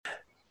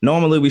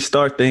Normally, we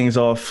start things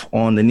off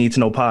on the Need to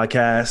Know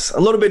podcast a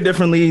little bit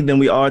differently than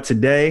we are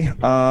today.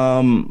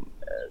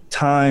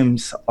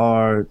 Times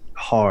are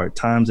hard.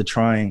 Times are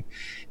trying.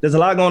 There's a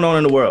lot going on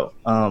in the world.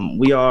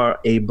 We are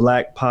a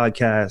Black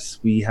podcast.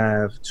 We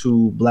have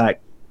two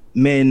Black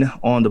men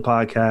on the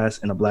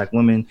podcast and a Black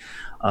woman.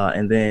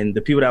 And then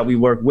the people that we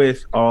work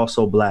with are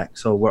also Black.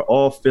 So we're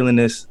all feeling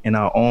this in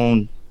our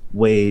own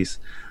ways.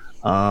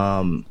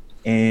 And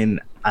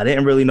I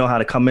didn't really know how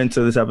to come into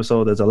this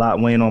episode. There's a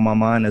lot weighing on my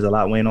mind. There's a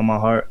lot weighing on my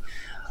heart.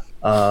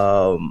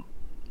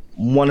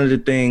 One of the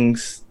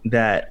things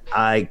that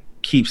I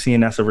keep seeing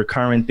that's a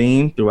recurring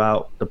theme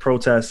throughout the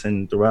protests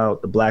and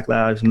throughout the Black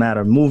Lives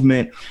Matter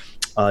movement,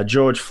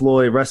 George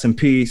Floyd, rest in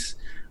peace.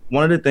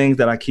 One of the things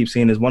that I keep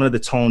seeing is one of the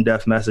tone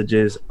deaf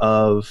messages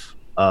of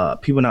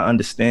people not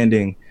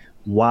understanding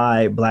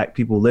why Black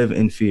people live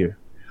in fear.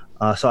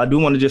 So I do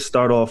want to just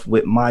start off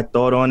with my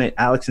thought on it.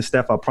 Alex and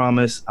Steph, I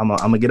promise I'm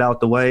gonna get out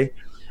the way.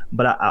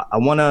 But I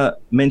want to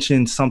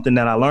mention something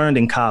that I learned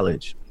in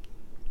college.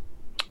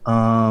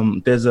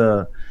 There's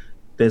a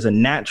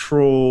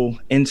natural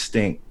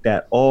instinct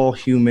that all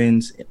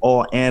humans,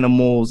 all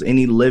animals,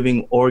 any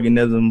living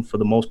organism, for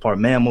the most part,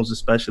 mammals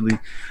especially,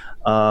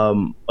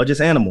 or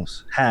just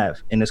animals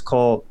have, and it's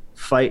called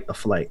fight or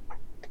flight.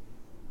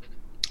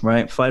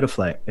 Right? Fight or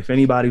flight. If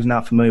anybody's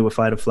not familiar with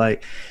fight or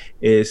flight,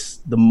 it's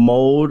the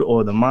mode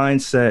or the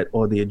mindset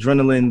or the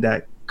adrenaline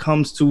that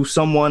comes to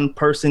someone,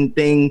 person,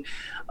 thing,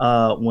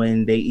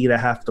 when they either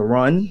have to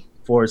run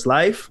for its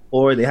life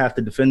or they have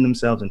to defend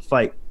themselves and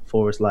fight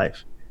for its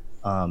life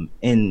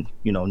in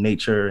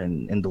nature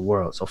and in the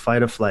world. So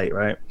fight or flight,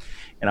 right?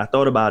 And I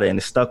thought about it and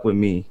it stuck with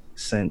me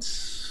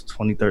since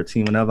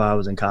 2013, whenever I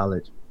was in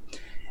college.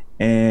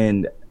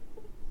 And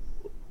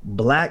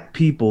Black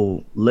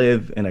people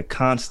live in a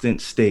constant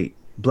state,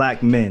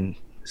 Black men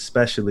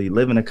especially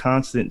live in a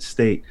constant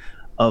state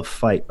of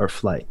fight or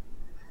flight.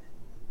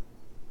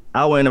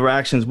 Our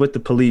interactions with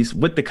the police,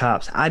 with the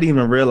cops, I didn't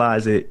even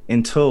realize it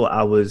until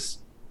I was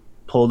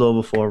pulled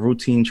over for a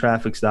routine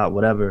traffic stop,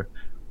 whatever.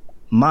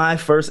 My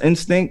first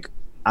instinct,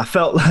 I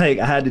felt like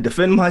I had to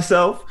defend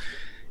myself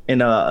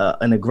in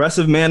an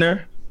aggressive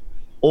manner,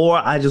 or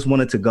I just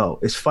wanted to go.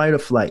 It's fight or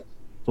flight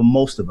for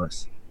most of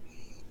us.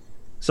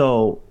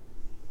 So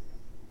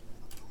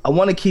I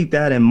want to keep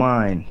that in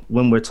mind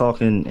when we're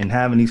talking and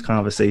having these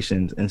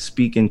conversations and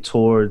speaking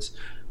towards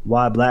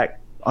why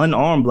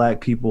unarmed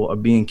Black people are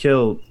being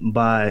killed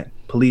by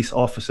police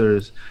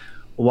officers,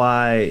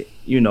 why,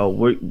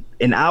 we're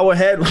in our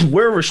head,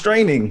 we're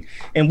restraining,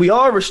 and we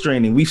are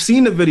restraining. We've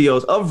seen the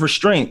videos of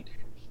restraint,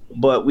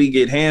 but we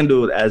get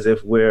handled as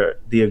if we're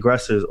the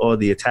aggressors or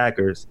the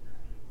attackers.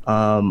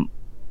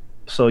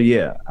 So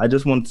yeah, I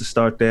just wanted to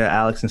start there.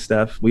 Alex and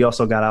Steph. We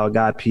also got our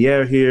guy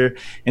Pierre here,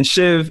 and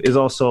Shiv is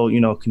also,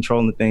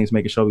 controlling things,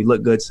 making sure we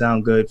look good,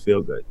 sound good,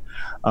 feel good.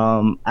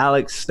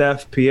 Alex,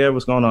 Steph, Pierre,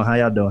 what's going on? How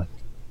y'all doing?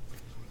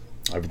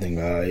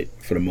 Everything all right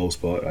for the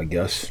most part, I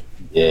guess.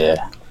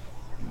 Yeah.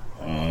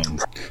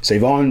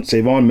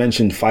 SaVon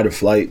mentioned fight or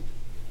flight.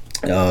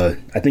 I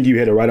think you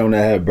hit it right on the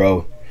head,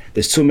 bro.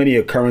 There's too many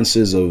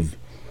occurrences of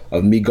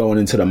me going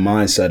into the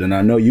mindset, and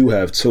I know you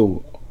have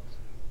too,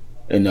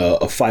 in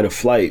a fight or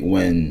flight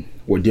when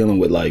we're dealing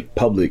with like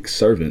public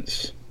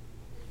servants.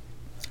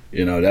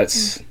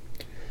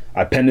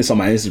 I penned this on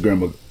my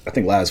Instagram, but I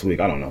think last week,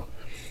 I don't know.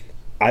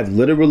 I've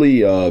literally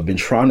been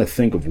trying to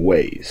think of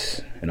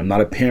ways, and I'm not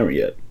a parent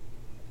yet,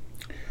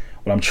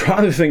 but I'm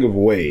trying to think of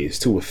ways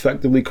to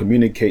effectively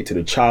communicate to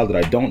the child that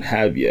I don't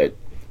have yet,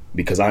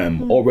 because I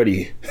am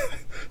already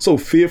so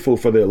fearful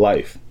for their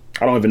life.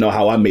 I don't even know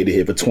how I made it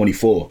here for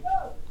 24.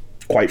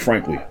 Quite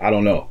frankly, I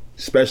don't know,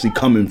 especially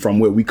coming from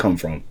where we come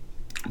from.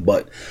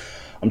 But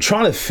I'm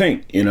trying to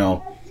think,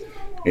 how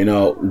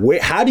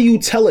do you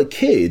tell a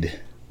kid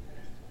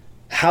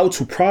how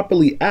to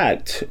properly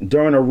act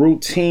during a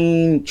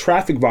routine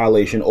traffic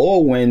violation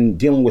or when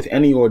dealing with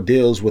any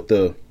ordeals with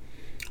the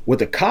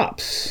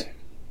cops?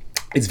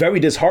 It's very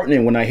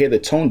disheartening when I hear the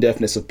tone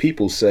deafness of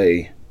people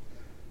say,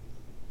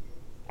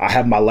 I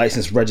have my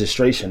license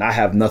registration, I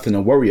have nothing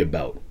to worry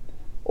about.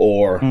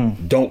 Or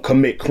don't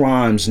commit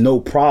crimes, no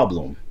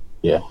problem.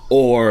 Yeah.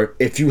 Or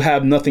if you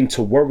have nothing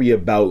to worry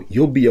about,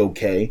 you'll be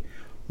okay.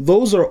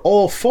 Those are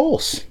all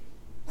false.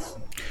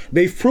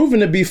 They've proven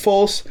to be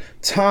false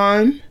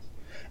time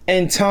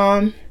and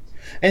time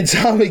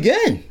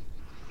again.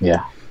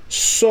 Yeah.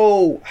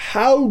 So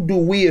how do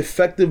we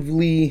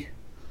effectively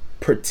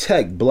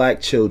protect Black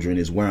children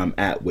is where I'm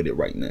at with it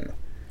right now.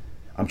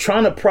 I'm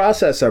trying to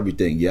process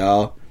everything,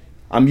 y'all.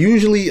 I'm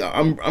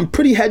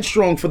pretty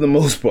headstrong for the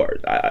most part.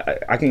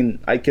 I can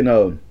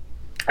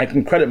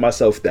credit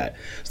myself that.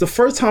 It's the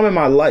first time in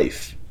my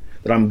life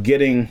that I'm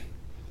getting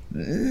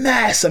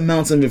mass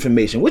amounts of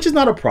information, which is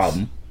not a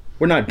problem.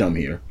 We're not dumb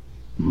here.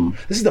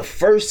 This is the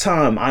first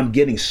time I'm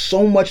getting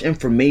so much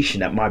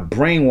information that my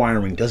brain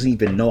wiring doesn't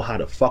even know how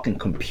to fucking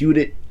compute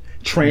it,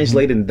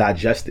 translate it, and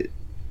digest it,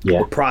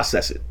 or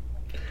process it.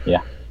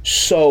 Yeah.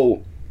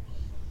 So,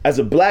 as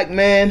a Black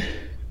man,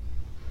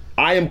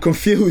 I am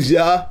confused,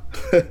 y'all.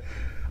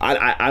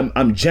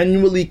 I'm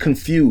genuinely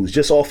confused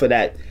just off of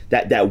that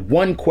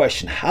one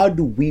question. How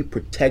do we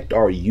protect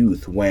our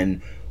youth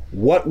when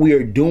what we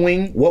are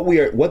doing,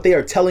 what they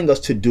are telling us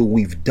to do,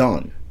 we've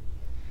done?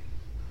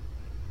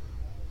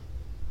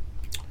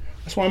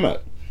 That's where I'm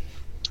at.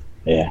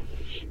 Yeah.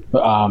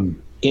 But,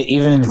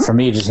 even for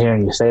me, just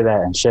hearing you say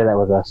that and share that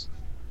with us,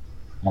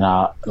 and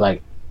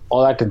like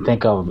all I can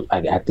think of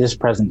like at this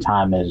present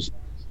time is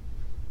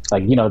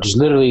like, you know, just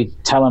literally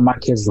telling my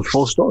kids the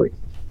full story,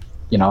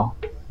 you know,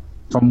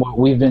 from what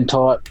we've been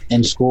taught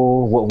in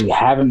school, what we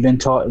haven't been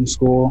taught in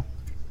school,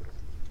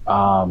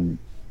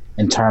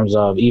 in terms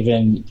of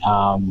even,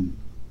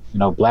 you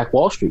know, Black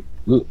Wall Street.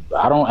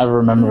 I don't ever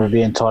remember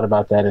being taught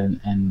about that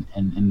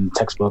in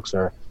textbooks,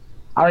 or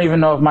I don't even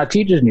know if my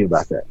teachers knew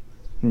about that.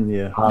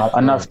 Yeah.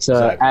 Enough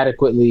to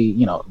adequately,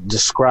 you know,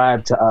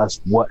 describe to us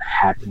what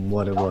happened.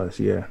 What it was,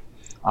 yeah.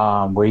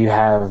 Where you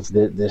have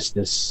this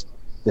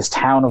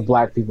town of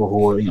Black people who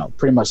were, you know,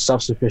 pretty much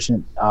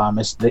self-sufficient.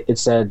 It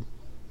said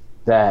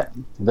that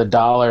the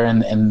dollar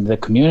in the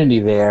community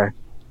there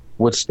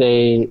would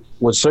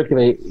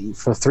circulate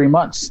for 3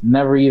 months,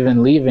 never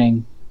even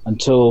leaving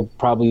until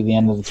probably the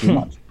end of the 3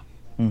 months.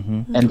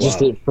 Mm-hmm. And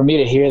just for me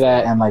to hear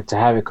that and like to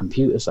have it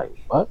compute, it's like,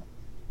 what?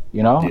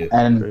 You know? Yeah,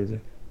 and crazy.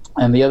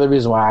 And the other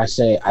reason why I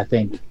say I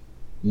think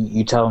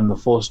you tell them the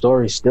full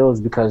story still is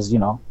because, you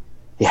know,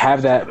 you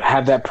have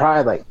that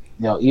pride, like,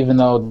 you know, even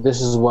though this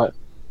is what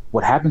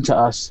happened to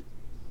us,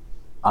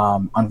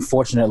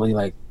 unfortunately,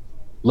 like,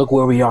 look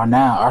where we are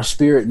now. Our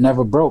spirit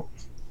never broke.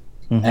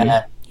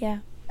 Mm-hmm.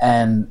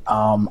 And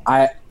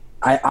I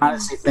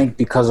honestly think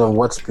because of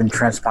what's been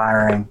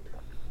transpiring,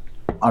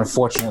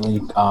 unfortunately,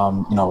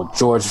 you know,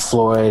 George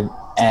Floyd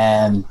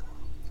and,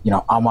 you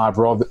know, Ahmaud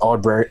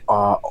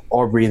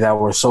Arbery that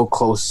were so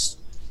close,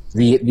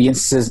 the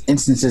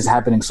instances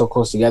happening so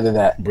close together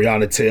that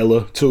Breonna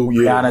Taylor too.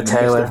 Yeah, Breonna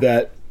Taylor.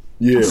 That.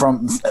 Yeah.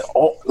 From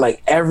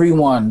like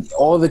everyone,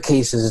 all the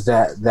cases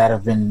that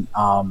have been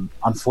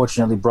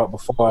unfortunately brought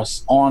before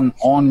us on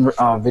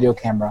video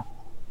camera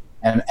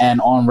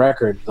and on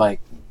record, like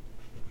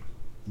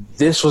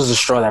this was the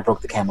straw that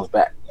broke the camel's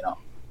back. You know,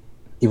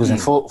 he was in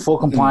full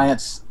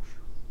compliance,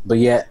 but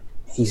yet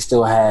he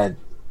still had,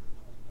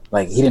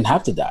 like, he didn't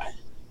have to die.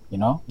 You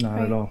know, not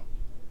at all.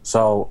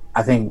 So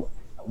I think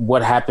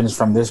what happens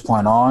from this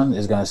point on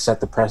is going to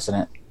set the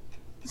precedent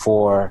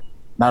for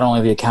not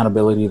only the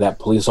accountability that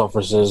police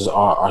officers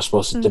are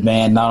supposed to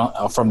demand,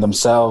 not from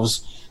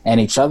themselves and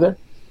each other,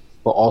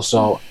 but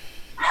also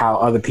how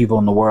other people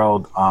in the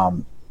world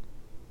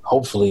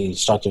hopefully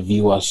start to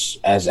view us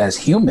as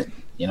human,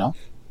 you know?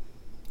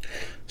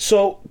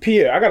 So,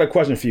 Pierre, I got a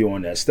question for you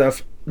on that.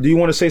 Steph, do you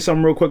want to say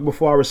something real quick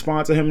before I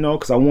respond to him, though?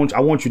 Because I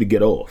want you to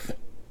get off.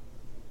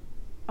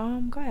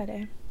 Go ahead,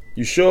 Ed.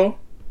 You sure?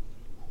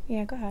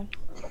 Yeah, go ahead.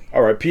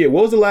 All right, Pierre,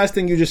 what was the last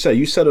thing you just said?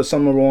 You said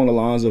something along the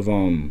lines of,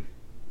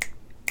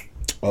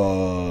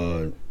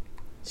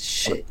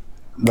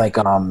 like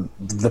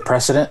the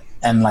precedent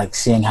and like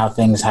seeing how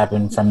things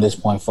happen from this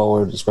point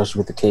forward, especially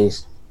with the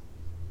case.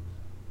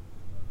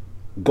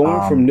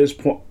 Going from this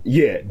point,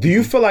 yeah. Do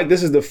you feel like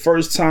this is the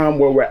first time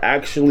where we're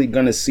actually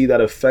going to see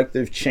that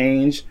effective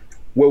change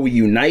where we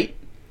unite?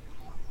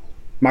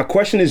 My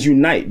question is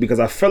unite, because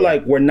I feel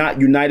like we're not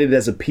united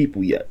as a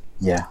people yet.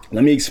 Yeah.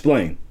 Let me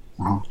explain.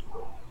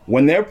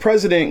 When their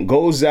president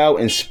goes out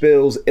and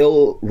spills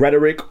ill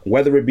rhetoric,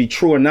 whether it be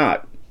true or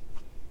not,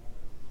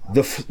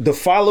 the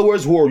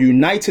followers who are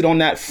united on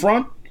that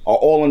front are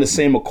all on the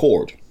same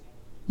accord.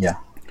 Yeah.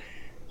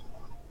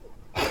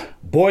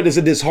 Boy, does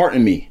it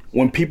dishearten me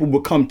when people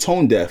become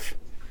tone deaf.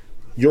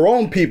 Your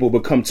own people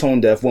become tone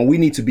deaf when we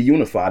need to be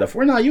unified. If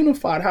we're not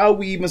unified, how are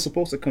we even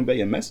supposed to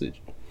convey a message?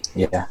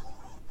 Yeah.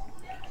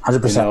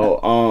 100%. You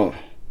know,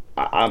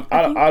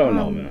 I don't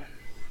know, man.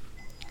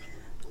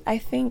 I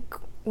think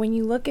when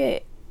you look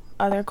at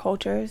other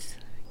cultures,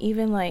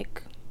 even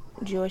like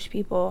Jewish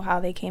people, how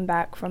they came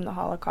back from the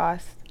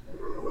Holocaust,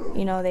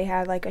 you know, they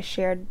had like a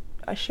shared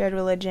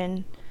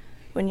religion.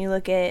 When you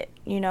look at,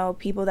 you know,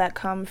 people that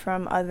come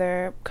from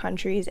other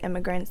countries,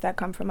 immigrants that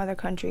come from other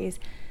countries,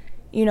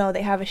 you know,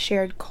 they have a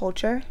shared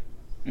culture.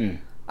 And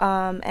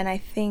I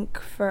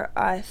think for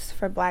us,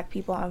 for Black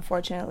people,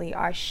 unfortunately,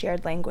 our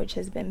shared language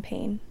has been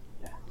pain.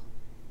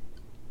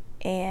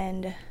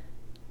 And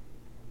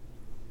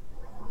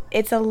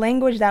it's a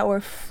language that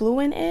we're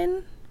fluent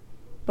in,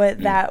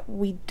 but that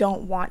we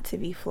don't want to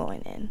be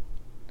fluent in.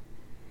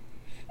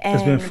 And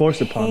it's been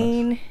forced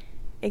upon us.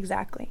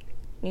 Exactly.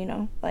 You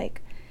know,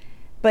 like,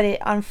 but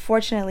it,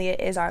 unfortunately, it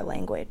is our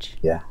language.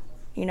 Yeah.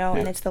 You know,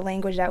 and it's the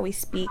language that we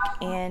speak.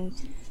 And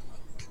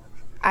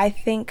I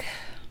think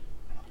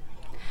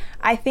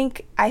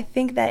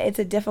that it's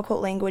a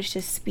difficult language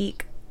to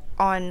speak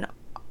on,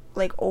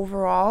 like,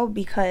 overall,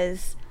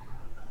 because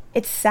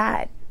it's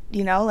sad.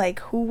 You know, like,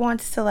 who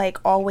wants to, like,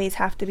 always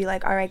have to be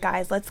like, all right,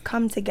 guys, let's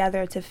come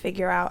together to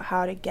figure out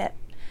how to get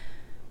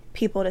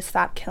people to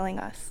stop killing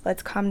us.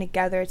 Let's come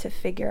together to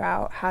figure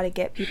out how to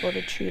get people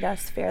to treat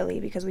us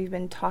fairly, because we've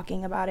been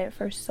talking about it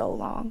for so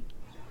long.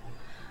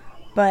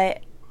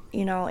 But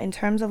you know, in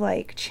terms of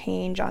like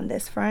change on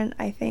this front,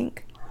 I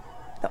think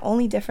the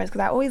only difference,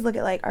 because I always look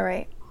at like, all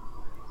right,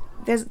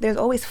 there's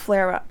always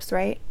flare-ups,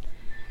 right?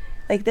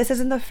 Like, this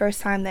isn't the first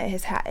time that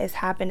has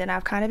happened, and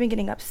I've kind of been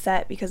getting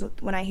upset because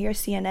when I hear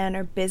CNN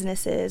or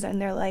businesses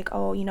and they're like,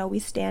 oh, you know, we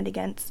stand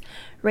against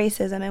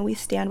racism and we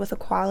stand with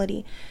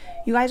equality,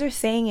 you guys are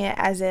saying it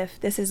as if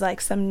this is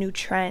like some new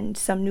trend,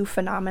 some new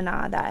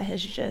phenomena that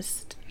has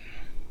just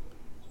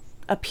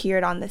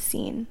appeared on the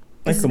scene.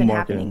 This has been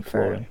happening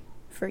for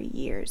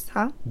years,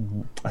 huh?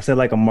 I said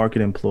like a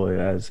market employee,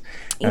 as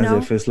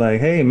if it's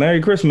like, hey,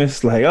 Merry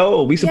Christmas, like,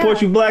 oh, we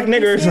support you black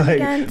niggers,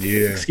 like,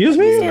 excuse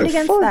me, stand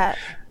against that,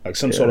 like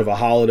some sort of a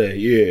holiday,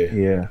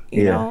 you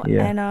know.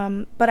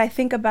 And but I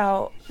think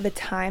about the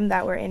time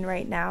that we're in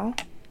right now,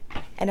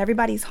 and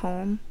everybody's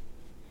home,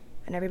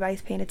 and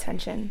everybody's paying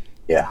attention,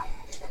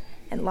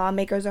 and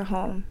lawmakers are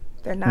home.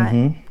 They're not.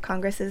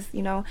 Congress is,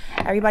 you know,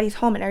 everybody's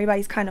home, and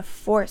everybody's kind of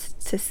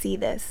forced to see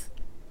this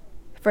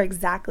for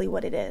exactly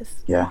what it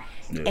is.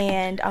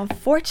 And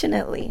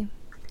unfortunately,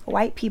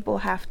 white people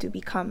have to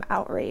become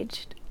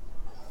outraged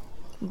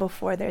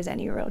before there's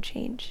any real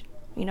change.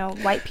 You know,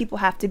 white people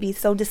have to be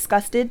so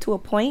disgusted to a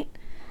point,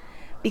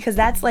 because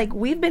that's like,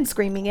 we've been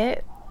screaming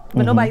it,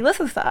 but nobody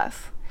listens to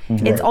us.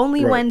 It's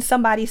only when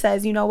somebody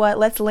says, you know what,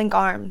 let's link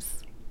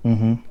arms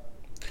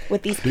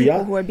with these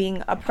people who are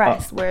being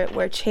oppressed,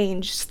 where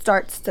change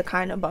starts to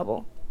kind of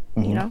bubble,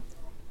 you know?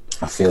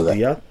 I feel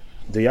that.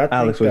 Do y'all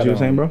Alex, think what you were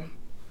saying, bro?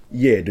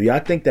 Yeah, do y'all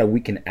think that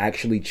we can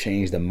actually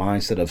change the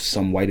mindset of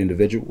some white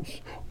individuals?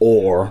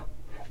 Or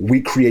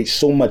we create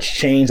so much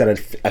change that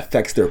it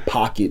affects their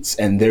pockets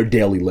and their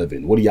daily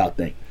living? What do y'all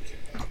think?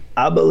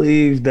 I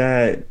believe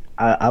that,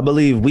 I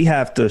believe we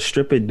have to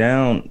strip it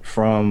down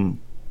from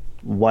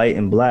white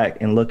and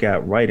black and look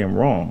at right and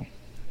wrong.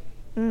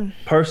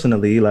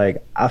 Personally,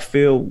 like, I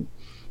feel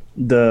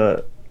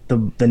the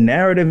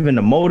narrative and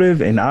the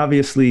motive, and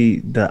obviously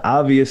the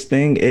obvious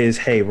thing is,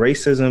 hey,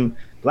 racism,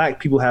 black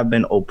people have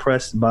been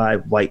oppressed by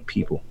white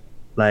people,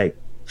 like,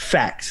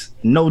 facts,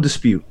 no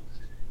dispute.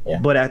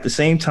 But at the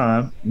same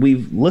time,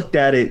 we've looked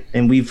at it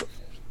and we've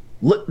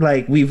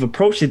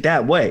approached it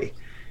that way.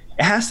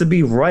 It has to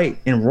be right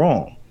and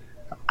wrong.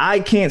 I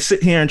can't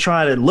sit here and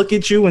try to look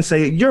at you and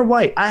say, you're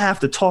white. I have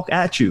to talk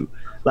at you.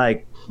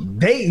 Like,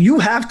 you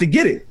have to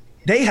get it.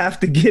 They have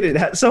to get it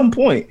at some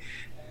point.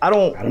 I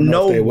don't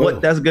know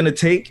what that's going to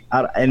take.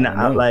 I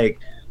like,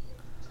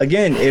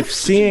 again, if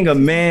seeing a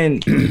man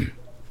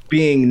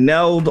being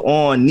kneeled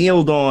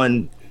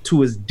on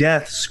to his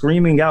death,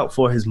 screaming out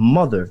for his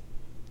mother,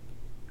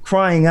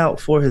 crying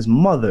out for his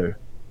mother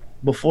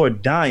before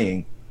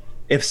dying,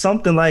 if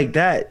something like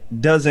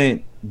that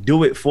doesn't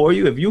do it for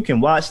you, if you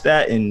can watch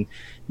that and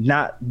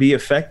not be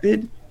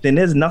affected, then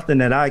there's nothing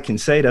that I can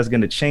say that's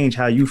going to change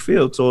how you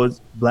feel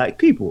towards black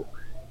people.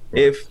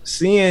 If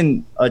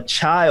seeing a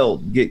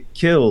child get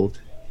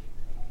killed,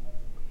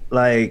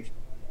 like,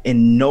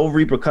 and no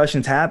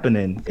repercussions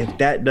happening, if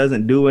that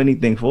doesn't do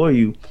anything for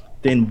you,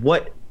 then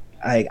what?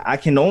 I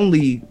can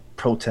only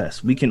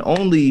protest. We can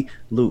only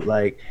loot.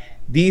 Like,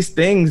 these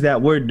things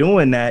that we're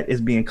doing that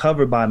is being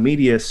covered by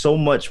media so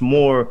much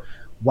more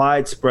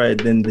widespread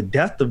than the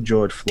death of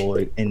George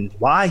Floyd and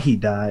why he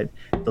died,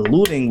 the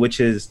looting, which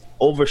has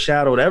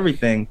overshadowed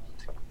everything.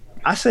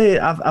 I say,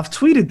 I've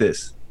tweeted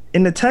this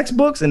in the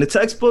textbooks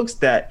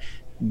that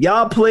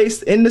y'all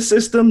placed in the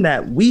system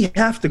that we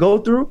have to go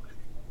through.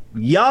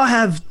 Y'all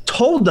have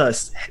told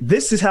us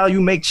this is how you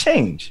make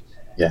change.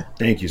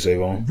 Thank you,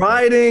 SaVon.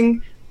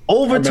 Rioting,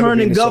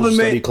 overturning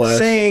government,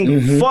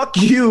 saying, fuck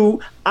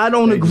you, I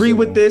don't agree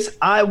with this,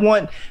 I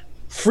want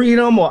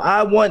freedom, or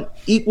I want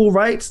equal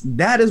rights.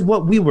 That is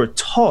what we were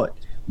taught.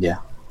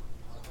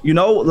 You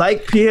know,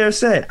 like Pierre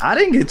said, I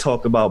didn't get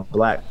taught about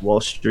Black Wall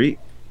Street.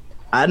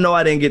 I know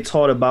I didn't get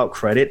taught about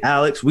credit.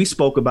 Alex, we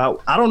spoke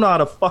about, I don't know how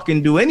to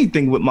fucking do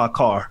anything with my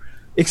car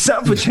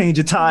except for change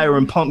a tire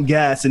and pump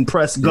gas and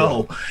press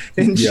go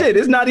and shit.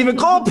 It's not even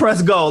called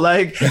press go.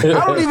 Like, I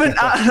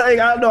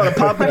don't know how to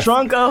pop the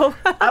trunk.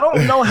 I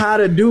don't know how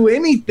to do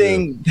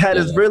anything that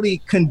is really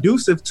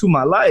conducive to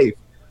my life.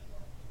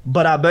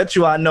 But I bet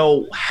you I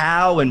know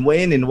how and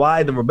when and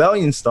why the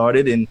rebellion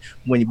started. And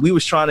when we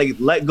was trying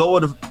to let go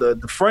of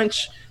the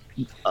French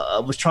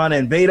was trying to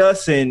invade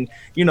us, and,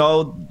 you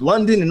know,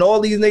 London and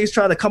all these niggas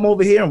try to come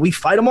over here and we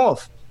fight them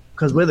off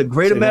because we're the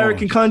great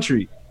American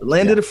country, the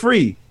land of the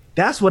free.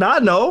 That's what I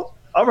know.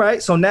 All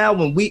right. So now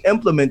when we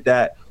implement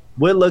that,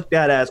 we're looked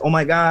at as, oh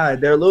my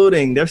God, they're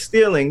looting, they're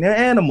stealing, they're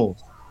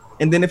animals.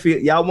 And then if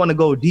y'all want to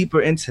go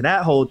deeper into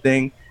that whole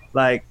thing,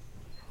 like,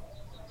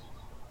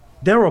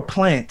 there are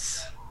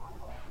plants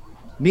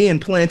being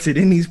planted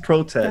in these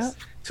protests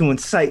to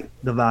incite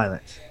the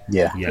violence.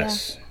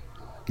 Yes.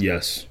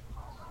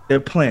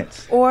 They're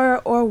plants.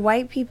 Or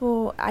white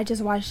people. I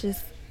just watched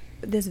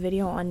this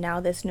video on Now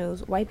This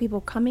News. White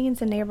people coming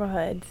into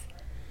neighborhoods,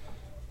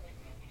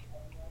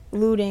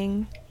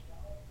 looting,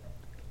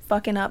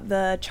 fucking up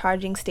the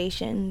charging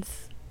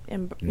stations,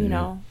 and you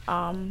know,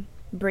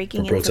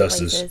 breaking into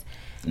places.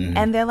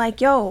 And they're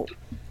like, yo,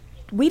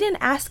 we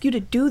didn't ask you to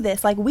do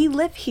this. Like, we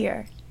live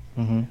here.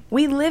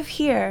 We live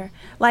here.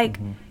 Like,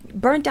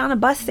 burnt down a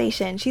bus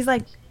station. She's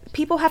like,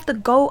 people have to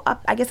go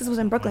up. I guess this was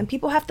in Brooklyn.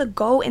 People have to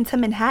go into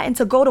Manhattan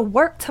to go to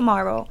work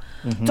tomorrow.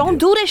 Don't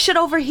do this shit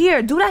over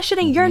here. Do that shit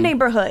in your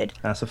neighborhood.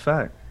 That's a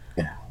fact.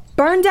 Yeah.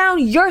 Burn down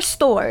your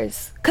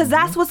stores, because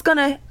that's what's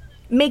gonna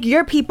make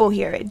your people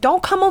hear it.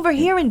 Don't come over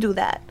here and do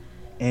that.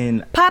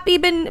 And Poppy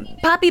been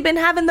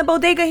having the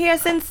bodega here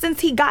since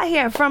he got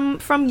here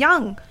from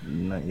young.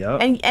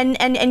 Yep.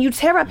 And you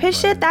tear up his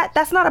shit.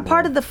 That's not a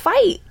part of the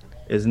fight.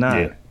 It's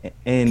not.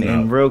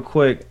 And real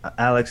quick,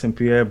 Alex and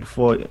Pierre,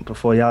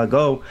 before y'all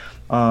go,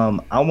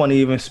 I want to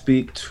even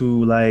speak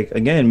to, like,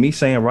 again, me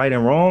saying right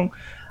and wrong.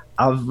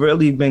 I've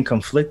really been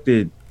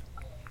conflicted,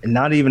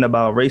 not even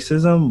about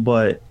racism,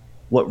 but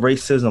what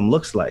racism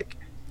looks like,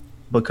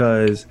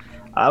 because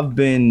I've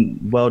been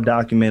well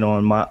documented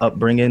on my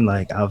upbringing.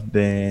 Like,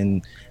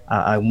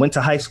 I went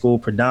to high school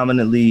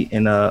predominantly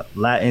in a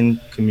Latin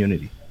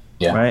community.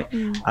 Yeah. Right.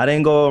 I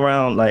didn't go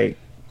around like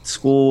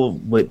school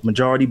with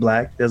majority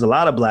black. There's a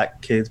lot of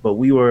black kids, but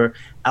we were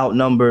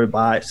outnumbered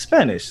by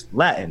Spanish,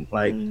 Latin.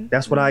 Like,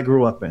 that's what I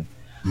grew up in.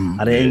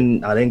 I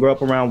didn't grow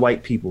up around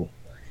white people.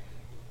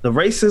 The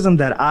racism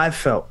that I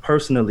felt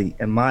personally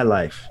in my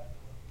life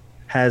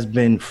has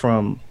been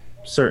from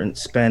certain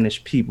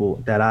Spanish people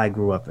that I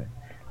grew up in.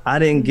 I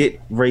didn't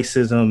get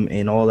racism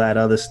and all that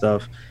other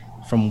stuff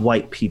from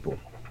white people.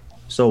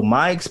 So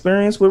my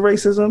experience with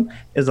racism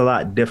is a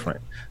lot different.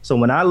 So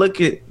when I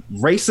look at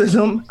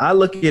racism, I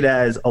look at it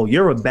as, oh,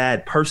 you're a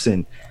bad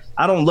person.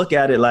 I don't look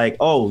at it like,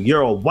 oh,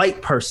 you're a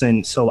white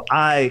person, so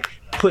I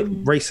put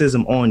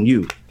racism on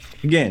you.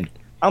 Again,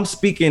 I'm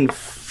speaking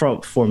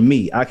for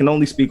me. I can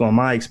only speak on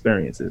my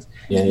experiences.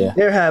 Yeah.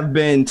 There have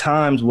been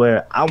times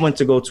where I went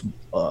to go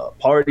to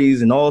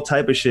parties and all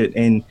type of shit,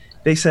 and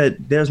they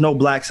said there's no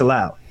blacks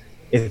allowed.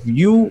 If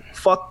you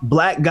fuck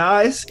black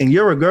guys and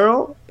you're a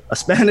girl, a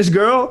Spanish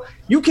girl,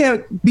 you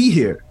can't be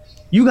here.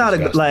 You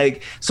gotta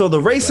like, so the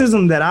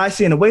racism that I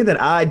see and the way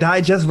that I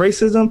digest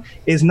racism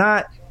is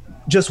not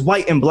just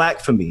white and black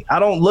for me. I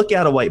don't look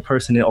at a white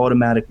person and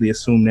automatically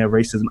assume they're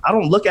racism. I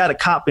don't look at a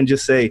cop and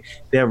just say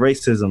they're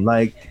racism,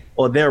 like,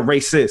 or they're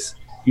racist.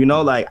 You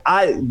know, like,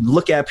 I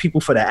look at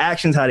people for their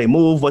actions, how they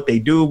move, what they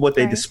do, what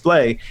they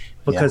display,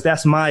 because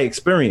that's my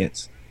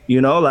experience. You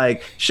know,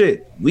 like,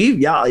 shit,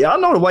 y'all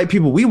know the white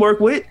people we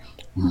work with.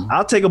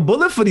 I'll take a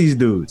bullet for these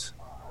dudes.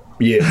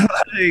 Yeah,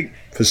 like,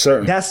 for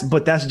certain.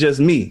 That's just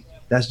me.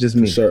 That's just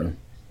me. For certain.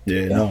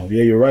 Yeah, no,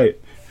 you're right.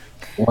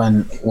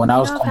 When I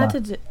was go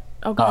ahead.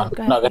 No, go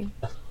ahead.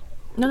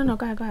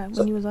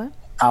 When you was what?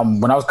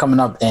 When I was coming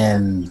up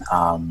in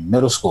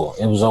middle school,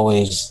 it was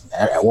always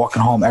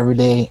walking home every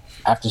day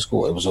after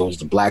school. It was always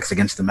the blacks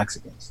against the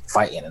Mexicans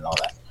fighting and all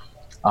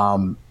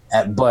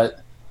that.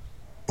 But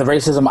the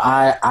racism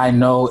I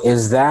know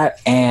is that,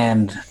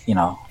 and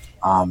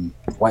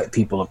white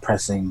people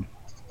oppressing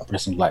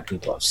black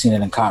people. I've seen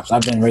it in cops.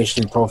 I've been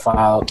racially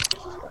profiled,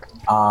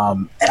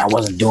 and I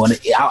wasn't doing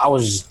it. I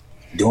was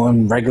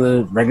doing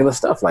regular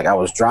stuff. Like, I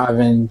was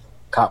driving,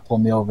 cop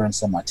pulled me over and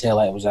said my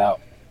taillight was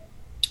out,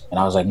 and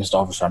I was like, Mr.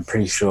 Officer, I'm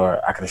pretty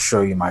sure I could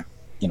assure you my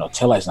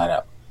taillight's not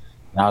out.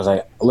 And I was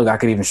like, look, I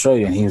could even show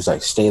you. And he was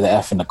like, stay the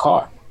F in the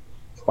car.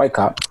 White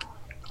cop.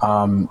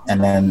 And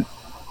then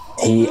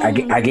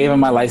I gave him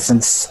my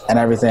license and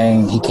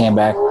everything. He came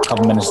back a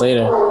couple minutes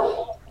later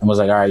and was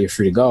like, all right, you're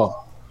free to go.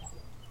 I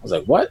was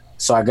like, what?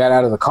 So I got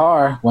out of the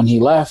car when he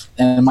left,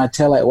 and my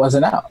taillight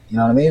wasn't out. You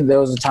know what I mean? There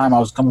was a time I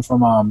was coming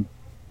from a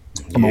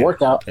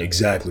workout.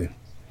 Exactly.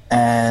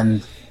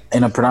 And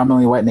in a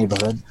predominantly white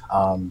neighborhood.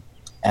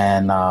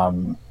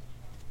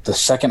 The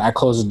second I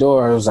closed the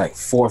door, it was like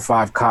 4 or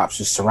 5 cops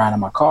just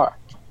surrounding my car.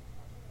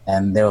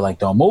 And they were like,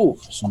 don't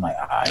move. So I'm like,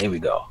 here we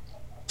go.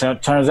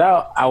 Turns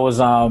out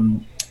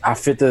I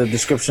fit the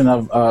description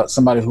of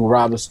somebody who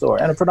robbed a store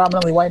in a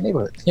predominantly white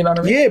neighborhood. You know what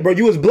I mean? Yeah, bro,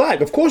 you was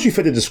black. Of course you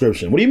fit the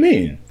description. What do you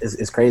mean?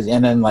 It's crazy.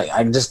 And then, like,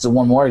 I just did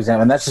one more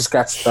example, and that's just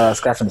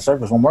scratching the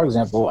surface. One more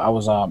example, I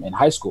was in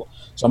high school.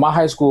 So my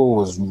high school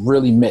was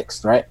really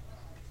mixed, right?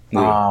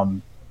 Yeah.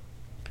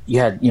 You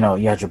had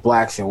your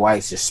blacks, your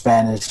whites, your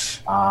Spanish,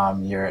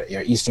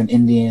 your Eastern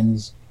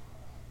Indians.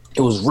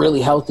 It was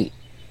really healthy.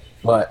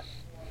 But,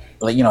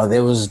 like,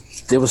 there was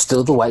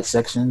still the white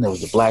section, there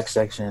was the black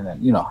section,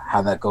 and you know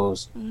how that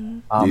goes.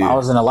 I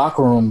was in a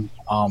locker room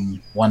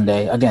one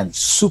day, again,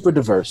 super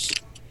diverse,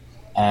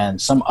 and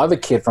some other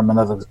kid from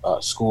another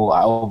school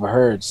I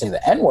overheard say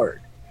the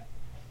N-word.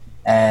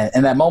 And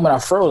in that moment I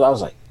froze. I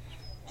was like,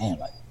 man,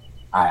 like,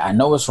 I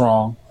know it's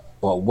wrong,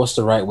 but what's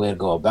the right way to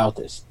go about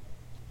this?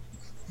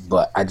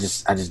 But I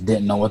just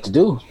didn't know what to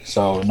do.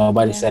 So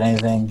nobody said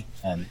anything,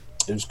 and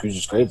it was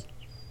just crazy.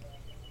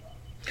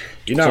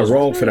 You're not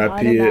wrong for that,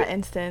 Pierre. In that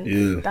instance.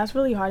 Yeah. That's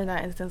really hard in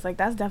that instance. Like,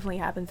 that's definitely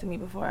happened to me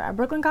before. At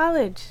Brooklyn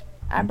College,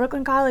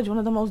 one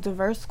of the most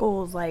diverse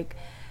schools, like,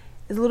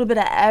 there's a little bit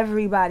of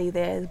everybody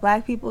there. It's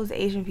black people, it's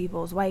Asian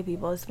people, it's white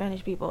people, it's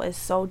Spanish people. It's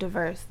so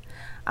diverse.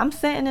 I'm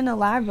sitting in the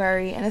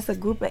library, and it's a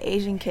group of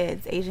Asian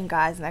kids, Asian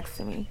guys next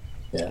to me,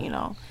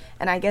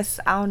 And I guess,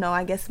 I don't know,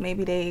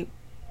 maybe they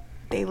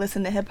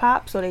listened to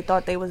hip-hop, so they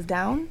thought they was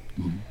down.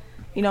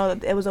 you know,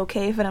 it was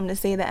okay for them to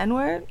say the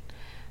N-word.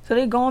 So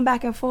they're going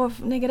back and forth,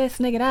 nigga this,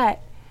 nigga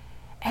that.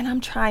 And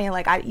I'm trying,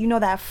 like, you know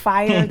that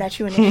fire that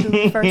you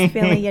initially first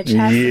feel in your chest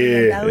and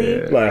your belly?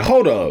 Yeah. Like,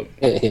 hold up.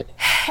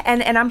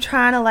 And I'm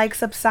trying to, like,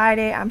 subside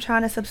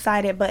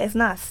it, but it's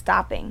not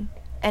stopping.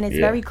 And it's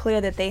very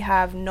clear that they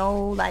have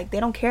no, like, they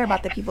don't care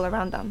about the people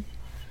around them.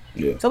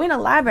 Yeah. So we in a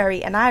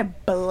library, and I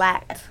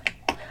blacked.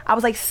 I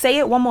was like, say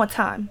it one more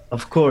time.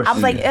 Of course. I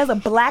was like, there's a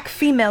black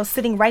female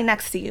sitting right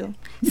next to you.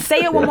 Say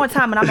it one more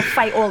time, and I'm going to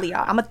fight all of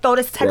y'all. I'm going to throw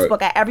this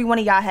textbook at every one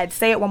of y'all heads.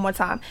 Say it one more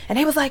time. And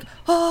they was like,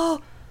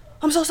 oh,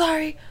 I'm so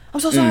sorry. I'm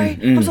so sorry.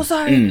 I'm so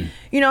sorry.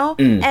 You know?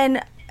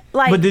 And,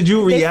 like, but did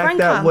you react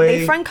that way?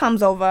 Their friend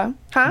comes over.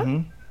 Huh?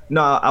 Mm-hmm.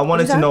 No, I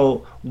wanted to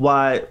know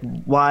why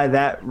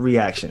that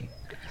reaction.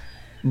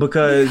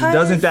 Because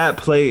doesn't that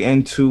play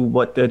into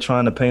what they're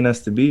trying to paint us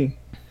to be?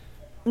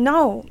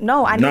 No,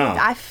 I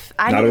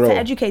needed to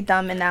educate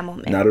them in that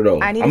moment. Not at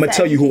all. I'm gonna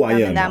tell you who I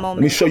am. Let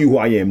me show you who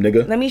I am,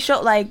 nigga. Let me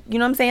show, like, you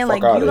know what I'm saying?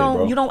 Like, you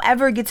don't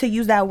ever get to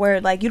use that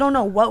word. Like, you don't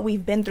know what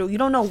we've been through. You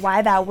don't know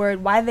why that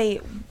word, why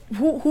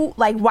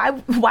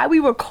we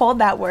were called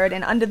that word,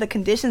 and under the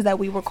conditions that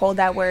we were called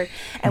that word,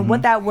 and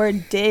what that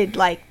word did,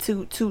 like,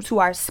 to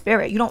our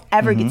spirit. You don't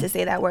ever get to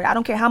say that word. I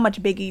don't care how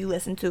much Biggie you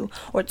listen to,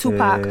 or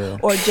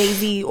Tupac, or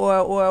Jay-Z,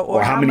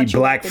 or how many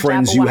black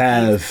friends you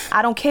have.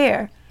 I don't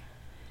care.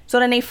 So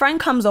then a friend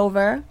comes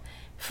over,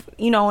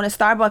 you know, on a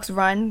Starbucks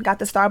run, got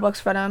the Starbucks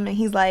for them, and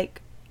he's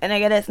like, and I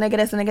get this, and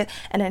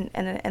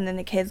then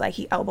the kid's like,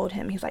 he elbowed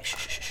him. He's like, shh,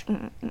 shh, shh.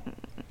 And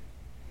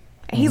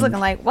he's looking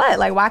like, what?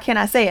 Like, why can't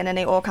I say it? And then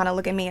they all kind of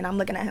look at me, and I'm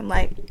looking at him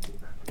like,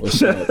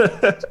 what's up?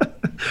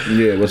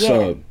 What's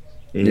up?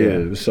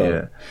 What's up?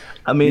 Yeah.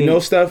 I mean, you know,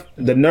 Steph,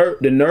 the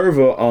nerve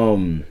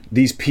of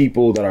these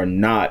people that are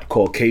not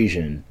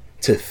Caucasian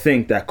to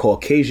think that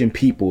Caucasian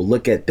people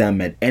look at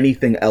them at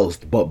anything else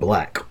but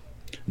black.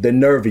 The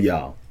nerve of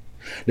y'all.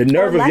 The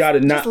nerve of y'all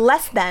to not... Just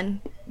less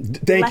than.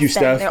 Thank you,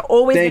 Steph. They're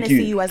always going to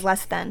see you as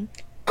less than.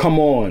 Come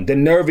on. The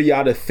nerve of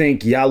y'all to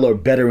think y'all are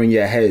better in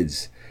your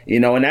heads. You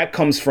know, and that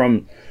comes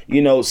from,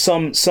 you know,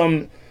 some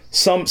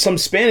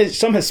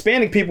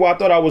Hispanic people I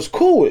thought I was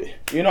cool with.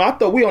 You know, I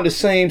thought we on the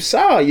same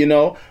side, you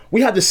know.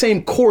 We had the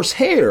same coarse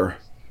hair.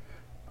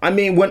 I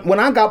mean, when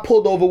I got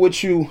pulled over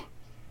with you,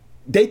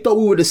 they thought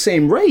we were the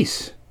same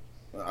race.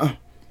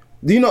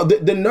 You know,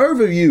 the nerve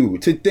of you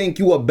to think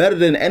you are better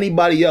than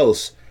anybody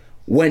else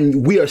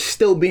when we are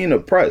still being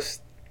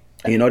oppressed.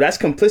 You know, that's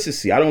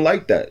complicity. I don't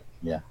like that.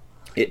 Yeah.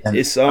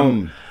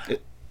 And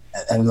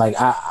like,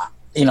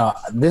 you know,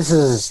 this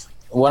is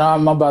what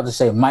I'm about to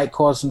say might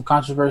cause some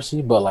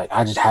controversy, but like,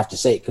 I just have to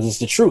say it because it's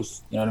the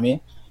truth. You know what I mean?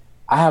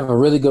 I have a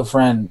really good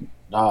friend,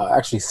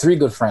 actually 3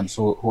 good friends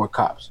who are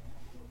cops.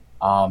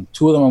 2 of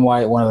them are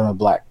white, 1 of them are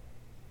black.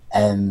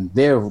 And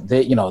they're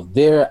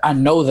I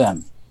know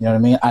them. You know what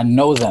I mean? I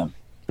know them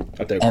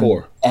at their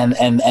core, and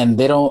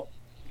they don't.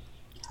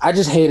 I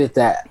just hate it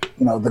that,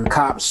 you know, the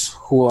cops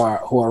who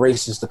are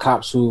racist, the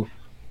cops who,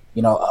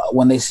 you know,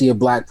 when they see a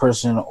black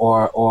person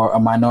or a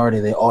minority,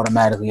 they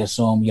automatically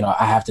assume, you know,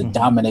 I have to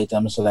dominate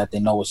them so that they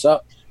know what's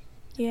up.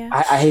 Yeah,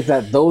 I hate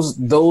that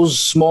those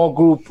small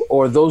group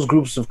or those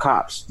groups of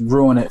cops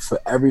ruin it for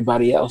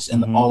everybody else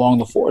and all along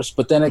the force.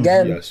 But then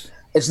again,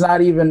 it's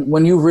not even,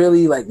 when you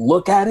really like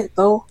look at it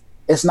though,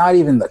 it's not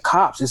even the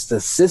cops, it's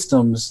the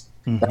systems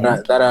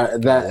that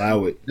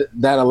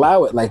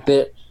allow it. Like,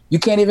 you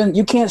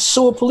can't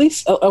sue a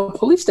police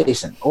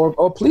station or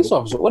a police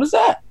officer. What is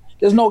that?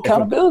 There's no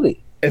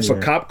accountability. If a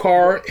cop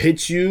car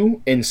hits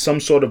you in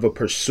some sort of a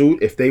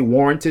pursuit, if they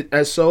warrant it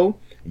as so,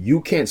 you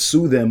can't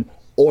sue them,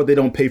 or they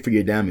don't pay for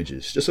your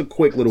damages. Just a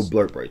quick little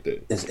blurb right there.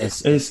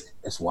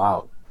 It's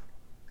wild.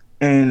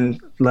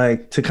 And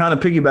like, to kind of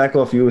piggyback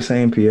off you were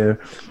saying, Pierre,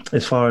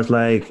 as far as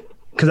like,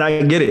 because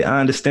I get it, I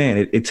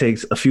understand it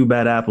takes a few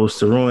bad apples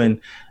to ruin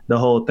the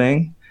whole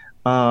thing.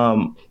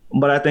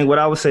 But I think what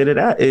I would say to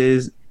that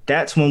is,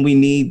 that's when we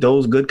need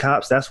those good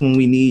cops. That's when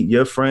we need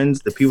your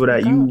friends, the people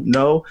that you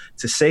know,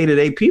 to say to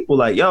their people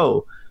like,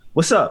 yo,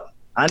 what's up?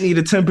 I need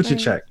a temperature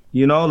check.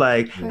 You know,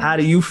 like, how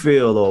do you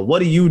feel? Or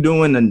what are you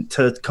doing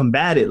to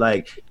combat it?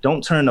 Like,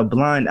 don't turn a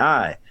blind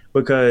eye,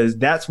 because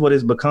that's what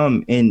it's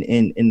become in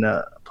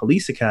the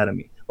police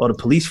academy or the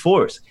police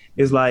force.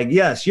 It's like,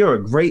 yes, you're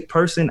a great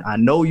person. I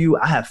know you.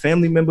 I have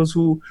family members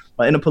who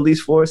are in the police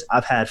force.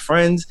 I've had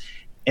friends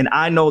and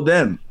I know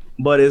them.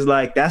 But it's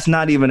like, that's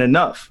not even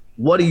enough.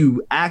 What are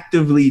you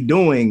actively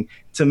doing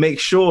to make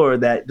sure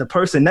that the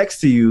person next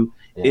to you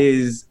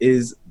is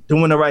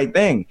doing the right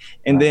thing?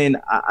 And then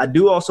I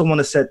do also want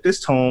to set this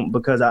tone,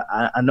 because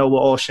I know we're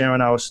all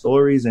sharing our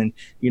stories and,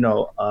 you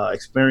know,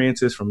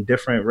 experiences from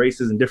different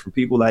races and different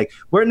people. Like,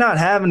 we're not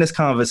having this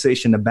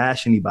conversation to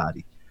bash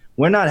anybody.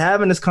 We're not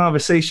having this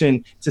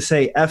conversation to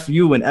say F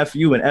you and F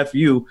you and F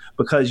you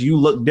because you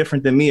look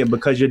different than me and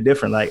because you're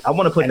different. Like, I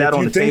want to put that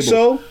on the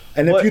table.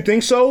 If you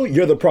think so,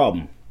 you're the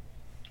problem.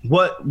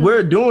 What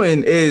we're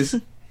doing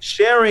is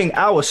sharing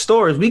our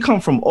stories. We come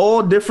from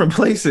all different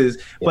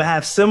places, but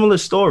have similar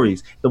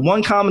stories. The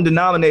one common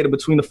denominator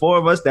between the 4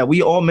 of us that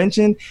we all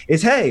mentioned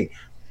is, hey,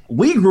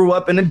 we grew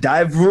up in a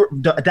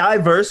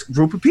diverse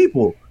group of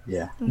people.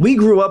 Yeah. We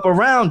grew up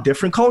around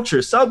different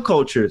cultures,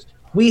 subcultures.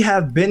 We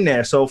have been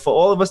there. So for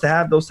all of us to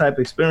have those type of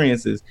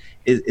experiences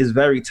is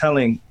very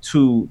telling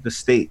to the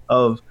state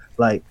of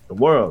like the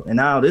world. And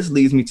now this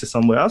leads me to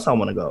somewhere else I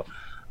want to go.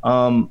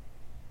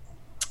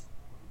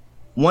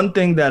 One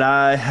thing that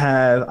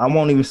I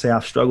won't even say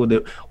I've struggled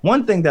with.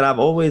 One thing that I've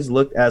always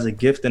looked as a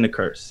gift and a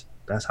curse.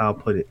 That's how I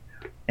put it.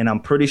 And I'm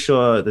pretty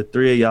sure the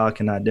three of y'all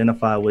can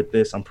identify with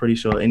this. I'm pretty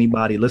sure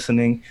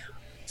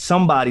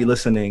somebody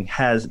listening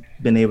has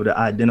been able to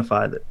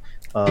identify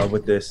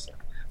with this.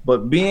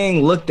 But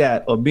being looked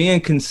at or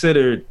being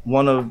considered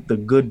one of the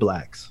good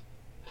blacks.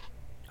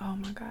 Oh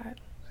my God.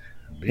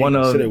 Being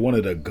considered one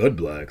of the good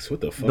blacks. What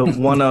the fuck?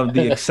 One of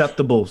the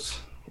acceptables.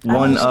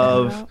 One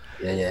of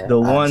the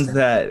ones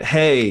that,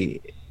 hey,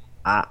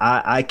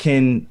 I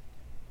can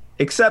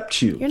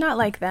accept you. You're not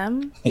like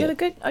them. You're the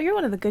good. Oh, you're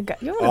one of the good guys.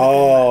 You're one of the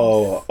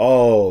good ones.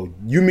 Oh,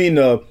 you mean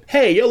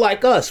hey, you're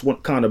like us,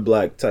 what kind of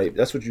black type?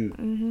 That's what you.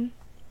 Mm-hmm.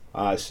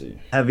 I see.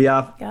 Have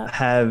y'all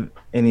have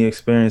any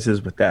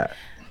experiences with that?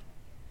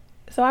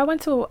 So I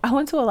went to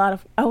a lot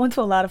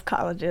of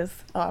colleges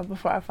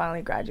before I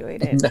finally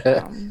graduated.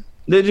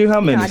 Did you? How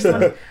many? I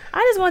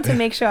just wanted to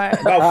make sure I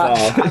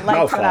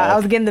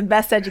was getting the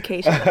best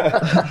education.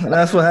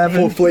 That's what happened.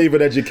 Full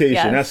flavored education.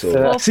 Yes, that's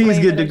all. C's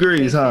get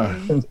degrees, huh?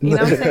 You know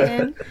what I'm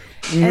saying?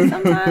 And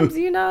sometimes,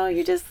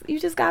 you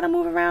just gotta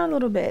move around a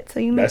little bit, so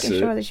you making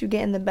sure that you're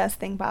getting the best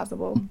thing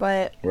possible.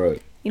 But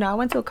right. I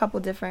went to a couple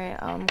different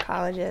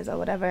colleges or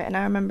whatever, and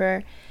I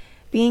remember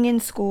being in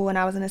school, and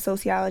I was in a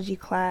sociology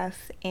class,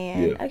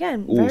 and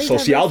again,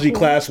 sociology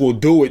class will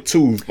do it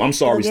too. I'm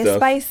sorry, Steph. It'll get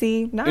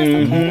spicy. No,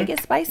 it's okay. It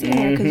gets spicy in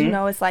here because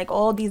it's like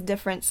all these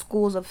different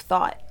schools of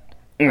thought,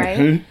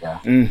 right?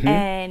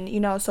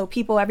 And so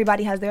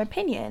everybody has their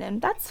opinion, and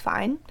that's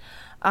fine.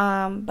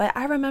 But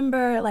I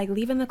remember like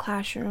leaving the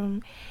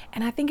classroom,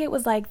 and I think it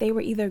was like they were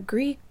either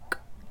Greek.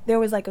 There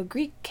was like a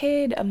Greek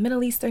kid, a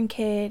Middle Eastern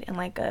kid, and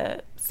like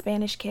a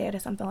Spanish kid or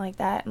something like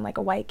that, and like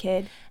a white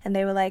kid. And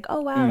they were like,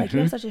 oh wow, like you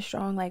have such a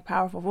strong, like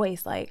powerful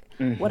voice. Like,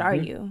 what are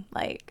you?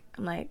 Like,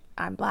 I'm like,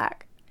 I'm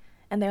black.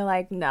 And they're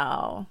like,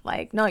 no,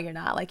 you're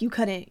not. Like, you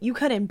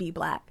couldn't be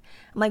black.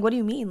 I'm like, what do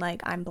you mean?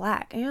 Like, I'm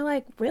black. And you're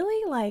like,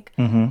 really? Like,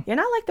 you're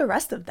not like the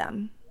rest of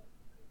them.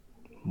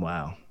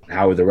 Wow.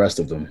 How are the rest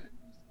of them?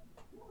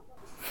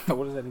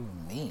 What does that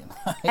even mean?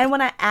 And when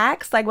I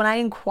asked, like when I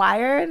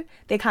inquired,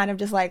 they kind of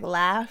just like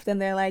laughed,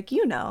 and they're like,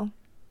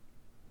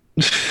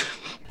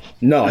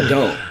 No, I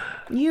don't.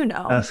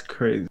 That's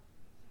crazy.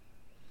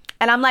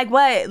 And I'm like,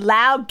 what?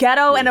 Loud,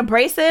 ghetto, and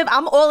abrasive?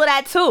 I'm all of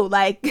that too.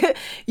 Like,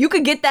 you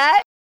could get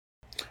that.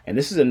 And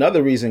this is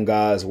another reason,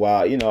 guys,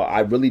 why, I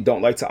really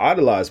don't like to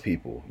idolize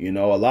people. A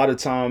lot of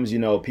times,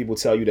 people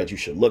tell you that you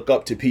should look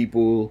up to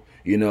people,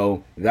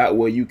 that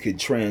way you could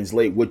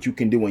translate what you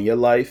can do in your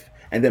life.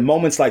 And then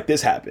moments like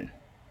this happen,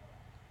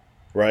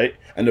 right?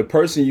 And the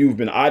person you've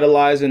been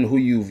idolizing, who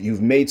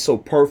you've made so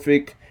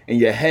perfect in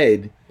your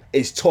head,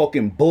 is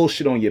talking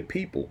bullshit on your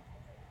people.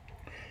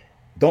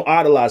 Don't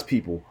idolize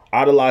people.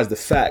 Idolize the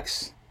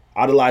facts.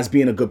 Idolize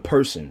being a good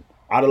person.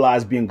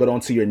 Idolize being good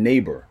onto your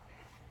neighbor.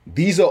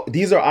 These are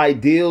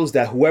ideals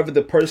that whoever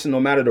the person, no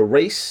matter the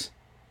race,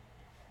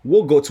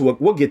 we'll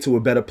get to a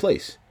better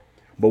place.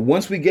 But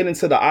once we get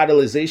into the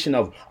idolization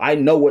of, I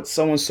know what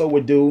so-and-so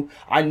would do,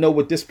 I know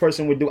what this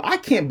person would do, I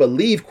can't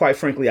believe, quite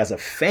frankly, as a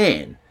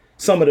fan,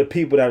 some of the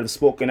people that have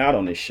spoken out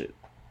on this shit.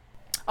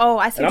 Oh,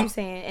 I see what you're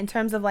saying. In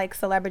terms of like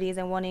celebrities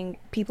and wanting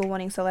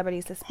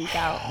celebrities to speak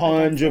out.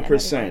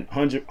 100%.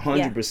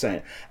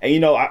 100%.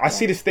 And I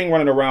see this thing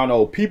running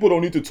around, people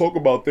don't need to talk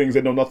about things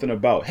they know nothing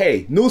about.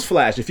 Hey,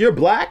 newsflash, if you're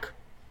black,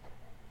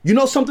 you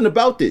know something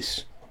about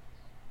this.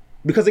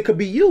 Because it could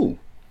be you.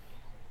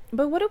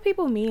 But what do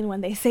people mean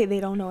when they say they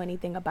don't know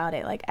anything about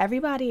it? Like,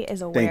 everybody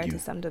is aware to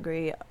some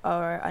degree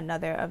or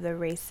another of the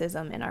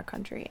racism in our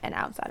country and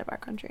outside of our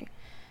country.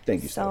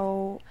 Thank you,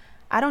 So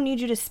I don't need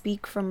you to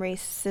speak from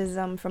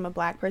racism from a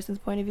black person's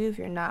point of view if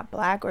you're not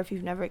black or if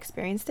you've never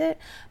experienced it.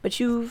 But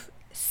you've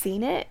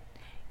seen it.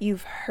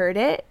 You've heard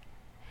it.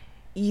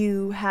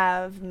 You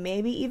have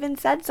maybe even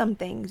said some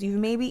things. You've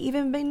maybe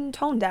even been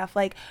tone deaf.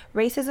 Like,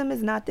 racism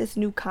is not this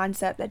new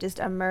concept that just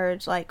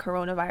emerged like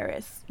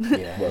coronavirus.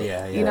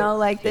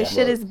 This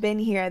shit has been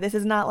here. This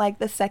is not like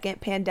the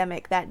second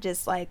pandemic that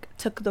just like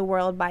took the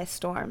world by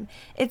storm.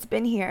 It's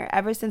been here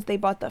ever since they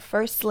brought the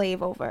first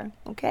slave over.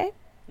 Okay?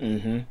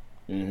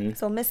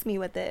 So miss me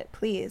with it,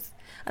 please.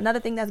 Another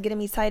thing that's getting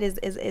me tight is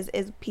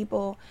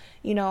people,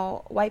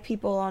 white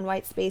people on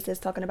white spaces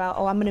talking about,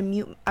 I'm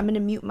gonna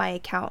mute my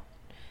account.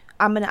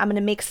 I'm gonna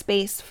make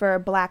space for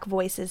black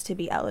voices to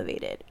be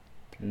elevated.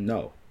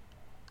 No.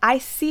 I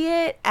see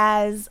it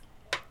as,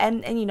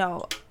 and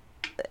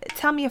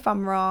tell me if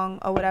I'm wrong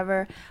or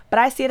whatever, but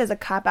I see it as a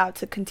cop-out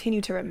to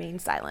continue to remain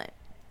silent.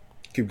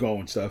 Keep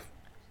going, Steph.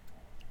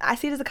 I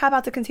see it as a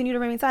cop-out to continue to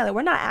remain silent.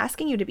 We're not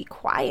asking you to be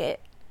quiet.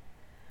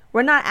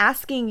 We're not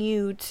asking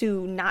you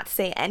to not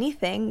say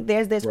anything.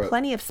 There's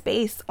plenty of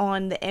space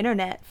on the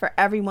internet for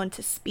everyone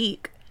to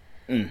speak.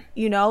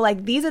 You know,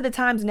 like, these are the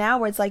times now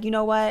where it's like, you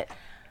know what,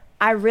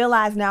 I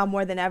realize now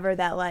more than ever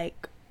that,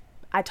 like,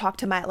 I talk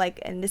to my, like,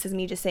 and this is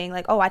me just saying,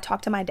 like, oh, I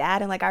talk to my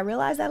dad, and, like, I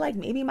realize that, like,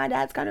 maybe my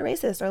dad's kind of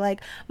racist, or,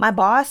 like, my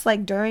boss,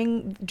 like,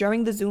 during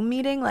the Zoom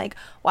meeting, like,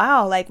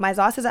 wow, like, my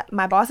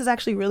boss is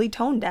actually really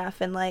tone deaf,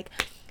 and, like,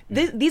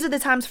 these are the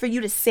times for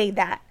you to say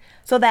that,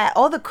 so that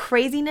all the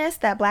craziness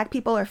that Black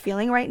people are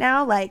feeling right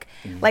now, like,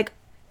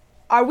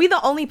 are we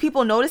the only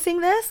people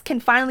noticing this, can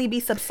finally be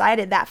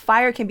subsided, that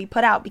fire can be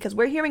put out, because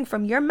we're hearing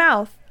from your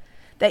mouth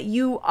that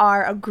you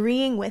are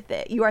agreeing with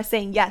it. You are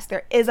saying, yes,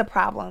 there is a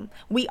problem.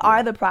 We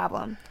are the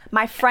problem.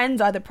 My friends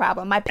are the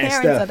problem. My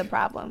parents are the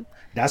problem.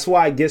 That's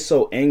why I get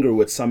so angry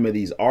with some of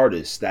these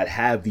artists that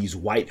have these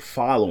white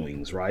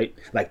followings, right?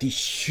 Like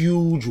these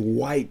huge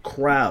white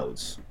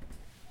crowds.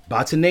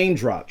 About to name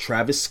drop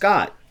Travis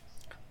Scott.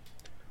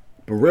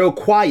 But real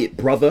quiet,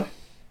 brother.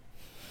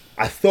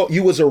 I thought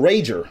you was a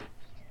rager.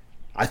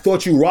 I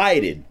thought you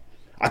rioted.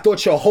 I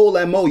thought your whole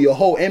MO, your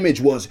whole image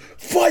was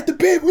fight the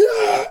people.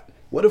 Yeah!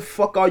 What the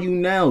fuck are you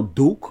now,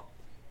 Duke?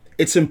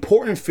 It's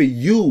important for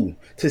you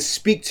to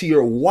speak to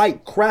your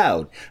white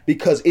crowd,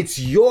 because it's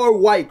your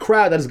white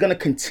crowd that is going to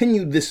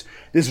continue this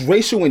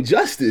racial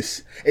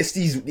injustice.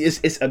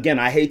 It's again,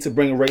 I hate to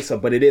bring race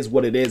up, but it is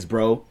what it is,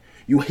 bro.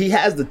 He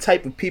has the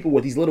type of people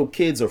where these little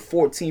kids are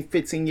 14,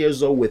 15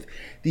 years old with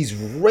these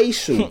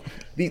racial,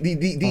 you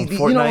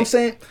know what I'm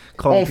saying?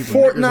 On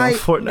Fortnite,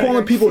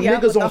 calling people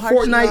niggas on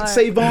Fortnite,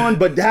 SaVon,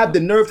 but have the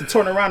nerve to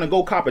turn around and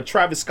go cop a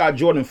Travis Scott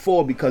Jordan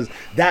 4 because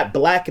that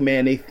black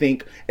man they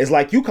think is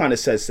like you kind of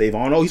said,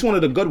 SaVon. Oh, he's one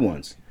of the good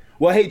ones.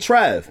 Well, hey,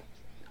 Trav,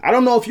 I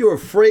don't know if you're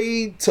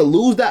afraid to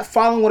lose that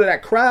following of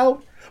that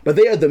crowd, but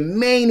they are the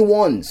main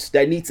ones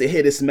that need to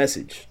hear this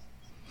message.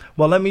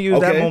 Well, let me use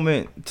that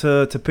moment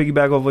to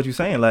piggyback off what you're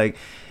saying. Like,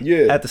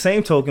 at the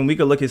same token, we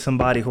could look at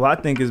somebody who I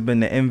think has been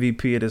the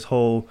MVP of this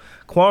whole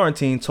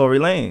quarantine, Tory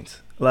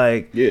Lanez.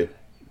 Like,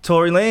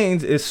 Tory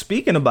Lanez is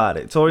speaking about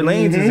it. Tory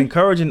Lanez is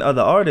encouraging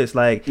other artists.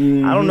 Like,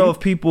 I don't know if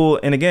people,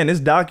 and again, it's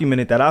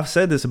documented that I've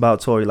said this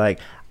about Tory. Like,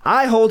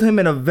 I hold him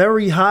in a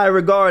very high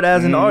regard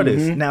as an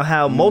artist. Now,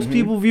 how most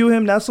people view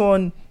him, that's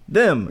on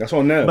them. That's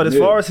on them. But as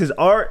far as his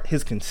art,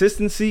 his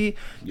consistency,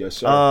 yes,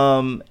 sir.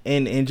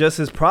 And just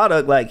his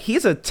product, like,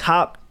 he's a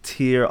top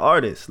tier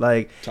artist.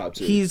 Like,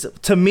 he's,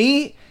 to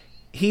me,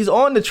 he's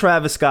on the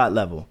Travis Scott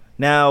level.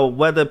 Now,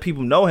 whether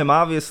people know him,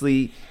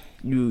 obviously,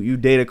 you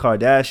date a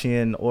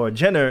Kardashian or a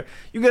Jenner,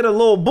 you get a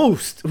little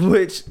boost,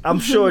 which I'm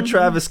sure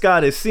Travis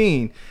Scott has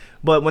seen.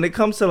 But when it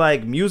comes to,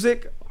 like,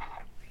 music,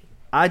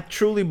 I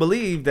truly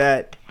believe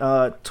that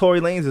Tory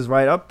Lanez is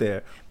right up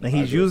there. And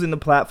he's using the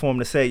platform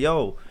to say,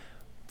 yo,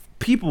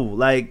 people,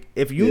 like,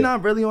 if you're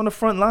not really on the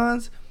front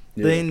lines,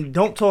 then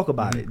don't talk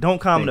about it. Don't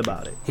comment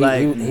about it.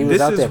 Like, he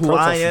was out there who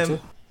I am. too.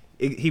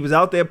 He was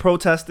out there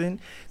protesting.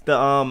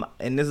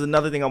 And this is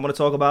another thing I want to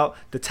talk about.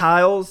 The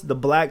tiles, the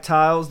black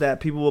tiles that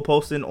people were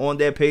posting on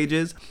their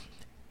pages.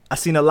 I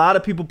seen a lot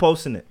of people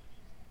posting it.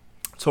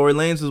 Tory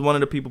Lanez was one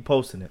of the people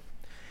posting it.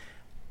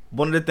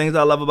 One of the things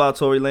I love about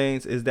Tory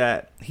Lanez is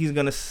that he's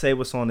gonna say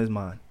what's on his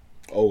mind.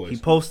 Always. He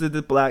posted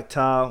the black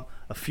tile.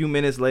 A few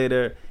minutes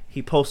later,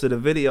 he posted a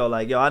video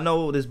like, yo, I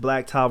know this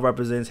black tile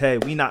represents, hey,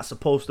 we not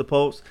supposed to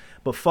post,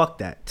 but fuck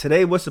that.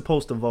 Today we're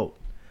supposed to vote.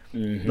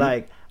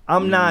 Like,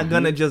 I'm not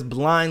gonna just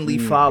blindly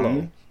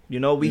follow. You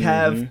know, we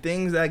have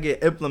things that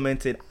get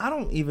implemented. I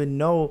don't even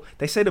know.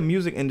 They say the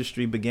music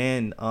industry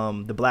began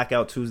the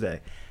Blackout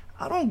Tuesday.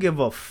 I don't give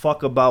a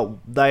fuck about,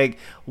 like,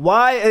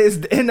 why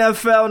is the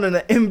NFL and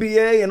the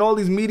NBA and all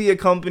these media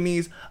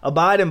companies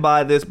abiding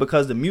by this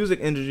because the music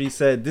industry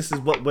said this is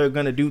what we're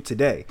gonna do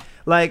today.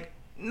 Like,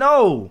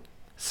 no.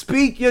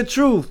 Speak your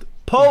truth.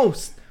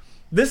 Post.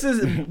 This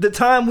is the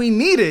time we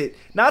need it,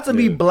 not to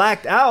be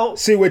blacked out.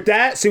 See with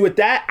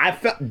that, I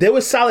felt there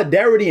was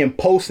solidarity in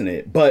posting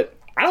it, but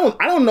I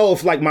don't know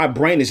if, like, my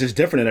brain is just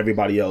different than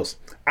everybody else.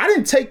 I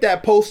didn't take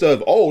that post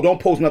of, oh, don't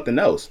post nothing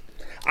else.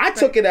 I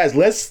took it as,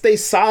 let's stay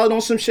solid on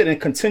some shit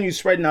and continue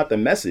spreading out the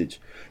message.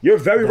 You're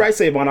very right,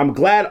 SaVon. I'm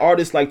glad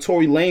artists like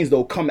Tory Lanez,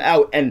 though, come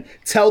out and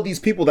tell these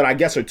people that I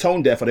guess are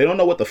tone deaf or they don't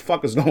know what the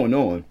fuck is going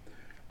on,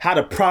 how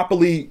to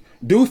properly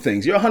do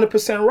things. You're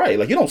 100% right.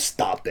 Like, you don't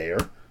stop there.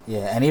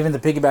 Yeah, and even the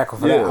piggyback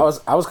for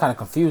that, I was kind of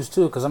confused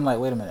too, because I'm like,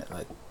 wait a minute,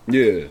 like,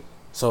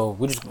 so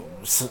we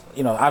just,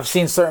 you know, I've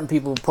seen certain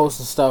people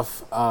posting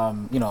stuff,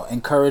 you know,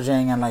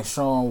 encouraging and, like,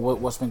 showing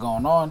what's been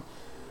going on,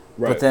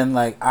 but then,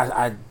 like,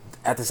 I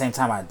at the same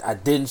time I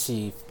didn't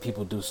see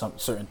people do some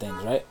certain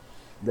things, right?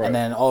 And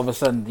then all of a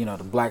sudden, you know,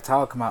 the black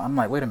tile come out. I'm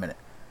like, wait a minute,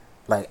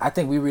 like, I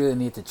think we really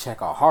need to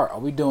check our heart. Are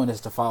we doing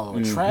this to follow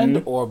a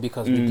trend or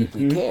because we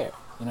deeply care?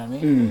 You know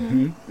what I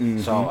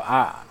mean? So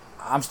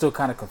I'm still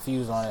kind of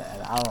confused on it,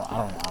 and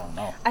I don't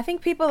know. I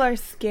think people are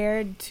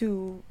scared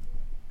to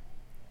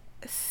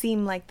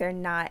seem like they're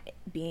not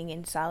being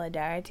in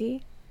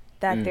solidarity,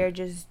 that they're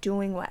just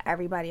doing what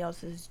everybody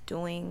else is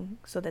doing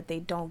so that they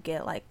don't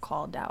get, like,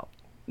 called out.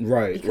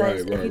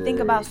 Because if you think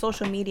about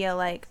social media,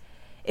 like,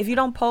 if you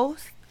don't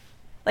post,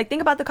 like,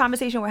 think about the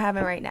conversation we're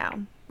having right now,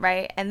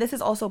 right? And this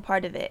is also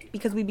part of it,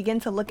 because we begin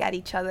to look at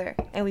each other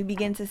and we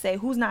begin to say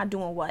who's not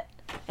doing what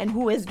and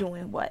who is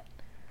doing what.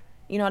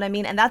 You know what I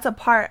mean? And that's a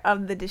part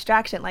of the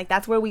distraction. Like,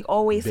 that's where we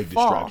always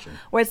fall.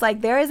 Where it's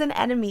like there is an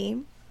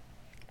enemy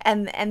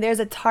and there's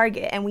a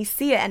target and we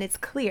see it and it's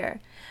clear.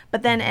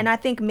 But then, and I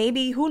think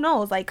maybe, who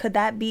knows, like, could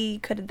that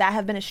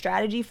have been a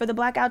strategy for the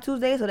Blackout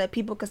Tuesday so that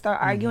people could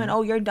start arguing,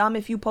 oh, you're dumb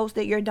if you post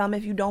it, you're dumb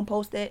if you don't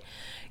post it.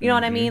 You know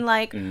what I mean?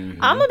 Like, I'm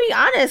going to be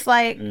honest,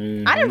 like,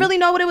 I didn't really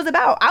know what it was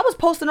about. I was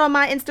posting on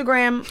my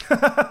Instagram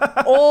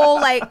all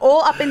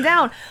up and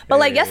down. But,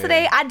 like,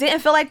 yesterday, I didn't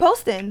feel like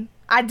posting.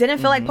 I didn't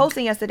feel like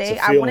posting yesterday.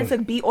 I wanted to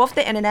be off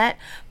the internet,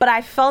 but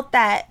I felt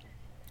that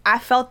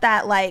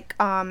like,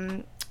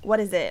 what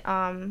is it?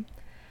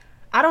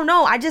 I don't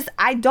know.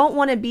 I don't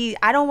want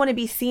to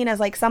be seen as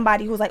like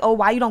somebody who's like, oh,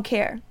 why you don't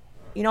care?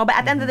 You know, but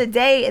at the end of the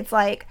day, it's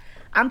like,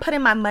 I'm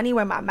putting my money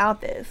where my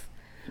mouth is.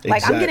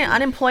 Like, I'm getting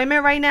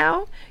unemployment right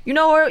now. We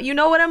know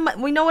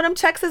what them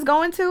checks is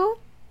going to?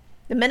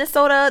 The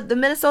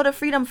Minnesota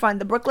Freedom Fund,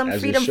 the Brooklyn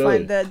Freedom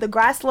Fund, the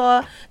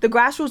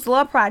Grassroots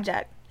Law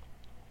Project.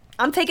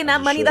 I'm taking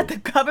that money that the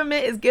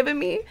government is giving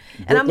me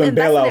and I'm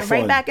investing it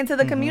right back into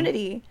the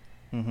community.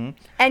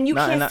 And you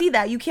can't see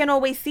that. You can't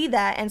always see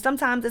that. And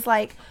sometimes it's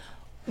like,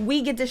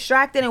 we get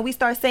distracted and we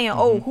start saying,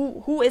 oh,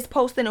 who is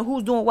posting and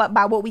who's doing what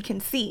by what we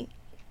can see.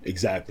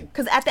 Exactly.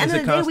 Because at the end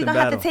of the day, we're going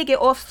to have to take it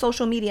off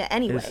social media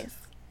anyways.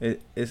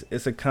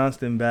 It's a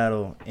constant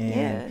battle.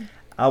 And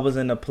I was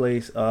in a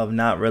place of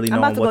not really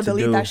knowing what to do. I'm about to go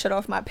delete that shit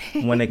off my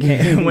page. when it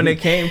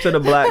came to the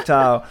black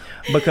tile.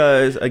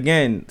 Because,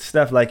 again,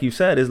 Steph, like you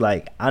said, is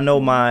like, I know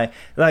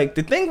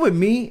the thing with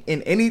me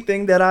in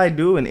anything that I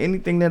do and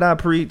anything that I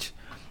preach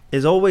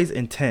is always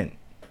intent.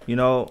 You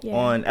know,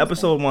 on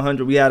episode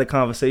 100, we had a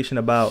conversation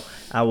about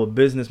our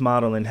business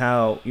model and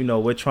how, you know,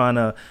 we're trying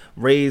to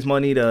raise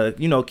money to,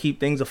 you know, keep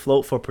things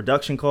afloat for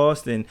production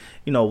costs and,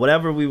 you know,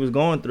 whatever we was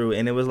going through.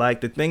 And it was like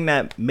the thing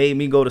that made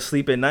me go to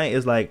sleep at night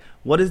is like,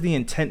 what is the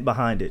intent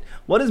behind it?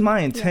 What is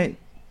my intent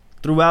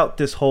throughout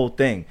this whole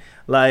thing?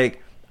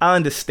 Like, I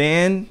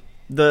understand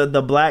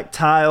the black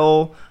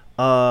tile,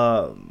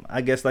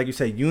 I guess, like you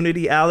said,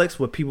 unity, Alex,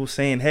 with people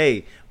saying,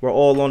 hey, we're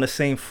all on the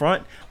same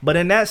front. But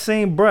in that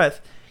same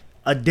breath,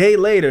 a day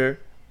later,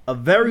 a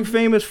very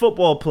famous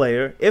football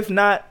player, if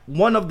not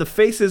one of the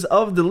faces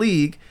of the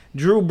league,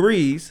 Drew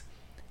Brees,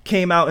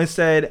 came out and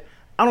said,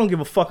 I don't give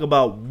a fuck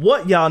about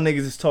what y'all niggas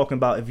is talking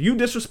about. If you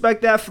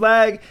disrespect that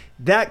flag,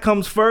 that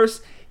comes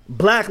first.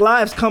 Black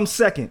lives come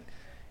second.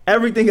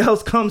 Everything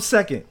else comes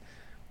second.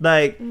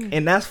 Like,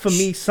 and that's for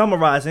me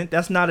summarizing.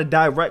 That's not a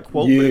direct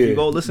quote, but if you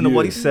go listen to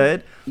what he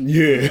said,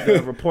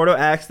 the reporter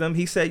asked him.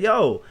 He said,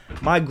 "Yo,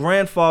 my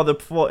grandfather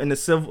fought in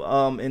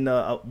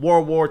the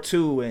World War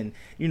II, and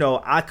you know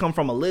I come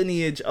from a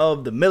lineage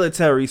of the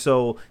military,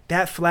 so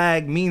that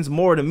flag means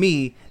more to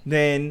me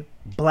than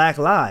Black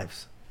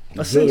lives."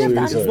 Black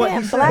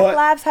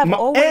lives have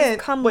always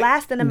come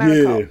last in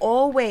America,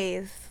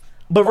 always.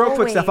 But real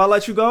quick, Steph, I'll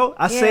let you go.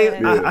 I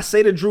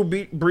say the Drew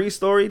Brees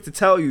story to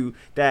tell you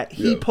that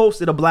he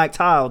posted a black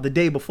tile the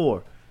day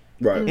before.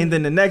 Right. And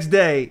then the next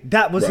day,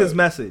 that was his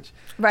message.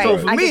 Right. So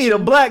for me, the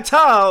black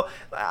tile,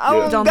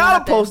 I don't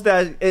gotta post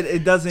that.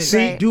 It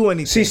doesn't do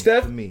anything. See,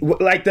 Steph, for me.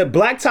 Like the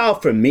black tile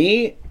for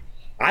me,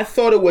 I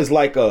thought it was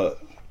like a.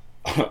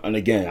 And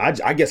again,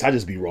 I guess I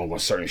just be wrong on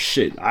certain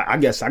shit. I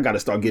guess I got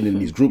to start getting in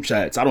these group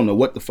chats. I don't know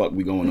what the fuck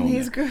we going on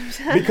these group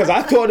chats. Because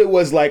I thought it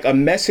was like a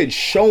message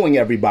showing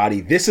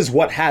everybody this is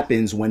what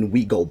happens when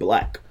we go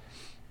black.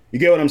 You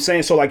get what I'm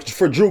saying? So like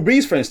for Drew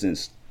Brees, for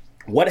instance,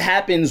 what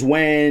happens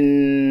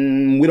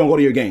when we don't go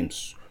to your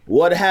games?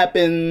 What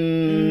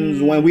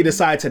happens when we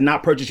decide to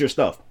not purchase your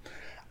stuff?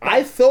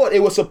 I thought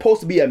it was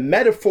supposed to be a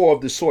metaphor of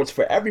the sorts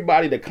for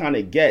everybody to kind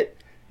of get,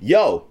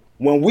 yo,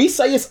 when we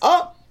say it's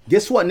up,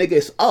 guess what, nigga?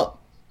 It's up.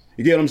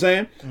 You get what I'm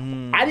saying?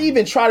 I didn't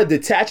even try to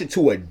detach it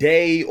to a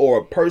day or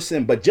a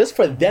person, but just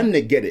for them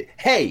to get it.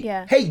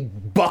 Hey,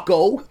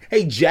 bucko.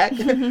 Hey, Jack.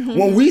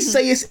 When we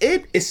say it's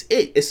it.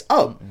 It's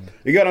up.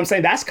 You get what I'm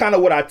saying? That's kind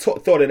of what I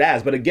thought it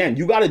as. But again,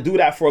 you got to do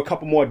that for a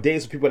couple more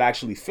days for people to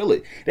actually feel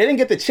it. They didn't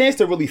get the chance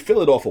to really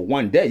feel it off of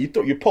one day.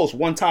 You post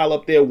one tile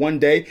up there one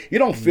day. You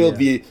don't feel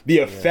the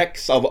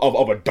effects of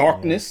a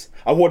darkness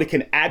of what it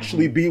can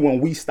actually be when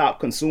we stop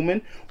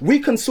consuming. We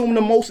consume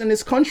the most in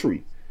this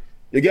country.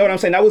 You get what I'm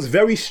saying? That was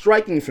very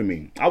striking for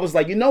me. I was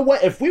like, you know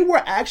what? If we were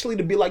actually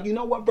to be like, you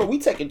know what, bro, we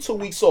taking 2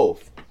 weeks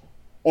off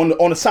on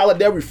the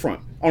solidarity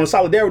front.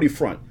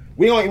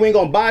 We ain't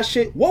gonna buy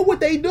shit. What would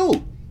they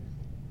do?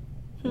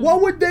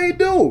 What would they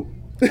do?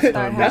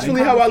 That's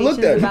really how I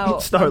looked at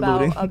it. Start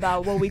looting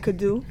about what we could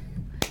do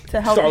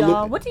to help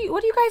y'all. What do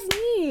you guys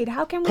need?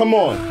 How can we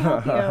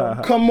help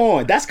you? Come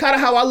on. That's kind of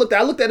how I looked at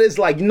it. I looked at it as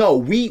like, no,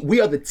 we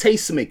are the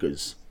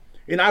tastemakers.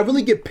 And I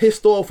really get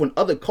pissed off when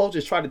other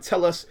cultures try to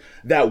tell us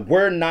that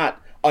we're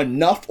not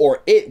enough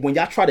or it when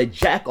y'all try to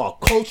jack our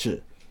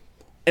culture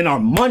and our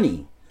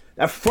money.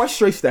 That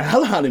frustrates the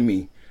hell out of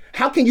me.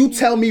 How can you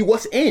tell me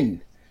what's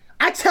in?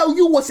 I tell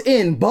you what's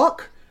in,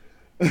 Buck.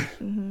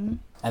 And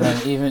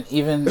then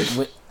even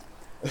with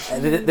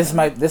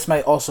this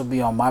might also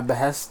be on my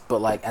behest,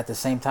 but like at the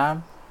same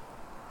time,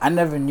 I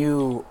never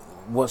knew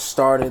what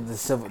started the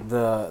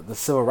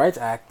Civil Rights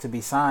Act to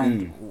be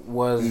signed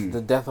was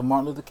the death of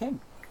Martin Luther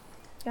King.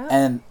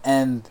 Yeah.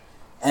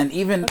 And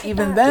even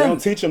then they don't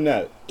teach them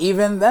that.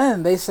 Even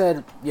then they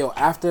said, yo,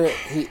 after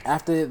he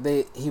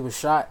was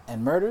shot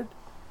and murdered,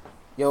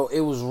 yo,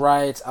 it was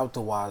riots out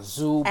the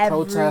wazoo,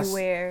 protests,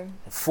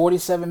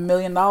 $47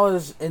 million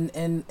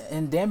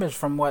in damage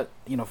from what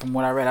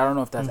I read. I don't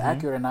know if that's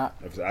accurate or not.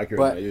 If it's accurate,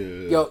 but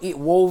yo, it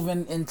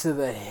woven into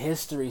the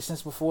history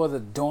since before the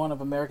dawn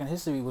of American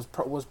history was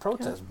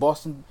protest.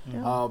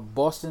 Yeah.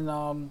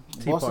 Boston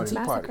Tea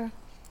Party.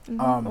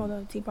 Or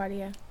the Tea Party,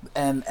 yeah.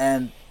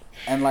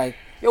 And like,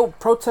 yo,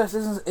 protest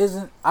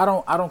isn't I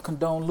don't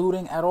condone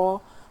looting at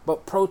all,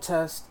 but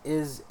protest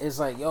is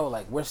like, yo,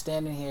 like we're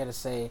standing here to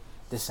say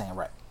this ain't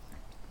right.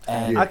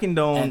 And I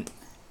condone.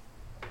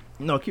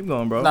 No, keep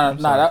going, bro. No,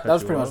 that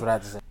was pretty much what I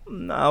had to say.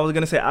 No, I was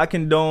gonna say I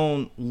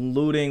condone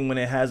looting when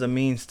it has a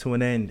means to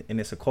an end,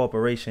 and it's a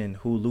corporation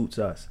who loots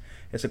us.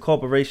 It's a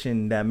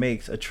corporation that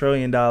makes $1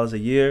 trillion a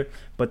year,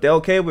 but they're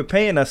okay with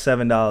paying us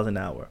 $7 an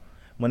hour.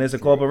 When there's a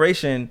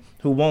corporation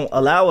who won't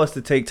allow us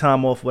to take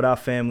time off with our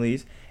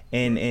families,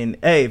 and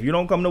hey, if you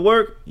don't come to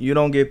work, you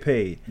don't get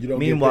paid.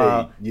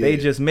 Meanwhile, they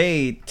just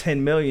made $10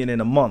 million in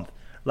a month.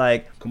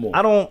 Like,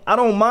 I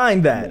don't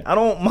mind that. I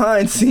don't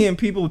mind seeing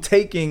people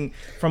taking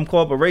from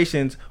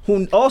corporations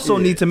who also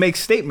need to make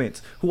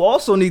statements, who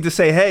also need to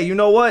say, hey, you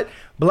know what,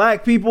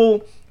 black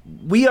people,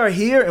 we are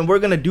here and we're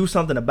gonna do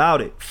something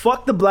about it.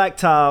 Fuck the black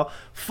tile.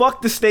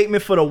 Fuck the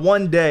statement for the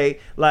one day.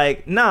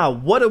 Like, nah,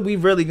 what are we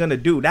really gonna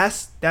do?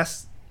 That's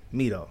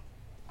me though.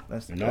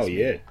 That's me.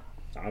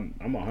 I'm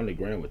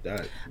 $100,000 with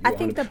that. I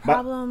think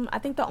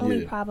the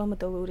only problem with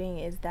the looting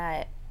is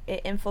that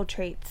it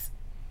infiltrates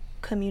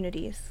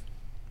communities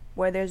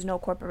where there's no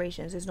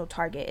corporations, there's no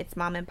Target, it's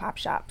mom and pop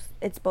shops,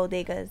 it's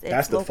bodegas,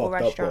 it's local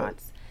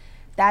restaurants.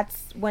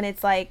 That's when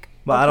it's like,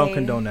 but okay, I don't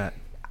condone that.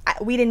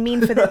 We didn't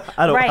mean for the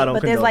right,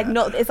 but there's like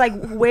no. It's like,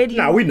 where do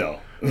you? Nah, we know.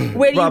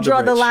 Where do you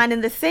draw the line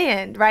in the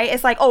sand? Right?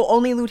 It's like, oh,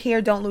 only loot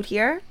here, don't loot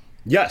here.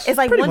 Yes. It's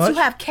like once you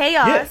have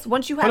chaos,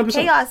 once you have 100%.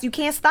 Chaos, you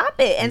can't stop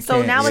it. And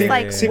so now it's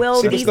like,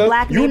 will these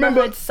black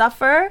neighborhoods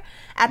suffer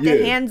at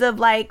the hands of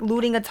like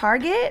looting a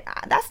Target?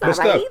 That's not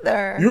right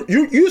either.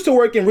 You used to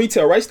work in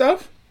retail, right,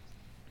 Steph?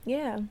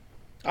 Yeah.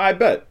 I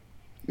bet.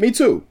 Me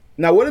too.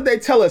 Now, what did they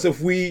tell us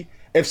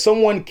if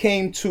someone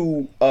came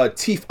to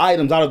thief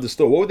items out of the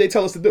store? What would they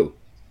tell us to do?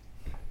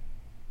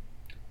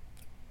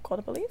 Call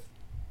the police?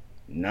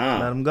 Nah.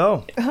 Let them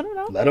go. I don't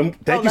know. Let them.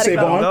 Thank you,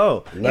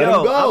 SaVon. Let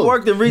them go. I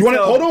worked in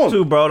retail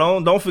too, bro.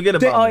 Don't forget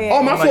about me.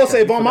 Oh, my fault,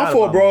 SaVon. My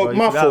fault, bro.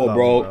 My fault,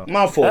 bro.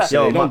 My fault,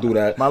 Say. Don't do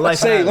that. My life.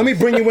 Say, let me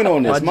bring you in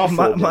on this. My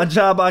fault. My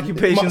job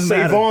occupation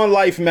matter. SaVon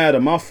life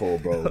matter. My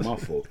fault, bro. My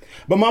fault.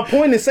 But my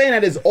point in saying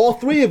that is all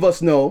three of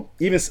us know,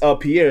 even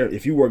Pierre,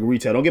 if you work in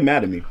retail, don't get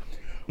mad at me.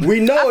 We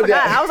know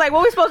that. I was like, what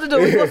are we supposed to do?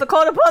 We supposed to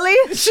call the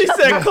police? She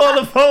said, call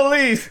the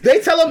police.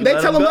 They tell them,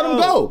 let them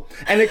go.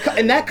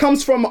 And that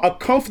comes from a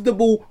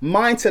comfortable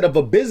mindset of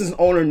a business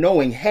owner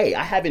knowing, hey,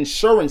 I have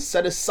insurance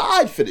set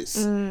aside for this.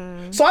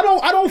 So I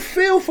don't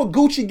feel for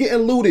Gucci getting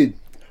looted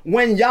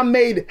when y'all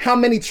made how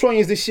many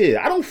trillions this year.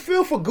 I don't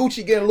feel for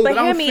Gucci getting looted.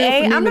 But hear me,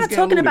 I'm not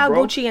talking about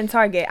Gucci and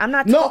Target. I'm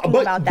not talking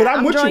about that. But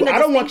I'm with you. I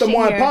don't want the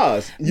one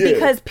pause. Yeah.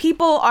 Because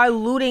people are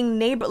looting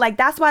like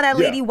that's why that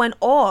lady went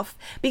off.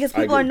 Because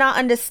people are not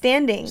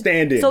understanding.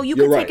 So you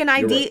could take an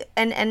ID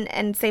and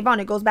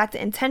SaVon, it goes back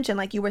to intention,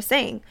 like you were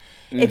saying.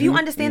 If you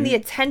understand the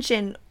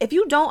attention, if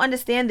you don't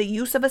understand the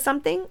use of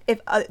something,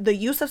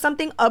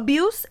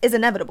 abuse is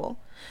inevitable.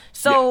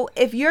 So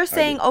if you're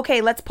saying, okay,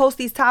 let's post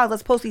these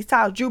tiles,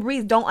 Drew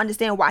Brees don't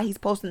understand why he's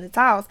posting the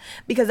tiles,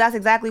 because that's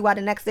exactly why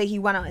the next day he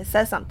went out and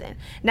said something.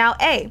 Now,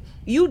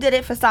 you did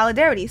it for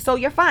solidarity, so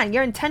you're fine.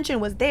 Your intention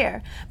was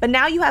there. But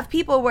now you have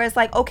people where it's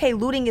like, okay,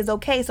 looting is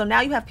okay. So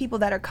now you have people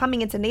that are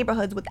coming into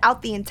neighborhoods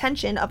without the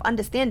intention of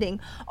understanding,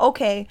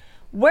 okay,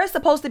 we're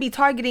supposed to be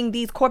targeting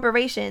these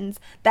corporations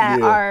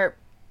that are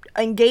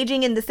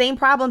engaging in the same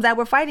problems that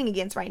we're fighting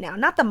against right now.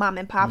 Not the mom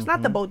and pops,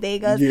 not the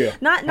bodegas,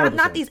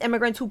 not these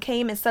immigrants who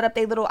came and set up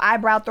their little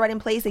eyebrow thread in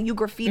place and you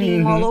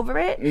graffitiing all over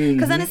it.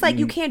 Because then it's like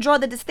you can't draw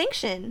the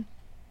distinction.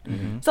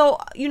 So,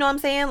 you know what I'm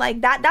saying?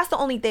 Like that's the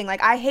only thing.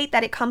 Like I hate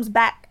that it comes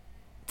back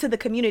to the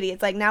community.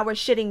 It's like now we're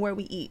shitting where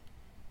we eat.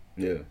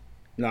 Yeah.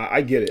 Nah,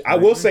 I get it. I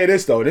will say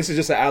this though. This is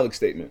just an Alex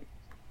statement.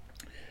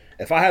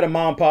 If I had a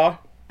mom and pa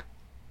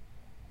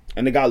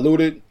and they got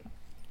looted,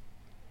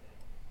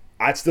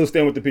 I'd still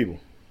stand with the people.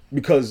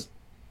 Because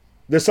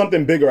there's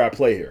something bigger at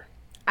play here.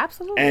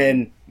 Absolutely.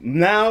 And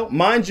now,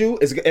 mind you,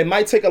 it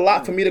might take a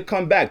lot for me to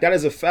come back. That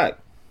is a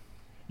fact.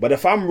 But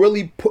if I'm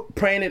really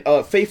praying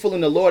faithful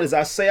in the Lord as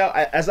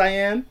I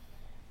am,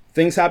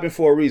 things happen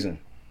for a reason.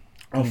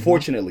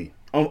 Unfortunately.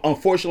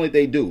 Unfortunately,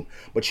 they do.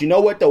 But you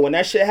know what, though? When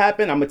that shit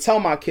happened, I'm going to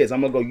tell my kids.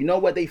 I'm going to go, you know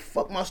what? They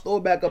fucked my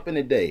store back up in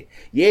the day.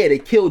 Yeah, they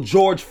killed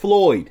George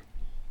Floyd.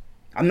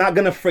 I'm not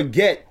gonna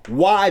forget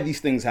why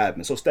these things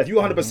happen. So Steph,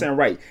 you're 100%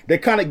 right. They're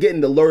kind of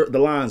getting the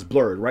lines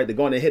blurred, right? They're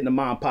going to hit the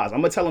mom and pops. I'm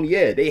gonna tell them,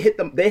 yeah, they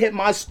hit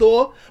my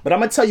store, but I'm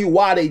gonna tell you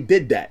why they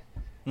did that.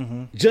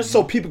 Just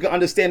so people can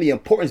understand the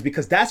importance,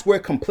 because that's where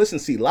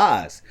complacency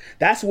lies.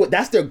 That's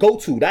their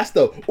go-to. That's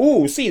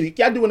see,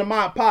 y'all doing the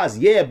mom and pops,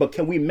 yeah, but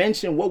can we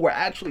mention what we're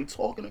actually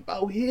talking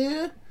about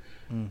here?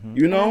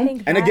 You know,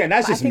 and again,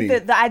 that's just me.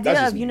 The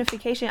idea of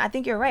unification, I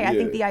think you're right. I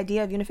think the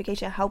idea of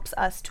unification helps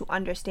us to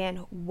understand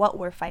what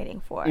we're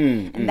fighting for,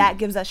 and that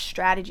gives us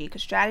strategy,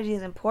 because strategy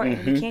is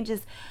important. We can't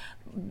just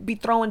be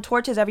throwing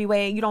torches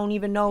everywhere. You don't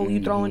even know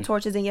you throwing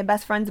torches in your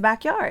best friend's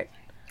backyard.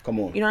 Come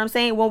on. You know what I'm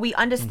saying? When we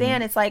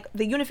understand, it's like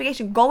the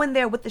unification, go in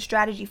there with the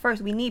strategy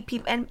first. We need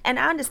people, and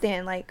I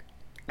understand, like,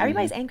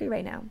 everybody's angry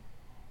right now.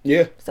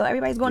 Yeah. So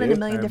everybody's going in a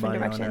million different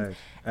directions.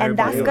 And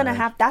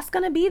that's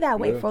gonna be that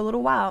way for a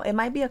little while. It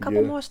might be a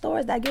couple more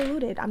stores that get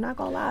looted. I'm not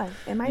gonna lie.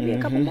 It might be a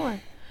couple more.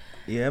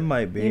 Yeah, it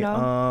might be. You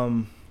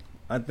know?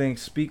 I think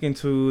speaking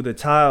to the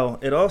tile,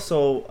 it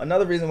also,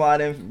 another reason why I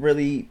didn't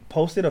really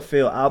post it or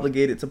feel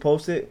obligated to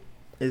post it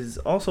is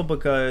also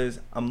because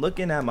I'm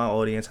looking at my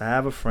audience. I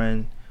have a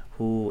friend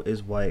who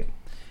is white,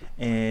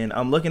 and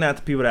I'm looking at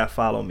the people that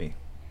follow me,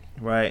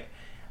 right?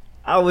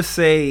 I would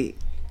say,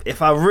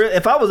 if I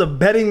was a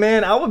betting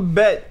man, I would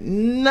bet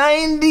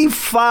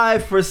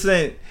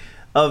 95%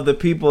 of the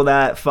people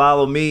that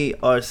follow me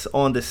are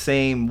on the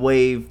same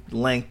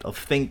wavelength of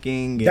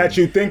thinking. That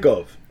you think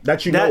of.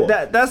 That you know of.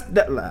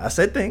 I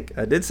said think.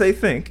 I did say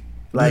think.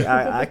 Like,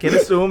 I can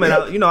assume,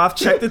 and I've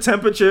checked the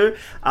temperature.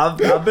 I've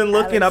been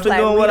looking. I've been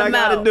doing what I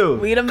gotta do.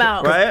 Weed them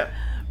out. Right?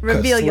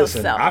 Reveal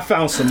yourself. I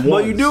found some ones. Well,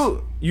 you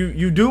do.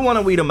 You do want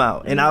to weed them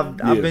out, and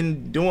I've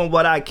been doing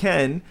what I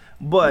can.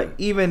 But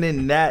even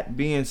in that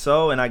being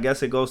so, and I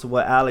guess it goes to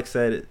what Alex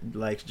said,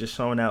 like just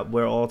showing out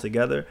we're all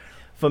together.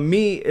 For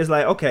me, it's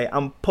like, okay,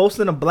 I'm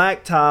posting a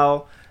black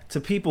towel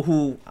to people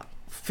who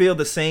feel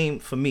the same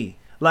for me.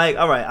 Like,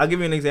 all right, I'll give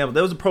you an example.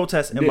 There was a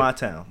protest in my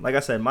town. Like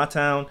I said, my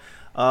town,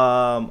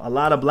 a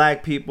lot of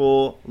black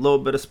people, a little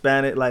bit of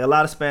Spanish, like a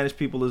lot of Spanish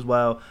people as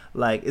well.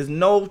 Like, it's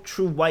no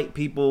true white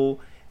people.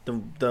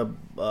 The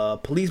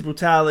police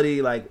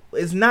brutality, like,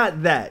 it's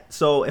not that.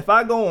 So if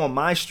I go on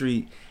my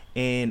street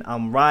and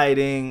I'm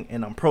rioting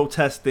and I'm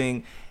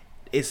protesting,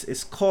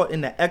 it's caught in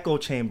the echo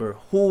chamber.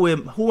 Who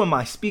am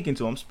I speaking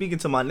to? I'm speaking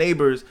to my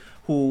neighbors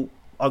who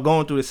are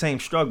going through the same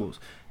struggles.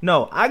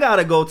 No, I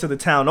gotta go to the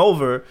town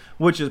over,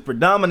 which is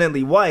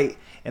predominantly white,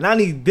 and I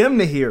need them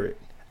to hear it.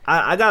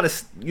 I gotta,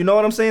 you know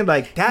what I'm saying?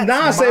 Like,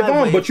 that's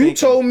SaVon, but you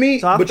told me,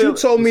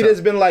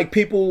 there's been like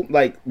people,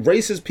 like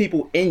racist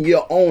people in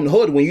your own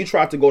hood when you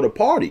tried to go to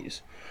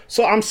parties.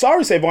 So I'm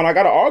sorry, SaVon, I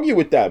gotta argue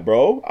with that,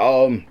 bro.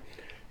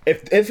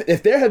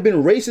 If there have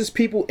been racist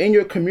people in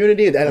your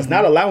community that is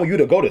not allowing you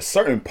to go to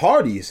certain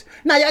parties,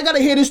 now y'all gotta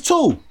hear this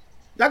too.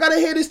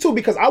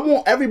 Because I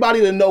want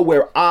everybody to know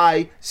where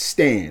I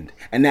stand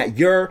and that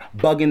you're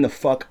bugging the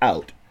fuck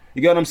out.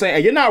 You get what I'm saying?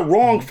 And you're not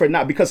wrong for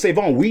not, because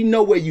SaVon, we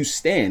know where you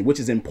stand, which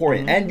is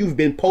important. And you've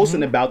been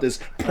posting about this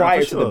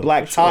prior to the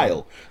black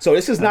tile. So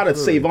this is not a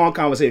SaVon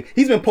conversation.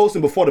 He's been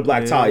posting before the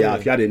black tile, y'all,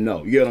 if y'all didn't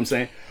know. You get what I'm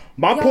saying?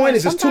 My point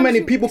is, there's too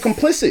many people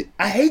complicit.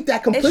 I hate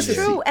that complicity.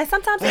 It's true, and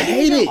sometimes it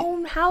be in your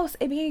own house,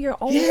 it be in your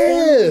own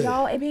family,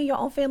 y'all. It be in your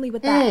own family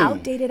with that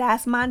outdated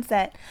ass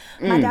mindset.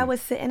 My dad was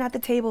sitting at the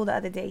table the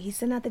other day. He's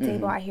sitting at the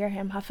table. I hear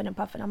him huffing and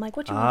puffing. I'm like,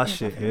 "What you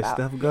huffing and puffing about?" Here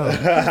Steph go.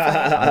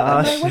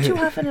 I'm like, "What you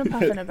huffing and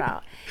puffing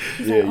about?"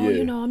 He's like,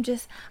 "Oh, I'm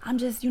just,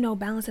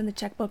 balancing the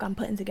checkbook. I'm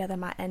putting together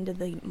my end of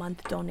the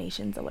month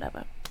donations or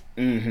whatever."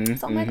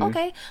 So I'm like,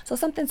 okay. So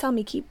something tell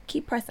me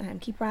keep pressing him,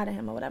 keep riding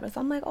him or whatever. So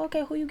I'm like,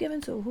 okay, who you giving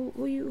to?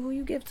 Who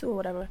you give to or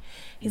whatever.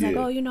 He's like,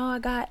 oh, I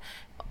got,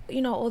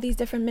 all these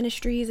different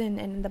ministries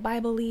and the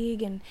Bible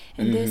League and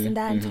this and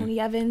that and Tony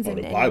Evans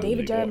and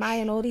David Jeremiah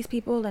and all these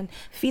people and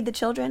Feed the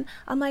Children.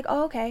 I'm like,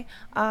 oh, okay.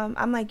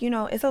 I'm like,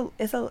 it's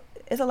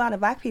a lot of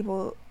black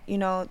people,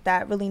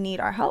 that really need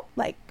our help,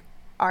 like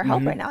our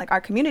help right now, like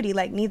our community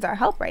like needs our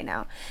help right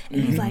now.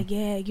 And he's like,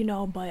 yeah,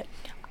 but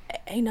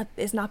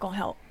it's not gonna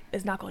help.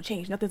 It's not going to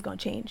change. Nothing's going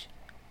to change.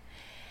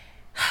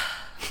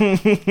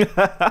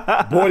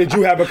 Boy, did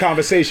you have a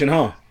conversation,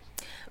 huh?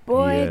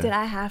 Boy, did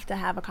I have to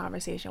have a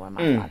conversation with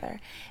my father.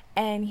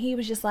 And he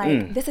was just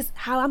like, this is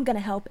how I'm going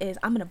to help is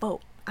I'm going to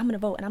vote.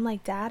 And I'm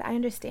like, Dad, I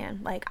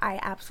understand. Like, I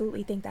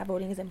absolutely think that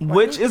voting is important.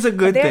 Which is a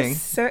good thing.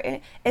 It's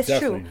definitely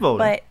true. Voting.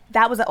 But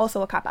that was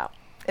also a cop-out.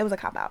 It was a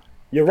cop-out.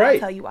 You're right. I'll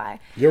tell you why.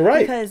 You're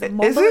right. Because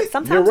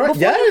sometimes You're right.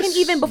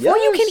 before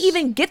you can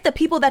even get the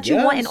people that you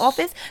want in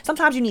office,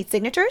 sometimes you need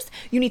signatures.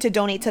 You need to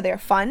donate to their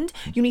fund.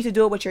 You need to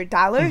do it with your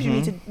dollars. You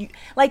need to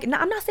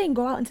I'm not saying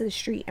go out into the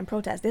street and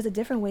protest. There's a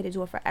different way to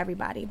do it for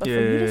everybody. But for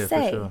you to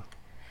say,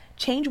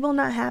 change will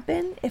not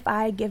happen if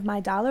I give my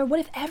dollar. What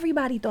if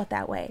everybody thought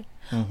that way?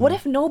 What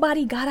if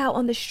nobody got out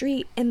on the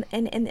street in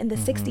the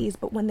 60s,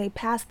 but when they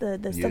passed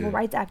the Civil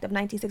Rights Act of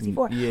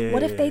 1964,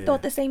 what if they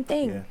thought the same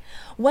thing? Yeah.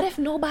 What if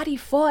nobody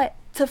fought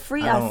to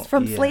free us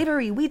from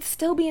slavery? We'd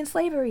still be in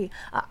slavery.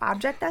 An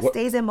object that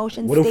stays in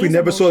motion. What if we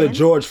never saw the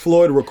George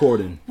Floyd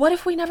recording? What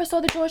if we never saw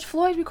the George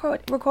Floyd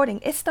recording?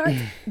 It starts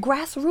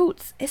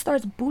grassroots. It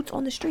starts boots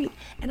on the street.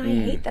 And I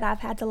hate that I've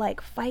had to like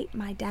fight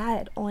my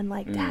dad on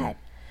like, Dad,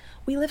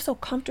 we live so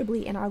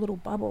comfortably in our little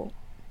bubble.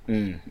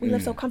 We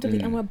live so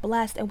comfortably and we're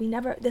blessed, and we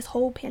never, this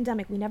whole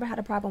pandemic, we never had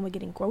a problem with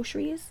getting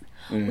groceries.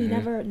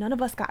 None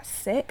of us got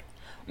sick.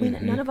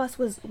 None of us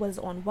was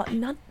on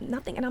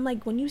nothing. And I'm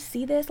like, when you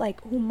see this,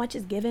 like, who much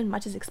is given,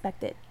 much is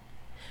expected.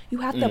 You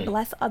have to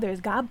bless others.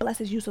 God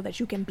blesses you so that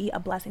you can be a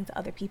blessing to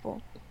other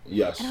people.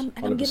 Yes. And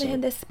I'm giving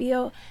him this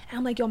spiel, and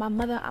I'm like, yo, my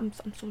mother, I'm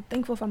so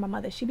thankful for my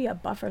mother. She be a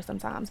buffer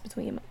sometimes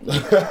between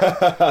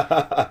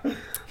and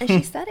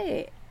she said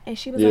it. And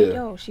she was like,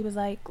 yo, she was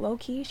like, low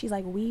key, she's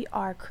like, we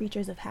are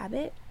creatures of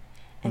habit.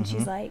 And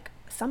she's like,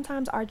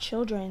 sometimes our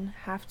children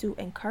have to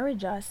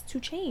encourage us to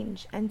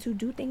change and to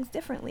do things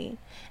differently.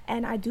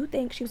 And I do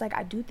think, she was like,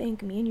 I do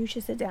think me and you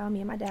should sit down, me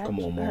and my dad,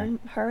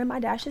 her and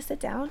my dad should sit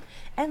down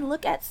and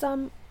look at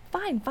find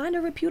a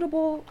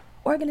reputable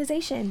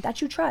organization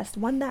that you trust,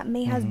 one that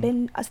may has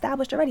been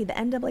established already, the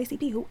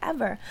NAACP,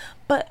 whoever.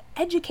 But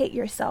educate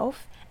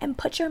yourself and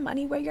put your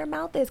money where your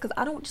mouth is, because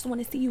I don't just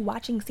want to see you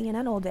watching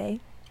CNN all day.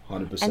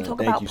 100%. And talk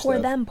about poor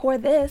them, poor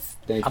this.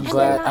 I'm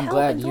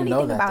glad you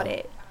know that about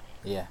it.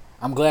 Yeah,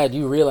 I'm glad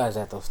you realize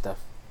that though, Steph,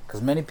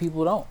 because many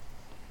people don't.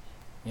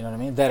 You know what I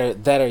mean?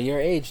 That are your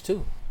age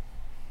too.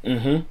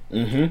 One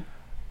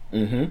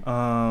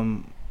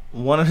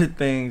of the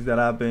things that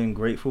I've been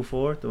grateful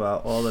for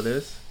throughout all of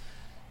this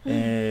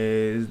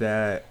is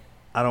that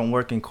I don't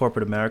work in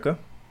corporate America.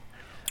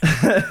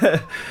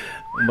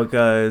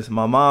 Because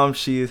my mom,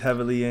 she is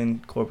heavily in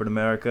corporate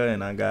America,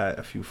 and I got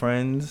a few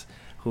friends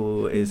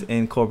who is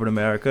in corporate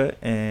America,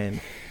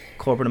 and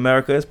corporate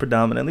America is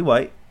predominantly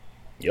white.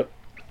 Yep.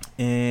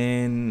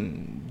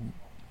 And,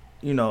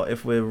 you know,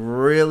 if we're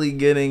really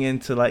getting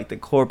into like the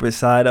corporate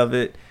side of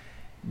it,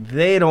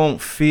 they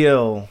don't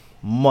feel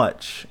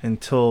much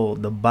until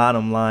the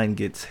bottom line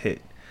gets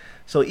hit.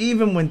 So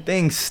even when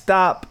things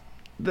stop,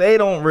 they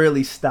don't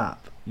really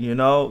stop, you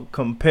know,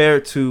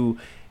 compared to,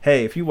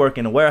 hey, if you work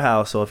in a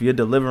warehouse, or if you're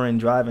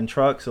driving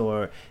trucks,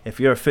 or if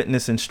you're a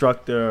fitness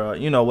instructor, or,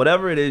 you know,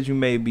 whatever it is you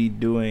may be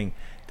doing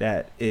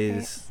that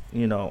is,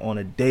 you know, on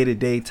a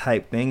day-to-day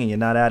type thing, and you're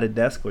not at a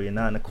desk or you're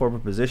not in a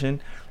corporate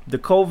position, the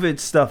COVID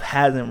stuff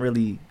hasn't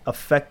really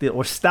affected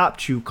or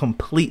stopped you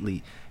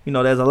completely. You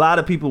know, there's a lot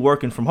of people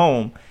working from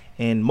home,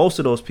 and most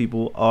of those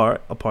people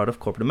are a part of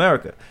corporate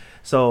America.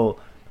 So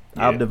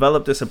I've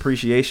developed this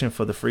appreciation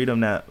for the freedom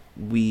that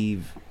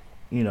we've,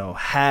 you know,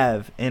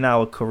 have in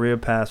our career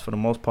paths for the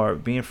most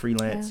part, being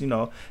freelance, you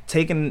know,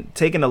 taking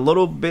a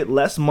little bit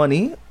less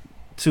money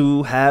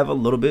to have a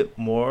little bit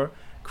more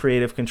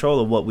creative control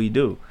of what we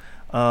do.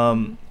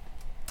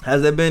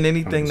 Has there been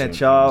anything that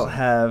y'all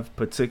have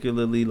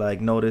particularly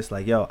like noticed,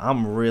 like, yo,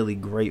 I'm really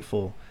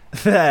grateful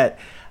that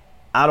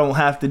I don't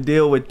have to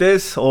deal with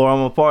this, or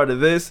I'm a part of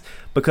this?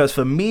 Because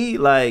for me,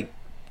 like,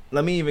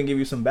 let me even give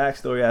you some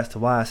backstory as to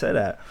why I said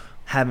that.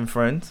 Having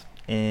friends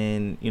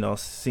and, you know,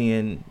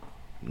 seeing,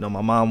 you know, my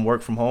mom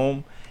work from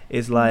home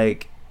is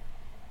like,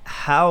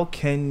 how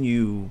can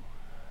you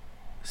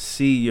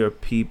see your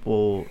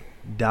people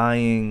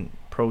dying,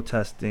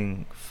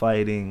 protesting,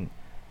 fighting,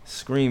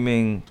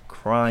 screaming,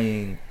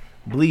 crying,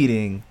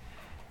 bleeding,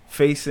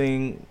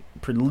 facing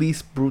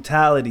police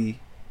brutality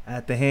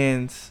at the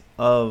hands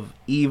of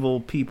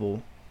evil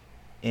people,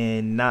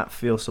 and not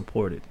feel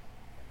supported?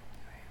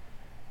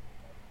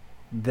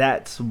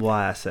 That's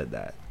why I said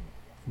that.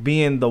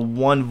 Being the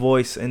one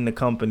voice in the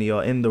company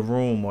or in the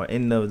room or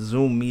in the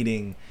Zoom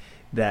meeting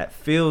that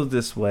feels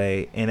this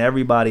way, and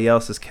everybody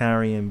else is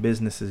carrying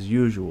business as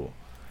usual.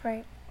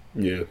 Right.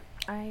 Yeah.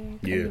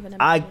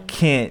 I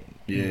can't.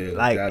 Yeah.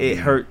 Like, it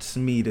hurts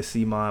me to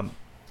see my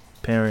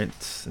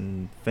parents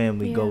and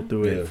family go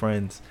through it,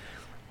 friends.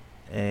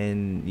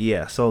 And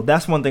so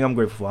that's one thing I'm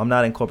grateful for. I'm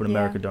not in corporate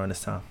America during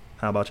this time.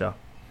 How about y'all?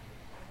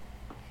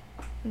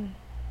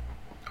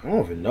 I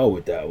don't even know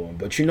with that one,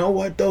 but you know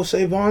what though,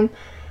 SaVon?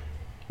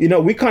 You know,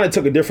 we kind of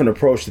took a different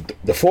approach,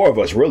 the four of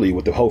us really,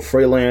 with the whole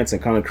freelance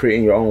and kind of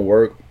creating your own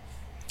work.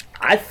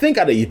 I think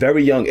at a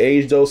very young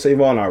age though,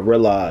 SaVon, I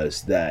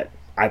realized that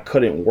I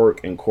couldn't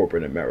work in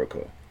corporate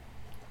America.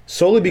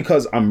 Solely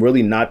because I'm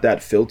really not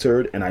that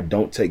filtered and I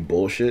don't take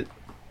bullshit.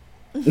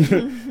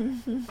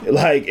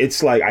 Like,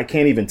 it's like I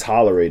can't even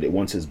tolerate it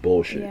once it's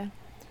bullshit. Yeah.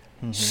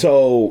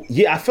 So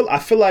I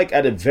feel like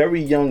at a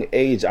very young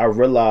age I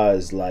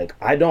realized, like,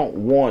 I don't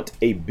want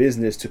a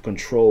business to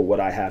control what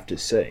I have to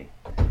say.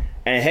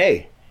 And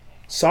hey,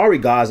 sorry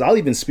guys, I'll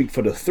even speak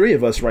for the three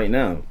of us right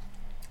now.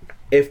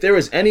 If there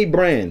is any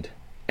brand,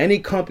 any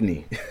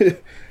company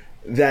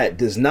that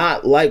does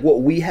not like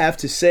what we have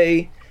to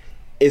say,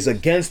 is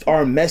against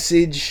our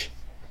message,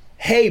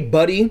 hey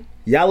buddy,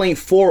 y'all ain't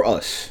for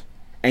us.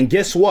 And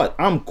guess what?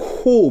 I'm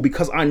cool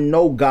because I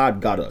know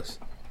God got us.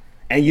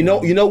 And you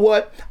know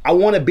what? I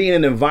want to be in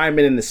an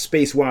environment, in a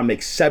space where I'm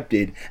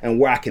accepted and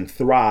where I can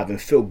thrive and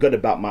feel good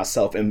about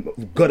myself and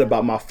good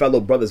about my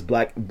fellow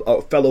black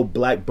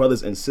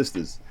brothers and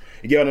sisters.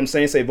 You get what I'm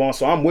saying, SaVon?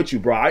 So I'm with you,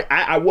 bro.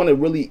 I want to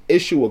really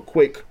issue a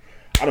quick,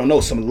 I don't know,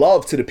 some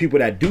love to the people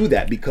that do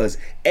that, because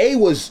A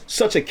was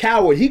such a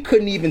coward. He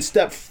couldn't even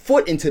step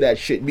foot into that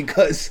shit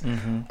because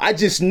I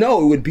just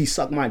know it would be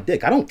suck my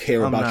dick. I don't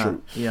care about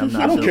your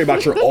I don't care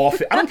about your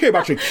office. I don't care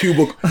about your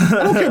cubicle.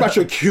 I don't care about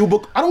your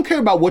cubicle. I don't care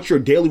about what your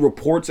daily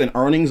reports and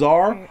earnings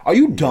are. Are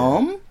you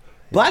dumb?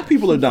 Black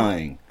people are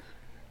dying.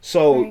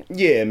 So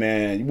yeah,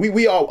 man,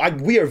 we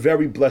are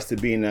very blessed to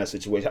be in that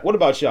situation. What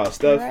about y'all,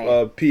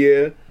 Steph,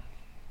 Pierre?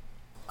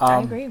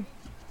 I agree.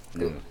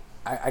 Yeah.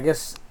 I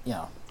guess,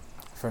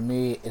 for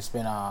me, it's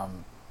been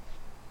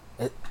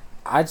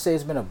I'd say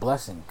it's been a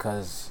blessing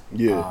because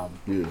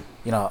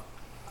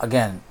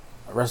again,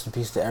 rest in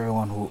peace to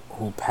everyone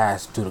who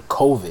passed due to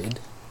COVID,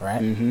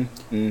 right?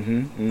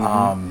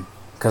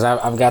 Because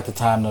I've got the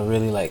time to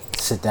really like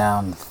sit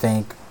down,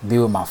 think, be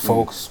with my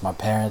folks, my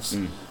parents.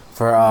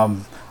 For I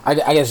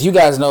guess you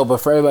guys know, but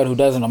for everybody who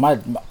doesn't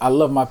know, I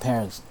love my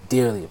parents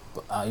dearly,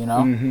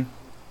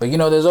 But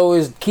there's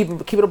always keep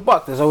it a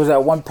buck. There's always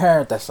that one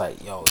parent that's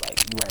like, yo,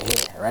 like you right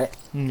here, right?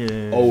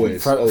 Yeah.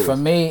 Always. For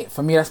me,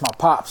 that's my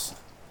pops.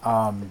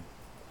 And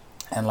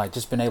like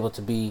just been able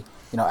to be,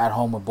 at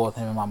home with both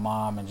him and my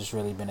mom, and just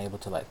really been able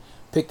to like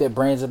pick their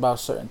brains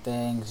about certain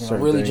things,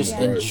 really just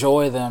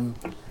enjoy them.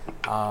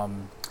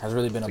 Has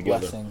really been a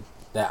blessing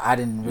that I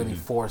didn't really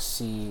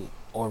foresee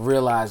or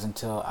realize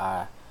until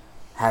I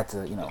had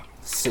to,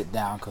 sit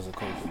down because of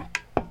COVID.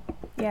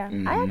 Yeah,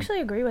 I actually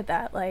agree with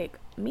that. Like,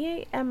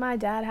 me and my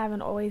dad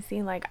haven't always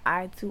seen like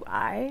eye to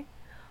eye,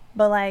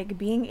 but like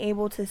being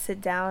able to sit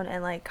down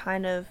and like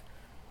kind of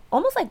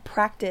almost like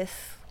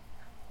practice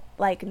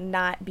like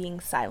not being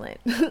silent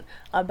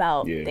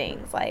about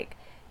things like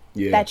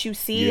that you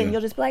see, and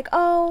you'll just be like,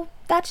 oh,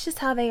 that's just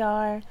how they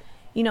are,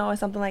 or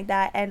something like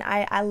that. And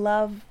I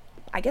love,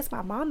 I guess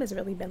my mom has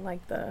really been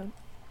like the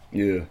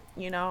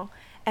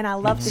and I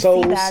love to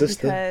see that,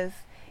 sister. Because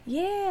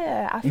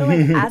I feel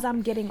like as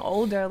I'm getting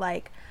older,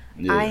 like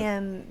I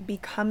am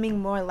becoming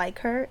more like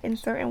her in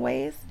certain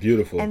ways.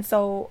 Beautiful. And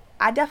so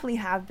I definitely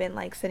have been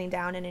like sitting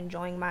down and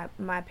enjoying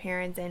my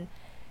parents and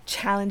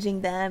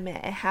challenging them and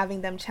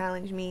having them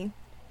challenge me.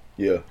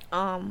 Yeah.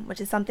 Which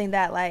is something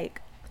that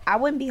like I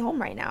wouldn't be home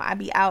right now. I'd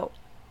be out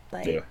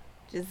like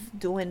just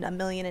doing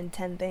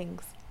 1,000,010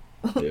 things.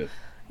 Yeah.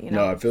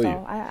 No, I feel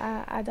you.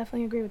 I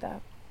definitely agree with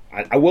that.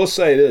 I will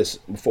say this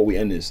before we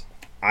end this.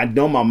 I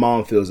know my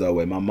mom feels that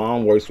way. My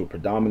mom works with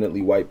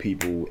predominantly white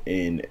people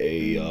in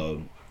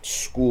a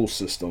school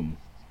system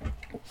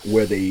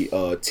where they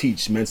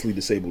teach mentally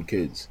disabled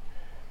kids.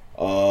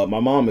 My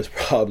mom is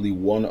probably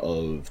one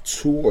of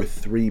 2 or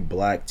 3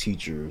 black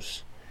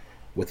teachers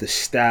with a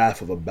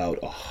staff of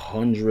about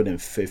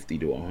 150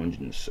 to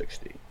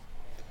 160.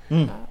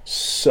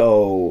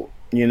 So,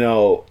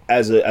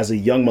 as a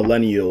young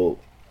millennial,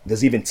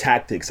 there's even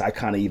tactics I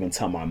kind of even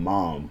tell my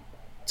mom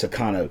to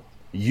kind of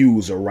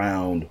use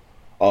around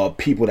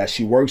people that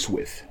she works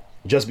with,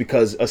 just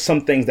because of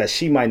some things that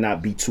she might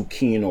not be too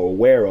keen or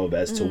aware of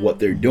as to what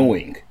they're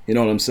doing. You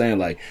know what I'm saying?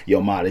 Like,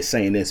 yo, ma, they're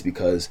saying this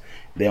because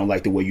they don't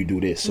like the way you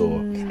do this. Or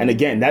and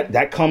again,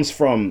 that comes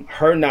from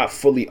her not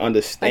fully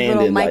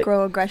understanding like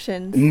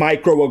microaggressions,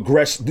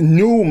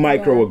 new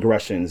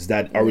microaggressions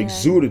that are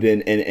exuded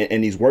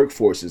in these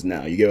workforces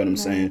now. You get what I'm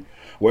saying?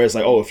 Where it's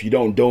like, oh, if you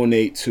don't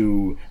donate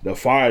to the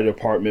fire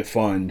department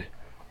fund,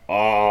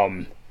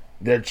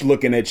 they're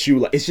looking at you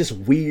like, it's just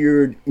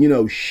weird,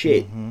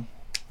 shit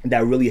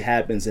that really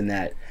happens in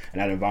that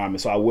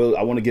environment. So I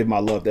want to give my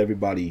love to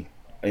everybody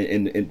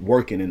in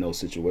working in those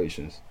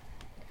situations.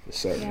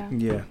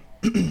 Yeah.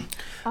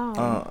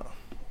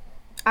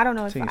 I don't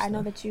know if I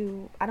know that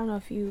you. I don't know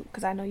if you,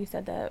 because I know you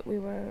said that we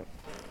were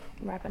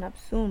wrapping up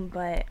soon,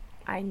 but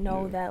I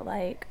know that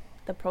like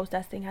the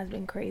protesting has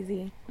been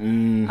crazy.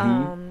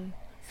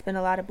 It's been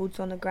a lot of boots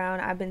on the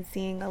ground. I've been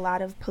seeing a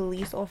lot of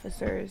police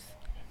officers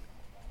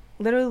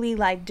literally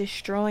like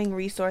destroying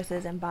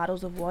resources and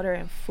bottles of water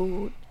and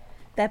food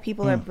that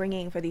people are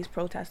bringing for these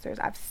protesters.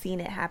 I've seen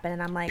it happen,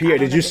 and I'm like, Pierre,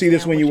 did you see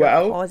this when you were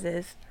out?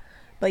 Causes.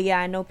 But yeah,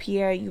 I know,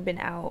 Pierre, you've been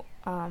out.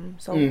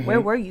 So where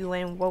were you,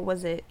 and what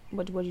was it?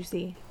 What did you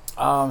see?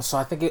 So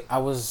I think I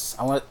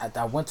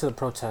went to the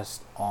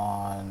protest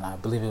on, I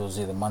believe it was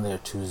either Monday or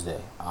Tuesday.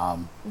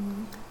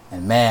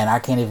 And man, I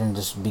can't even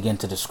just begin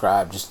to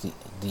describe just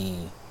the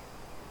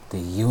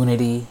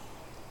unity.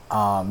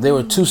 There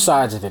were 2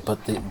 sides of it, but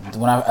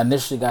when I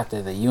initially got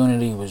there, the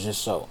unity was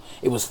just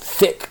it was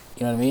thick.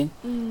 You know what I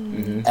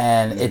mean?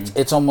 And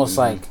it's almost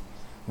like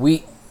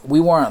we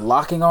weren't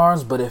locking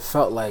arms, but it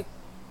felt like,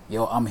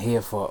 yo, I'm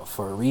here for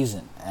a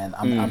reason, and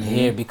I'm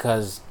here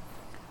because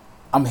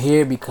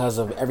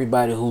of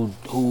everybody who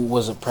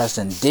was oppressed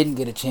and didn't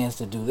get a chance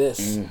to do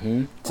this,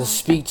 to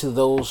speak to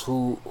those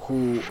who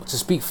to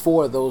speak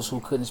for those who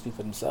couldn't speak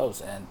for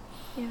themselves. And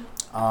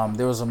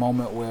There was a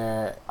moment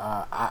where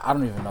I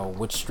don't even know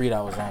which street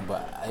I was on,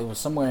 but it was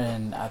somewhere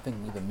in, I think,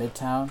 either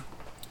Midtown.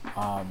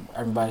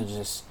 Everybody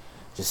just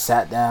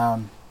sat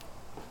down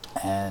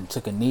and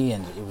took a knee,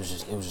 and it was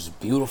just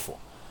beautiful.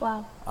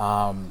 Wow.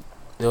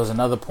 There was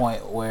another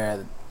point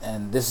where,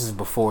 and this is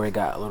before it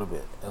got a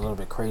little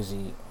bit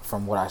crazy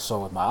from what I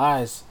saw with my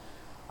eyes.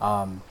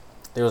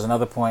 There was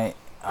another point.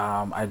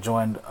 I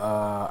joined,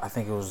 I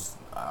think it was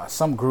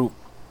some group,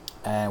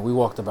 and we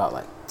walked about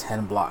like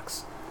 10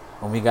 blocks.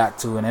 When we got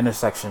to an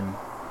intersection,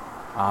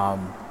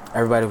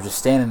 everybody was just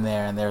standing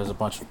there, and there was a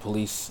bunch of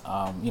police,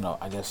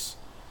 I guess,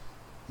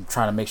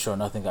 trying to make sure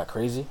nothing got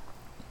crazy.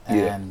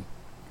 And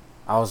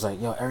I was like,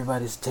 yo,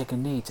 everybody's take a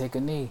knee.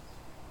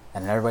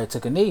 And then everybody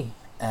took a knee.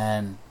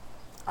 And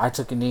I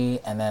took a knee,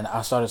 and then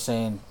I started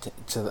saying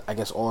to I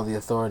guess, all the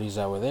authorities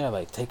that were there,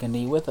 like, take a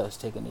knee with us.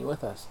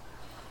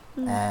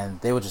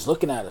 And they were just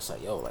looking at us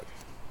like, yo, like,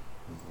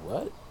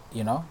 what?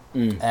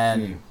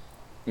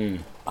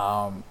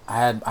 I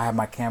had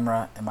my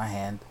camera in my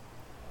hand,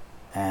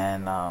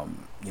 and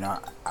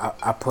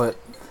I put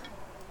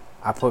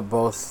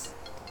both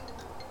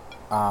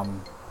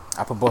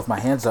my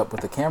hands up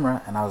with the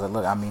camera, and I was like,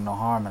 look, I mean no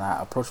harm. And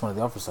I approached one of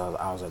the officers.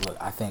 I was like, look,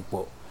 I think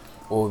what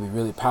would be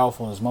really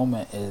powerful in this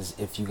moment is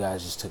if you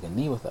guys just took a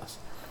knee with us.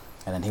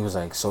 And then he was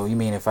like, so you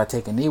mean if I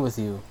take a knee with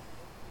you,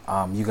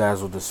 you guys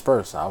will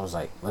disperse? I was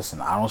like, listen,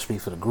 I don't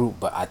speak for the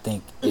group, but I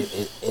think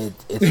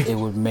it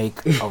would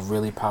make a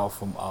really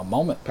powerful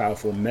moment.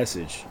 Powerful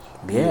message.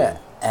 Yeah.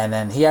 And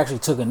then he actually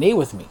took a knee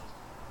with me.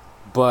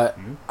 But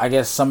I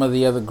guess some of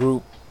the other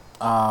group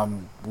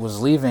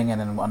was leaving,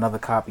 and then another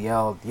cop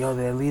yelled, yo,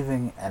 they're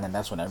leaving. And then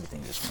that's when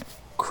everything just went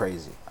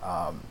crazy.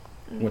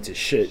 Went to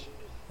shit.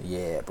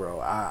 Yeah,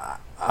 bro.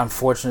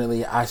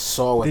 Unfortunately, I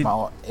saw with my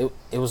own...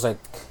 It was like...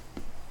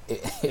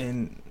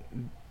 And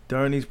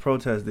during these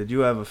protests, did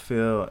you ever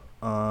feel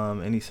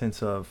any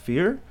sense of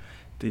fear?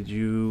 Did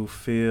you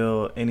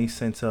feel any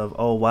sense of,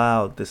 oh,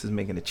 wow, this is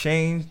making a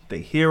change? They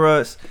hear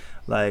us.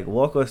 Like,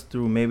 walk us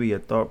through maybe your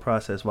thought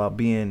process while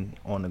being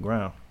on the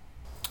ground.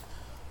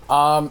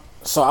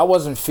 So I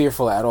wasn't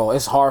fearful at all.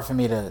 It's hard for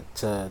me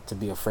to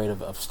be afraid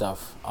of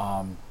stuff.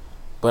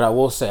 But I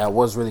will say I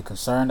was really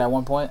concerned at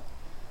one point.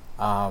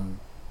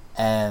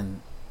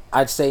 And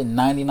I'd say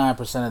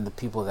 99% of the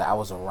people that I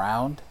was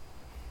around,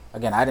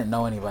 again, I didn't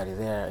know anybody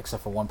there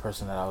except for one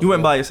person that I was. You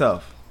went by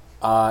yourself?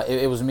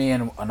 It was me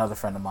and another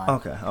friend of mine.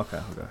 Okay.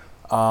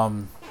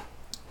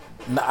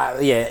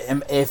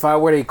 If I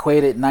were to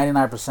equate it,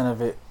 99%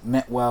 of it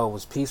meant well,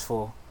 was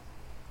peaceful,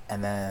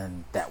 and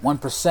then that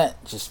 1%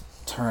 just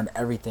turned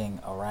everything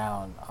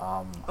around.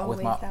 Always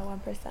with that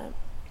 1%.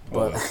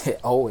 But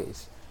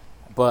always.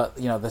 But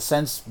the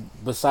sense,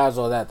 besides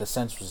all that, the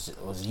sense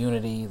was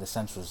unity. The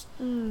sense was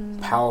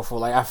powerful.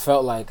 Like, I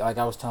felt like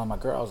I was telling my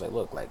girl, I was like,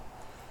 look, like,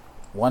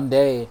 one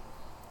day,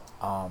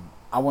 I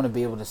want to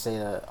be able to say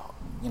to,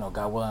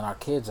 God willing, our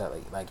kids that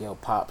like yo,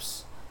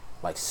 Pops,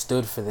 like,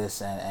 stood for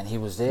this, and he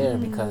was there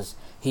because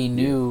he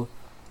knew.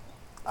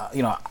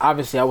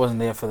 Obviously, I wasn't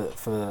there for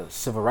the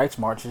civil rights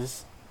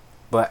marches,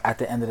 but at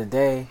the end of the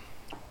day,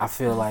 I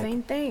feel like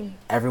same thing.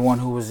 Everyone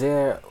who was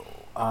there,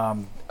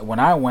 when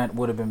I went,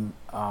 would have been,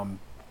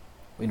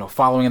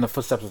 following in the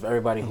footsteps of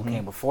everybody who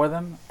came before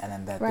them, and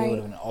then that they would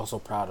have been also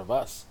proud of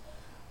us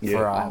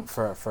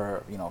for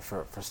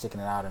sticking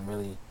it out and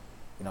really,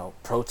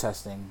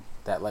 protesting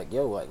that, like,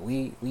 yo, like,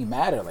 we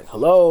matter, like,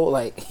 hello,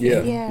 like,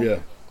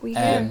 we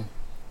and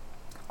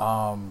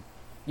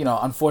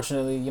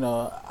unfortunately,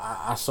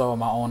 I saw with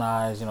my own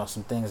eyes,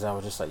 some things that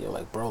were just like, yo,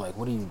 like, bro, like,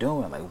 what are you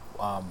doing? Like,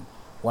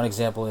 one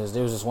example is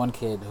there was this one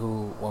kid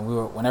who,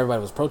 when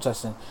everybody was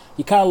protesting,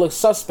 he kind of looked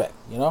suspect,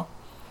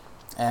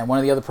 and one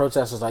of the other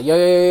protesters was like,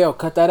 yo,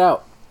 cut that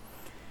out.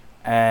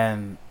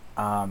 And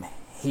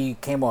he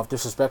came off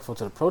disrespectful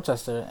to the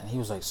protester, and he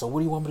was like, so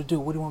what do you want me to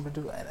do?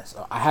 And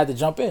so I had to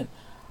jump in.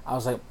 I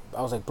was like,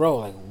 bro,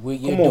 like,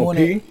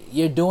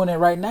 you're doing it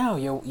right now.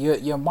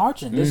 You're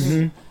marching. This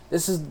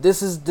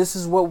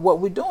is what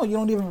we're doing. You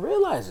don't even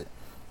realize it.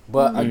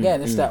 But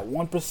again, it's that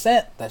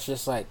 1% that's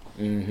just like,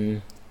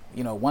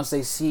 once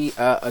they see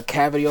a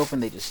cavity open,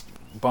 they just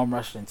bum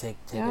rush and take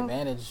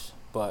advantage.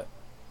 But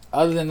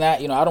other than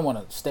that, I don't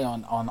want to stay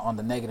on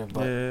the negative,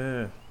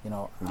 but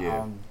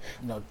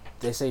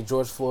they say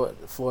George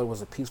Floyd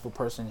was a peaceful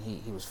person.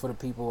 He was for the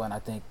people, and I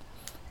think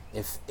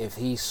if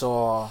he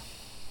saw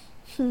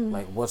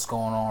like what's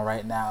going on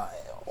right now,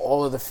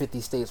 all of the 50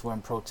 states were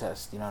in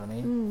protest. You know what I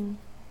mean?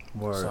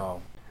 Word.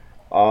 So,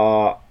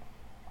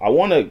 I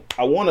wanna,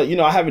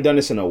 I haven't done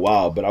this in a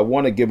while, but I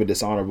want to give a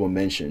dishonorable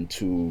mention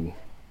to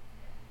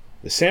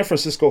the San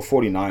Francisco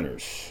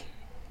 49ers.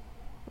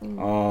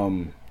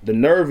 The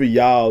nerve of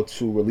y'all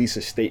to release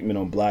a statement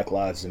on Black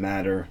Lives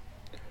Matter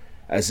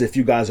as if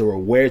you guys are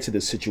aware to the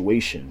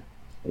situation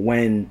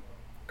when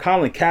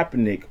Colin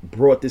Kaepernick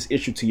brought this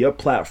issue to your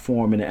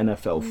platform in the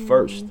NFL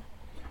first.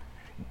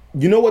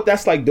 You know what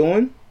that's like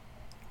doing?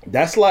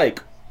 That's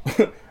like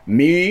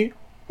me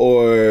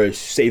or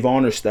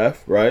SaVon or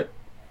Steph, right?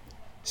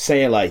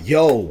 Saying like,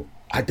 yo,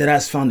 I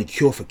deadass found the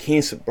cure for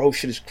cancer, bro.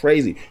 Shit is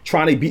crazy.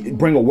 Trying to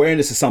bring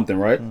awareness to something,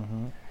 right?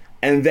 Mm-hmm.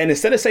 And then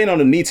instead of saying on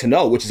the Need to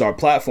Know, which is our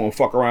platform,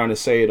 fuck around and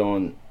say it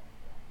on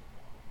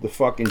the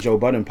fucking Joe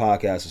Budden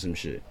podcast or some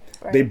shit.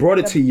 Right. They brought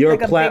it to your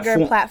platform. A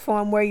bigger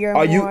platform where you're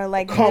more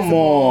like come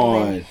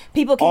on.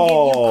 People can give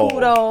you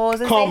kudos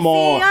and come say,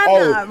 on. See,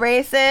 I'm not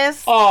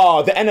racist.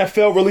 Oh, the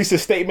NFL released a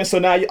statement, so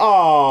now you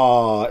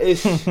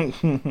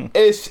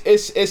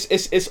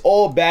it's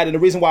all bad. And the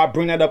reason why I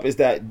bring that up is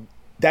that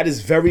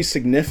is very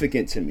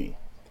significant to me.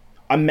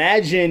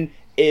 Imagine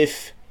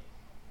if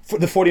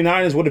the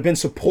 49ers would have been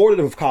supportive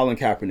of Colin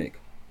Kaepernick.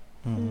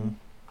 Mm-hmm.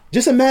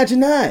 Just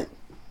imagine that.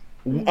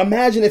 Mm-hmm.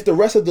 Imagine if the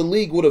rest of the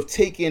league would have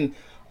taken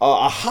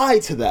a high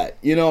to that.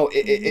 You know,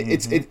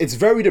 it's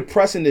very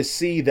depressing to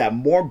see that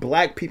more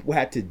black people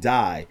had to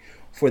die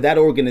for that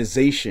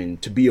organization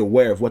to be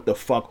aware of what the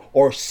fuck,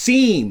 or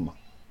seem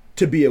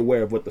to be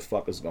aware of what the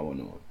fuck is going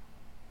on.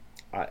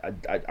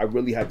 I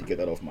really had to get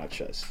that off my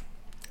chest.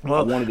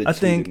 Well, I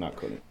think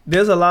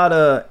there's a lot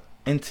of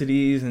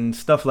entities and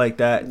stuff like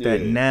that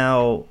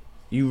now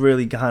you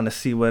really kind of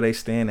see where they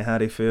stand and how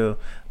they feel.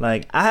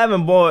 Like, I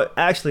haven't bought,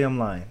 actually I'm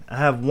lying, I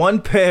have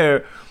one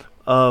pair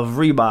of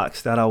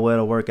Reeboks that I wear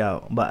to work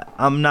out, but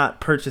I'm not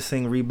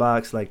purchasing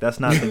Reeboks. Like, that's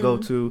not the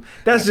go-to.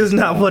 That's just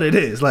not what it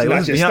is. Like,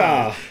 let's be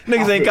honest,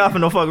 niggas ain't copping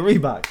no fucking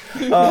Reebok.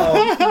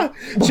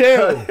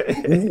 Chill.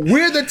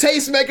 We're the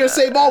tastemakers,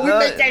 SaVon. We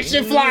make that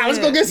shit fly. Let's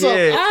go get some.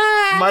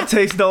 Yeah. My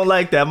taste don't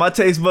like that. My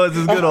taste buds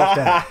is good off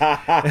that.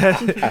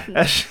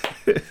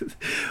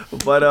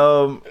 But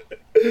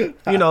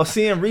you know,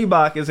 seeing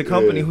Reebok is a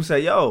company who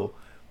said, yo,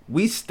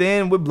 we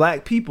stand with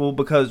black people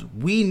because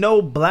we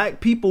know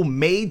black people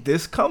made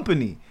this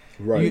company.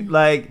 Right.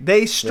 Like,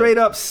 they straight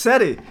up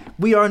said it.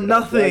 We are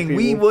nothing.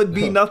 We would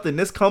be nothing.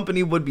 This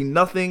company would be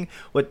nothing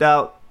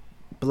without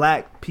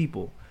black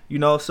people. You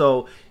know,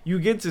 so you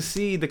get to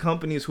see the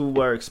companies who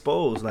were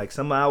exposed. Like,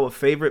 some of our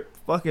favorite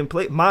fucking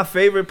my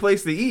favorite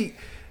place to eat,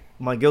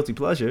 my guilty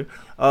pleasure,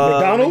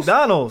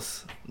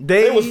 McDonald's.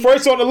 They was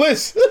first on the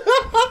list.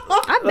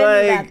 I've been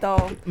to that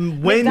though.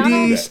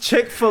 Wendy's,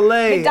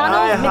 Chick-fil-A,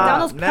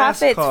 McDonald's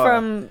profits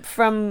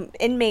from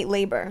inmate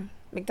labor.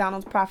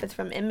 McDonald's profits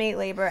from inmate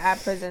labor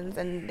at prisons,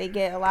 and they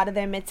get a lot of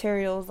their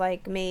materials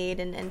like made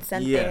and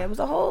sent there. It was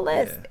a whole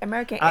list. Yeah.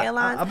 American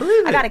Airlines. I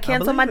believe it. I gotta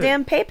cancel my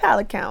damn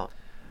PayPal account.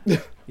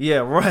 Yeah,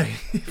 right.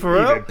 For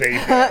real?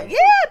 Yeah,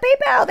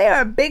 PayPal. They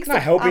are a big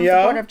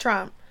supporter of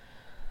Trump.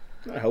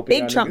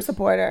 Big Trump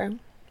supporter.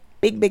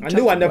 Big. I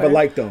knew I never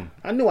liked them.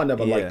 I knew I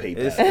never liked PayPal.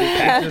 It's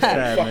just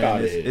sad,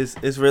 man.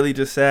 It's really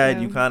just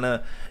sad. You kind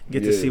of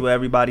get to see where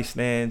everybody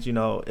stands. You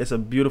know, it's a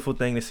beautiful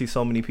thing to see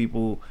so many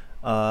people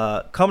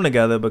come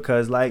together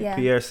because, like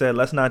Pierre said,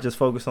 let's not just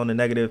focus on the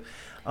negative.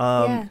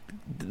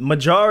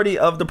 Majority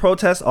of the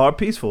protests are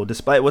peaceful,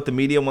 despite what the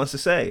media wants to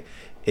say.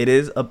 It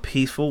is a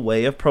peaceful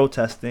way of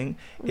protesting.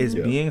 It's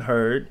being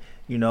heard.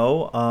 You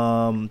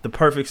know, the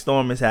perfect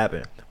storm has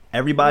happened.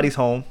 Everybody's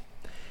home.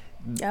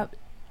 Yep.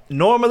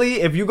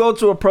 Normally, if you go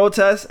to a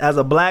protest as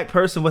a black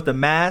person with a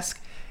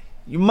mask,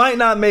 you might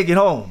not make it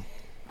home.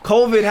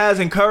 COVID has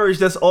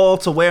encouraged us all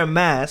to wear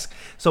masks,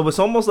 so it's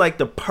almost like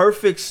the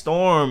perfect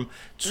storm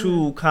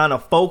to kind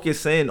of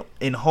focus in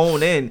and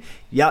hone in.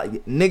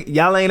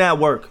 Y'all ain't at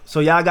work, so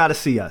y'all got to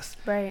see us.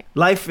 Right.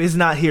 Life is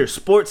not here.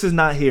 Sports is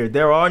not here.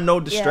 There are no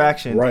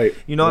distractions. Right.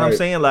 You know what I'm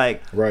saying?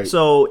 Like,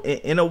 so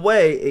in a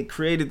way, it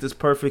created this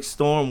perfect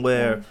storm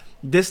where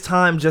this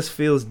time just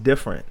feels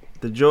different.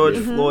 The George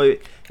Floyd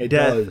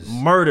death,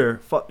 murder,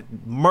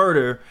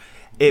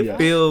 it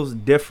feels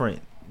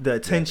different. The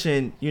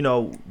attention, you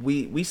know,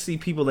 we see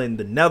people in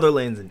the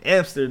Netherlands and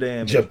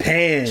Amsterdam,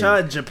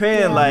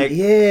 Japan, like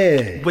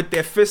with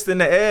their fist in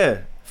the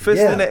air,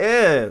 in the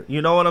air.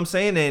 You know what I'm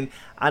saying? And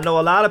I know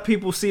a lot of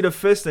people see the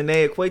fist and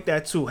they equate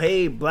that to,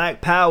 hey,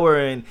 black power,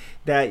 and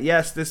that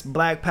yes, this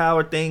black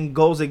power thing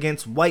goes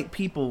against white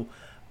people.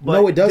 But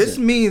no, it doesn't. This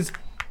means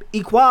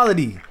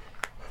equality.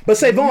 But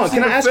SaVon,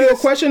 can I ask you a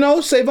question though?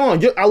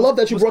 SaVon, I love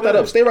that you brought that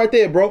up. Stay right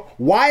there, bro.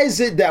 Why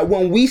is it that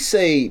when we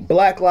say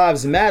Black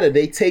Lives Matter,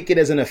 they take it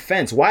as an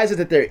offense? Why is it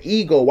that their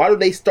ego? Why do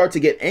they start to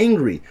get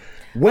angry?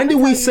 When do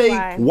we say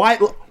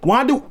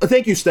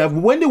thank you, Steph.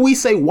 When do we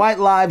say white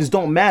lives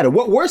don't matter?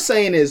 What we're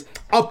saying is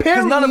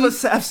apparently none of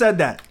us have said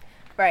that.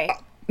 Right.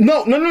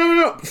 No.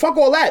 Fuck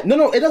all that.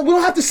 No. We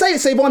don't have to say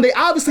it, SaVon. They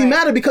obviously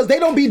matter because they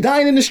don't be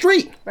dying in the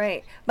street.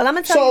 Right. But I'm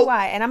gonna tell you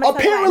why. And I'm gonna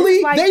apparently tell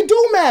you why. They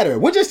do matter.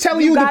 We're just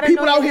telling you the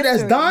people out here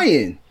that's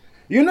dying.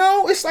 You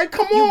know, it's like,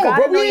 come on,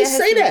 bro. We didn't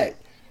say that.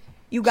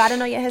 You got to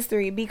know your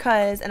history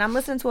because, and I'm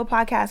listening to a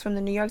podcast from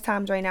the New York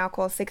Times right now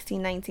called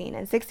 1619,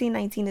 and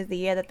 1619 is the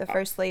year that the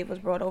first slave was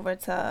brought over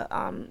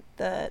to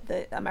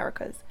the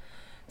Americas.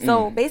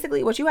 So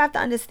basically, what you have to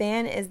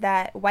understand is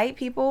that white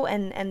people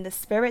and the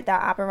spirit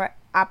that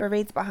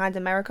operates behind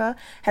America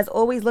has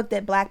always looked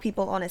at black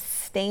people on a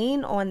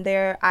stain on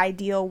their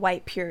ideal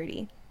white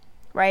purity,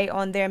 right?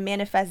 On their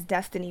manifest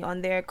destiny,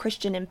 on their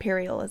Christian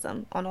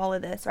imperialism, on all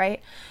of this,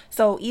 right?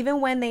 So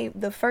even when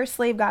the first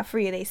slave got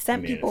free, they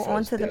sent people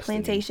onto the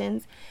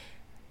plantations.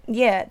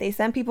 Yeah, they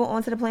sent people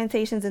onto the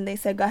plantations and they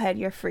said, "Go ahead,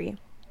 you're free."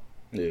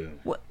 Yeah.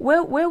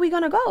 Where are we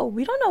gonna go?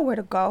 We don't know where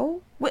to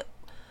go.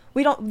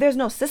 We don't. There's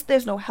no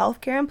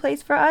healthcare in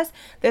place for us.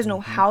 There's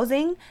no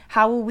housing.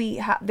 How will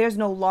we? There's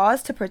no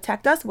laws to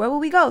protect us. Where will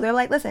we go? They're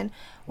like, listen,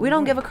 we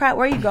don't give a crap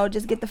where you go.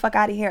 Just get the fuck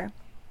out of here.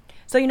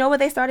 So you know where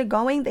they started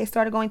going? They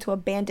started going to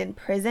abandoned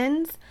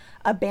prisons,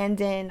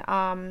 abandoned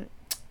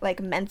like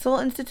mental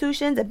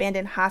institutions,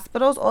 abandoned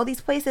hospitals, all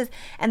these places.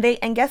 And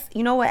guess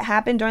you know what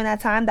happened during that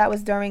time? That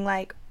was during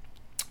like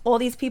all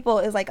these people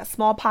is like a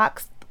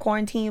smallpox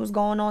quarantine was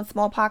going on,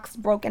 smallpox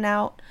broken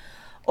out,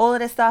 all of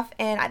this stuff.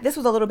 And this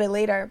was a little bit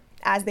later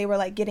as they were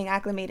like getting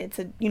acclimated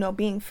to, you know,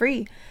 being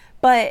free.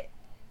 But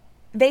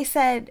they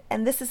said,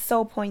 and this is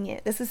so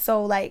poignant, this is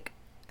so like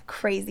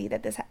crazy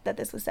that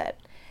this was said.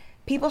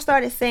 People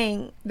started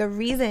saying the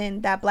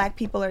reason that black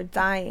people are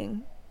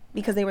dying,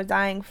 because they were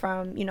dying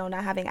from, you know,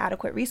 not having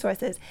adequate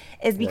resources,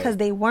 is because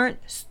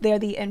they're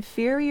the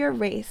inferior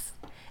race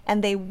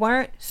and they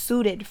weren't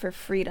suited for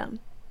freedom.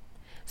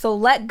 So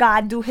let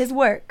God do his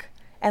work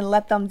and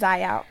let them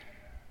die out.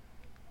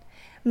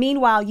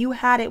 Meanwhile, you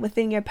had it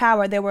within your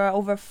power. There were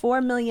over 4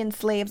 million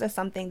slaves or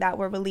something that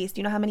were released.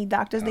 You know how many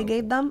doctors they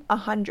gave them?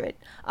 100.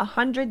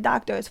 100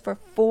 doctors for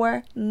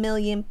 4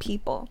 million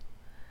people.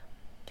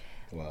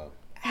 Wow.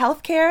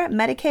 Healthcare,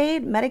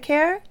 Medicaid,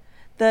 Medicare,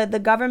 the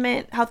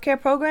government healthcare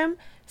program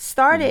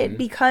started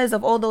because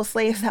of all those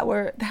slaves that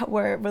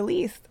were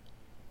released.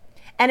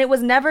 And it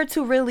was never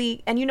to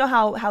really, and you know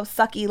how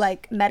sucky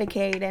like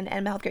Medicaid and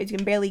healthcare, you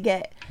can barely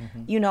get,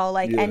 you know,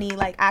 like any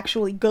like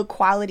actually good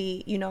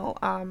quality, you know,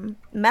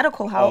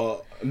 medical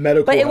help.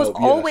 But it was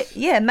always,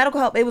 medical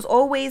help. It was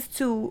always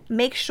to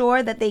make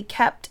sure that they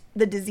kept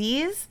the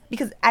disease,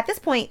 because at this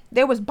point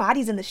there was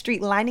bodies in the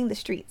street lining the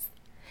streets.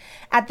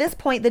 At this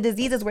point, the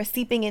diseases were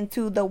seeping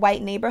into the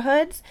white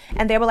neighborhoods,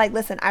 and they were like,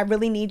 listen, I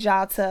really need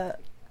y'all to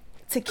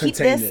keep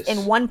this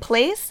in one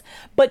place,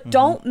 but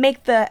don't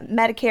make the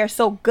Medicare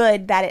so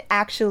good that it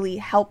actually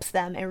helps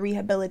them and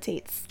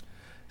rehabilitates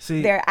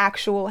their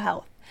actual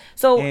health.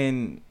 So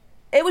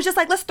it was just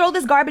like, let's throw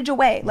this garbage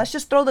away. Let's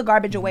just throw the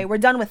garbage away. We're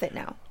done with it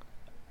now.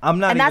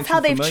 And that's how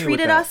they've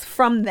treated us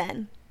from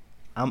then.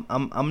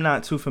 I'm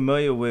not too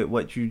familiar with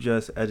what you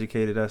just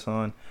educated us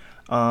on.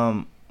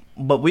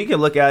 But we can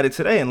look at it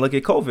today and look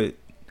at COVID.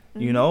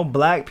 You know,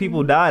 black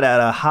people died at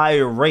a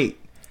higher rate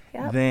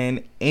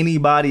than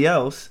anybody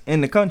else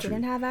in the country.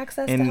 Didn't have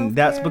access to healthcare. And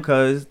that's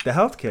because the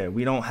healthcare.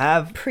 We don't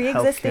have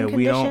pre-existing healthcare.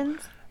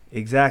 conditions.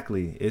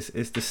 Exactly.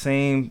 It's the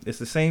same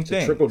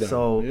thing. Trickle down.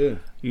 So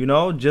you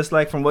know, just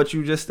like from what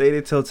you just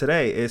stated till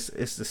today, it's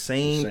the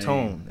same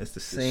tone. It's the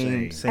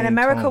same. And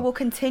America tone. will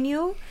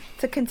continue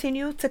to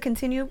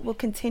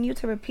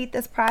repeat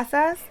this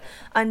process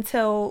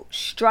until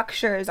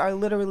structures are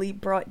literally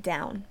brought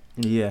down.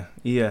 Yeah.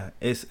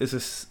 It's a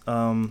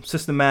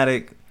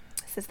systematic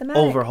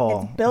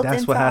overhaul.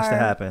 That's what has to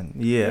happen.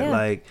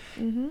 Like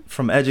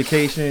from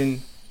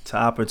education to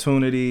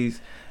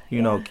opportunities.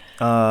 You know,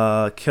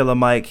 Killer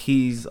Mike,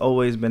 he's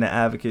always been an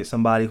advocate,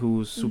 somebody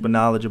who's super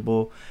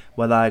knowledgeable.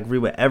 Whether I agree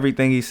with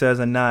everything he says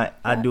or not,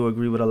 I do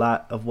agree with a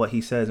lot of what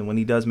he says. And when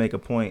he does make a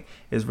point,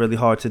 it's really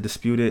hard to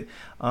dispute it.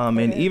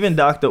 And even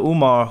Dr.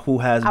 Umar, who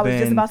has I was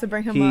just about to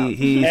bring him up.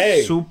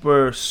 He's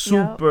super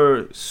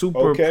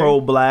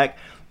pro-black.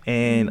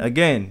 And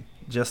again,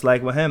 just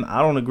like with him,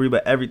 I don't agree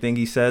with everything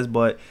he says,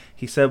 but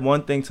he said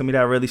one thing to me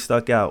that really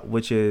stuck out,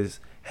 which is,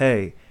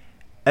 hey,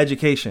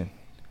 education.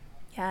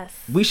 Yes.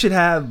 We should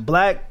have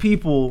black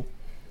people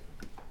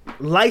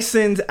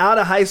licensed out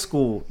of high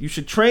school. You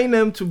should train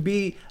them to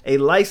be a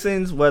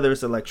licensed, whether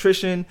it's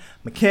electrician,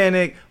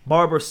 mechanic,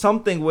 barber,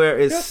 something where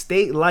it's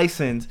state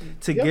licensed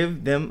to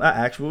give them an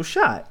actual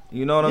shot.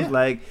 You know what I'm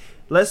like?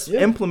 Let's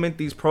implement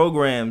these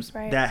programs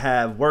that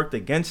have worked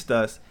against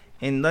us,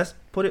 and let's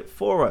put it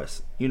for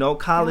us. You know,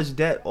 college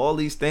debt, all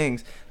these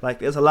things. Like,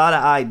 there's a lot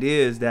of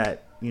ideas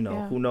that, you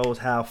know, who knows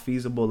how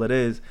feasible it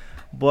is,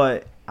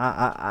 but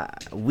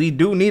we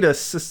do need a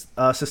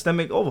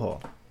systemic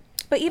overhaul.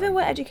 But even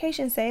with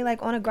education, say,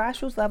 like on a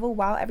grassroots level,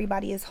 while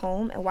everybody is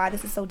home and why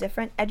this is so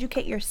different,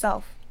 educate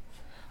yourself.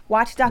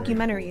 Watch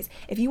documentaries.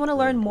 If you want to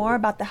learn more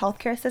about the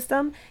healthcare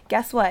system,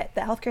 guess what?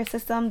 The healthcare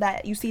system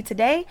that you see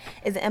today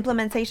is an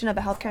implementation of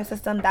a healthcare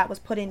system that was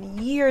put in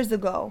years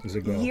ago.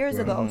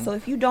 So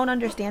if you don't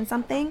understand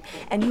something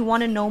and you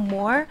want to know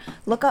more,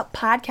 look up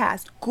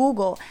podcasts,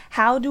 Google,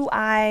 how do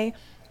I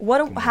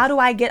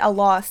get a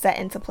law set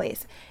into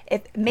place?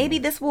 If maybe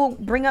this will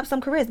bring up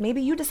some careers.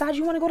 Maybe you decide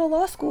you want to go to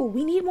law school.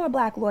 We need more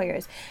black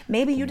lawyers.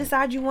 Maybe you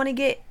decide you want to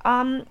get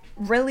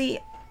really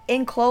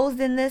enclosed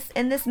in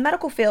this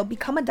medical field.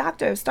 Become a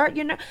doctor.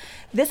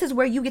 This is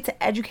where you get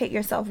to educate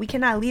yourself. We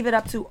cannot leave it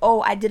up to,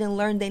 I didn't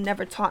learn. They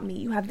never taught me.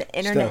 You have the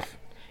internet.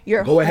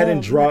 Steph, go ahead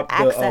and drop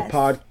the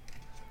pod.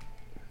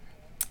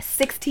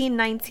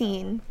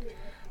 1619,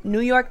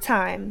 New York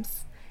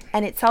Times.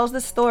 And it tells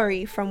the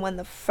story from when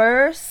the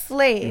first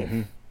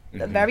slave,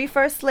 the very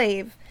first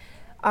slave,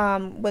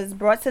 was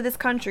brought to this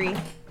country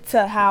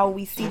to how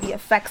we see the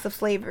effects of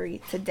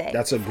slavery today.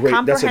 That's a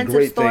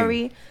great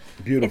story. Thing.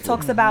 Beautiful. It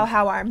talks about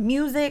how our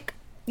music,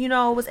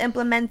 was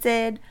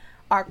implemented,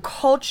 our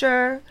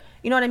culture,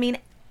 you know what I mean?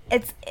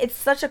 It's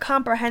such a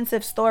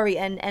comprehensive story,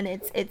 and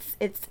it's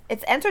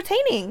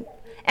entertaining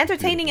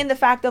in the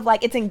fact of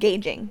like it's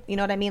engaging, you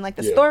know what I mean? Like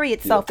the story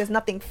itself, there's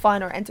nothing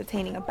fun or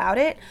entertaining about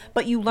it,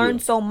 but you learn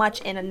so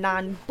much in a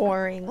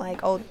non-boring,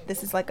 like, oh,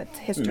 this is like a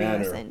history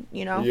lesson,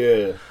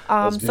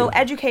 so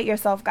educate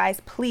yourself,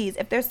 guys, please.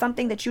 If there's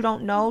something that you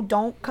don't know,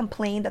 don't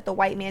complain that the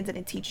white man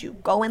didn't teach you.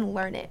 Go and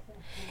learn it.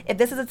 If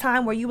this is a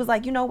time where you was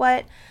like, you know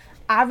what,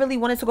 I really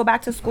wanted to go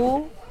back to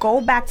school,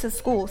 go back to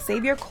school.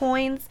 Save your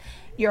coins.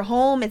 You're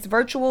home, it's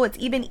virtual, it's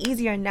even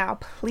easier now.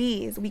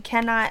 Please, we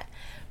cannot,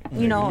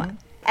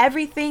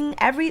 everything,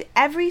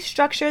 every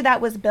structure that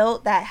was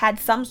built that had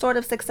some sort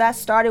of success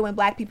started when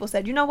black people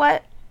said, you know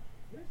what,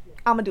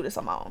 I'm gonna do this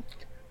on my own.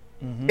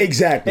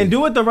 Exactly. And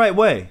do it the right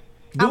way.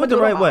 Do it the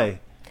right way.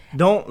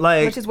 Don't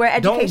like, which is where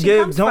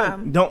education comes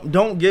from.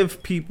 Don't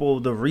give people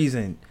the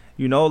reason,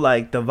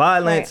 like the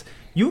violence. Right.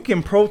 You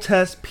can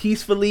protest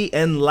peacefully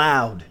and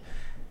loud.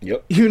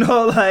 Yep.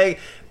 Like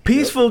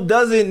peaceful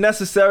doesn't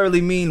necessarily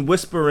mean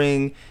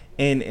whispering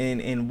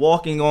and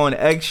walking on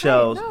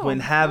eggshells when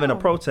having a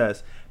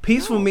protest.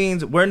 Peaceful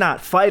means we're not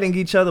fighting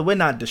each other. We're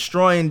not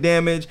destroying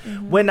damage.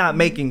 We're not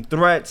making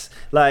threats.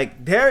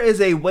 Like, there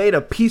is a way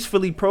to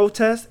peacefully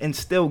protest and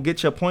still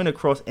get your point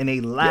across in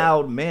a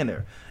loud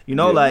manner.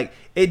 Like,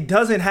 it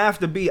doesn't have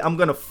to be, I'm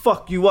going to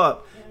fuck you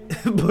up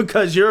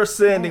because you're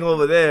standing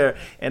over there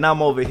and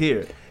I'm over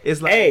here.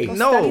 It's like,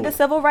 study the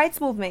civil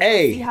rights movement.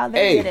 See how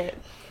they did it.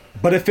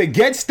 But if it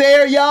gets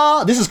there,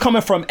 y'all, this is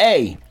coming from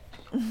A.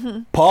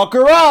 Park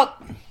her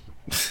up.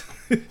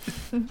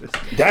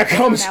 That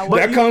comes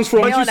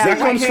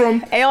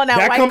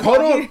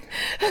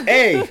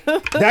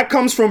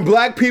from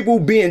black people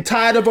being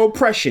tired of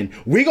oppression.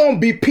 We gonna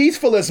be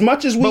peaceful as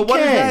much as we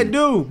can.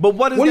 But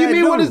what does that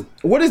do?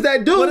 What does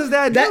that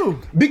do?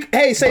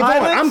 Hey,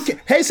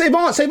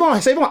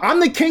 SaVon, I'm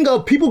the king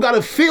of people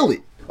gotta feel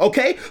it.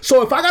 Okay,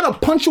 so if I gotta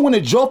punch you in the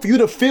jaw for you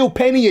to feel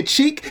pain in your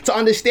cheek to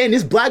understand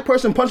this black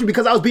person punched me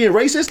because I was being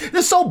racist,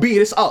 then so be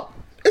it. It's up.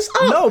 It's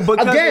up. No,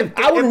 because again,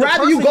 I would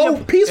rather you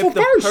go peaceful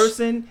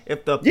first.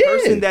 If the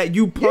person that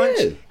you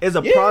punch is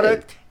a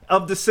product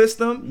of the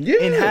system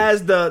and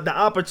has the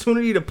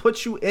opportunity to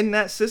put you in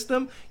that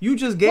system, you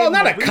just gave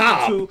not a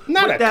cop,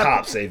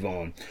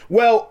 SaVon.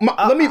 Well,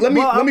 let me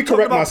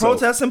correct myself.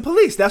 Protests and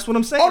police. That's what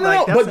I'm saying. Oh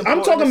no, but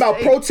I'm talking about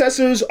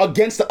protesters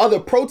against the other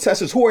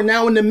protesters who are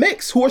now in the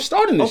mix, who are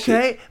starting this shit.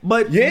 Okay,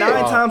 but 9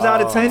 times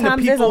out of 10, the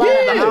people on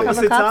the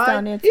opposite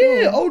side.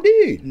 OD.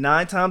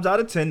 9 times out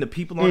of 10, the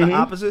people on the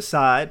opposite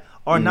side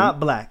are not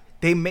black.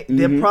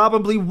 They're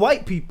probably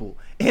white people.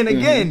 And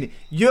again,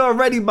 you're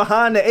already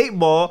behind the 8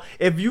 ball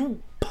if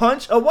you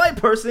punch a white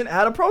person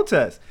at a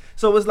protest.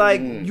 So it's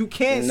like you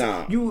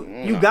can't.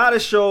 You gotta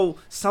show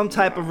some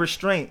type of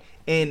restraint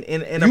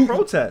in a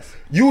protest.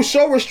 You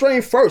show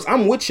restraint first.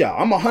 I'm with y'all.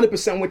 I'm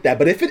 100% with that.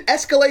 But if it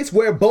escalates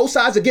where both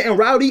sides are getting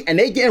rowdy and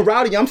they getting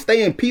rowdy, I'm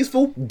staying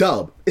peaceful.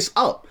 Dub. It's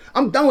up.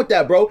 I'm done with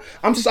that, bro.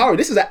 I'm sorry.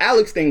 This is an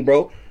Alex thing,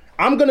 bro.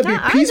 I'm gonna be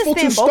peaceful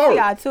to start.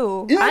 I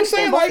too. You know what I'm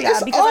saying? Like,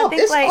 it's up.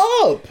 It's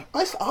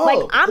up. Like,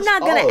 I'm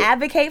not gonna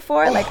advocate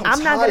for it. Like,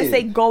 I'm not gonna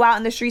say go out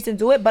in the streets and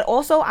do it. But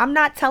also, I'm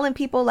not telling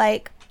people,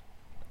 like,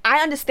 I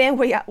understand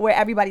where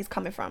everybody's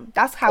coming from.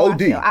 That's how I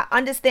feel. I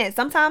understand.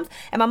 Sometimes,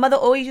 and my mother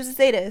always used to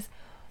say this,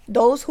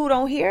 those who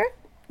don't hear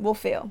will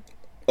fail.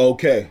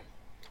 Okay.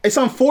 It's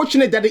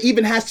unfortunate that it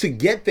even has to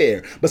get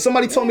there. But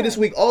somebody told me this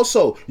week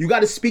also, you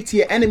got to speak to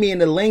your enemy in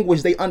the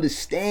language they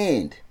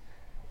understand.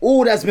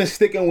 Ooh, that's been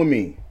sticking with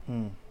me.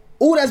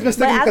 Ooh, that's been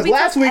sticking because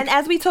last week. And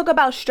as we talk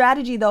about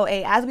strategy, though,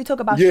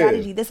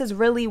 strategy, this is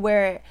really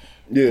where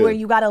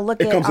you got to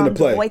look at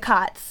the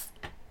boycotts.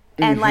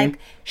 And like,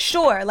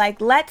 sure, like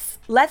let's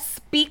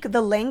speak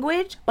the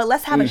language, but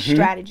let's have a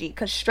strategy,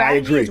 because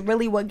strategy is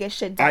really what gets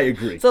shit done. I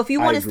agree. So if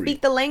you want to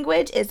speak the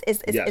language,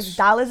 it's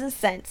dollars and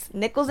cents,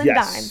 nickels and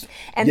dimes.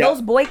 And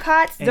those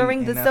boycotts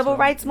during the civil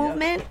rights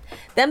movement,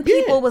 them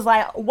people was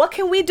like, what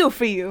can we do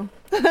for you?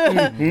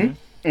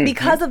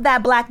 Because of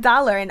that black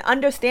dollar and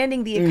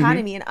understanding the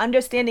economy and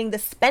understanding the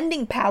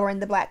spending power in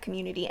the black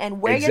community and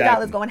where your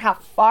dollars go and how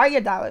far your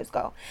dollars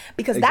go.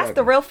 Because that's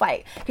the real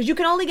fight. Because you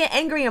can only get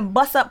angry and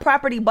bust up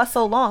property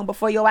so long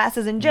before your ass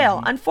is in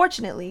jail,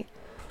 unfortunately.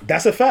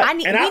 That's a fact.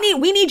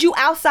 We need you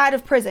outside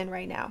of prison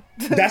right now.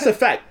 That's a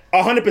fact.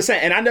 100%.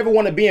 And I never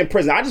want to be in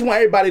prison. I just want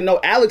everybody to know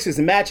Alex is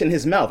matching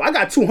his mouth. I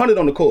got 200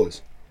 on the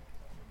cause.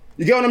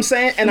 You get what I'm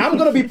saying? And I'm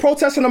going to be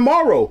protesting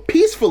tomorrow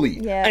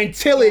peacefully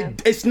until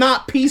it's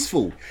not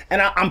peaceful.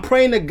 And I'm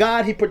praying to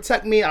God he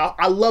protect me.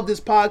 I love this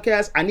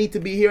podcast. I need to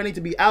be here. I need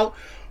to be out.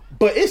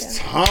 But it's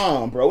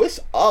time, bro. It's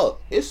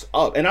up. It's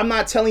up. And I'm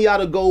not telling y'all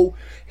to go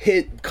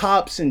hit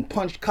cops and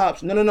punch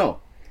cops. No.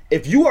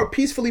 If you are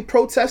peacefully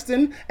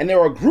protesting and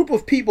there are a group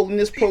of people in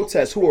this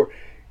protest who are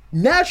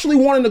naturally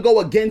wanting to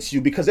go against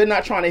you because they're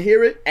not trying to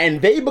hear it,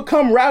 and they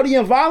become rowdy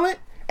and violent,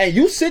 and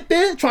you sit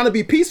there trying to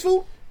be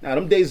peaceful, nah,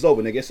 them days is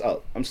over, nigga. It's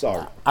up. I'm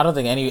sorry. I don't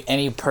think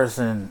any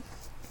person,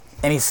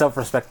 any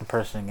self-respecting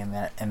person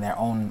in their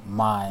own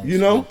mind,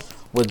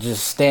 would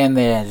just stand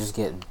there and just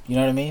get, you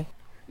know what I mean?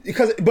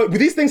 But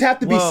these things have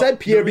to be said,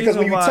 Pierre, because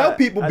when you tell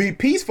people be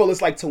peaceful,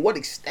 it's like, to what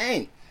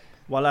extent?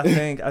 Well, I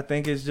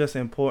think it's just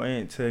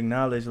important to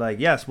acknowledge, like,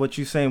 yes, what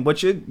you're saying,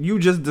 what you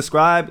just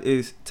described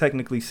is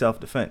technically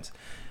self-defense.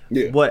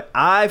 Yeah. What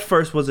I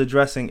first was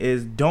addressing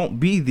is don't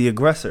be the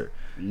aggressor.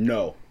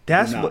 No.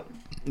 That's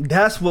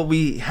what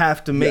we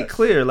have to make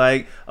clear.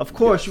 Like, of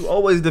course, you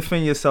always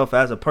defend yourself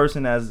as a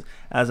person, as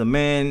a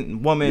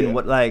man, woman,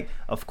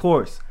 of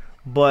course.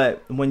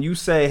 But when you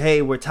say,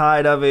 hey, we're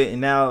tired of it, and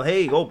now,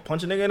 hey, go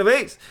punch a nigga in the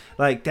face,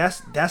 like,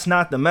 that's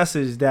not the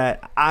message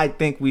that I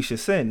think we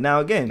should send. Now,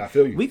 again,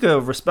 we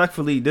could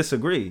respectfully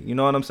disagree. You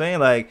know what I'm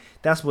saying? Like,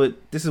 this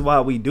is why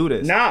we do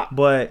this.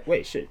 But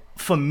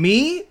for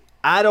me,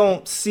 I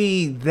don't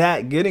see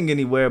that getting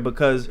anywhere,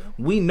 because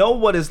we know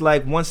what it's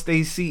like once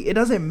they see. It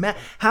doesn't matter.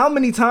 How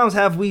many times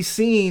have we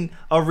seen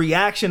a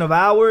reaction of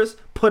ours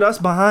put us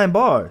behind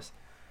bars?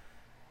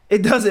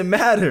 It doesn't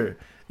matter.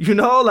 You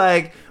know,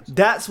 like,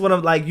 that's what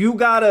I'm like. You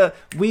gotta,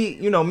 me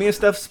and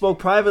Steph spoke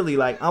privately.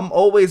 Like, I'm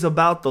always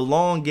about the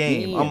long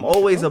game. I'm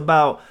always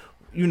about,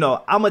 I'm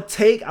gonna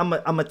take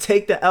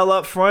the L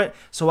up front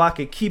so I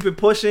can keep it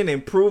pushing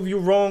and prove you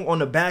wrong on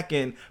the back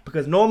end,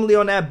 because normally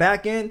on that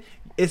back end,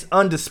 it's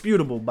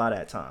undisputable by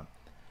that time.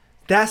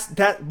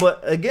 But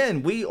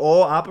again, we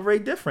all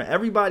operate different.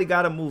 Everybody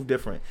got to move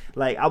different.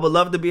 Like, I would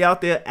love to be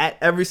out there at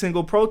every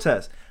single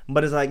protest,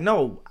 but it's like,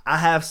 no, I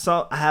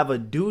have a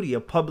duty,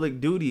 a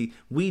public duty.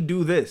 We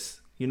do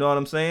this. You know what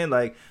I'm saying?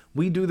 Like,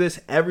 we do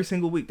this every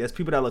single week. There's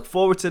people that look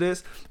forward to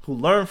this, who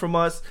learn from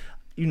us.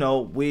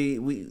 We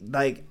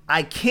like,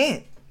 I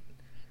can't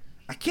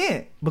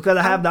because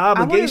I have the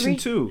obligation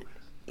to.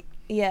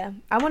 Yeah,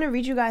 I want to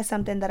read you guys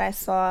something that I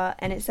saw,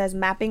 and it says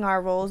mapping our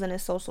roles in a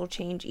social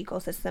change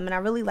ecosystem. And I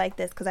really like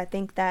this because I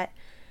think that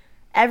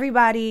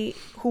everybody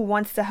who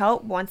wants to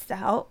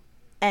help,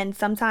 and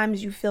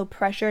sometimes you feel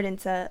pressured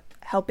into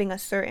helping a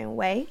certain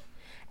way,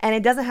 and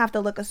it doesn't have to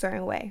look a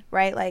certain way,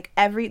 right? Like,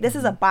 this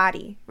is a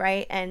body,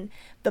 right? And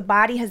the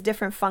body has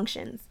different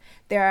functions.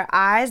 There are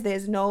eyes,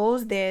 there's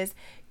nose, there's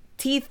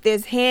teeth,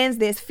 there's hands,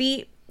 there's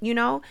feet,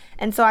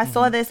 And so I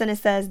saw this, and it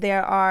says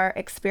there are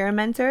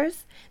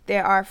experimenters,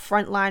 there are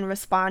frontline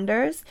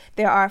responders,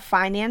 there are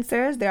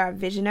financiers, there are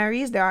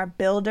visionaries, there are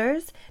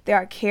builders, there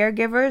are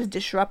caregivers,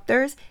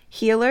 disruptors,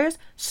 healers,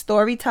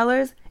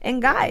 storytellers,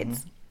 and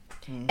guides.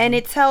 And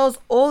it tells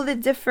all the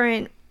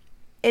different,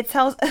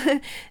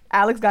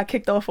 Alex got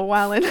kicked off a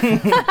while in.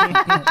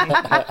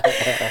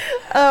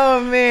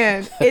 Oh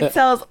man. It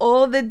tells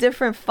all the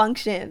different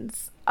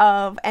functions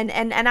of, and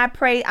I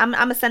pray, I'm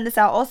gonna send this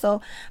out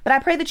also, but I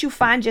pray that you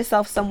find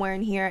yourself somewhere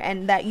in here,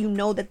 and that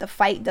that the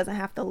fight doesn't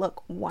have to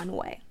look one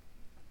way.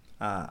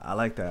 I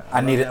like that.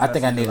 I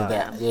think I needed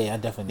that. Yeah, I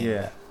definitely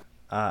needed that.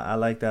 I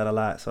like that a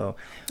lot. So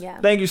yeah.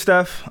 Thank you,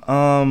 Steph.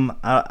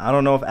 I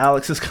don't know if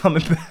Alex is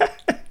coming back.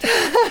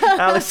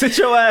 Alex, sit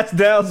your ass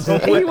down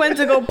somewhere. He went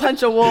to go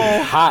punch a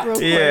wall.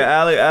 Hot. Yeah,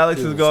 Alex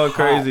is going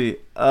crazy.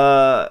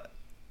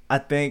 I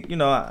think,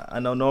 I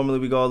know normally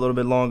we go a little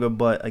bit longer,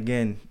 but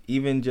again,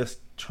 even just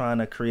trying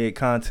to create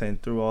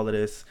content through all of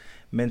this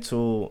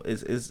mental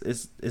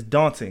is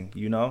daunting,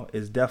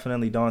 It's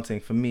definitely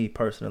daunting for me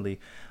personally.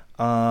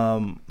 So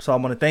I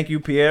want to thank you,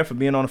 Pierre, for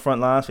being on the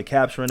front lines, for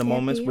capturing the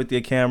moments with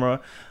your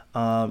camera,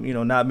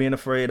 not being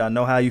afraid. I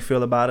know how you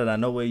feel about it. I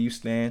know where you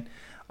stand.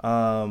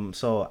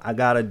 So I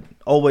gotta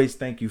always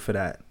thank you for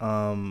that.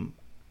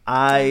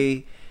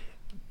 I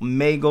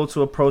may go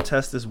to a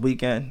protest this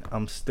weekend.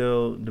 I'm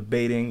still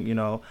debating,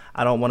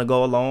 I don't want to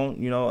go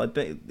alone. I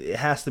think it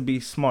has to be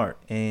smart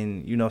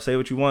and, say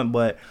what you want.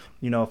 But,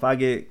 if I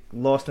get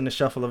lost in the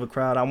shuffle of a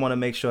crowd, I want to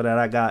make sure that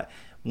I got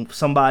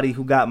somebody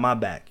who got my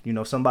back,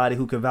 somebody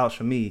who could vouch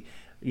for me,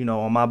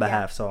 on my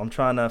behalf. So I'm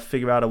trying to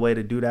figure out a way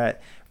to do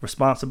that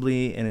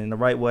responsibly and in the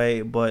right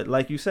way. But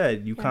like you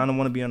said, you kind of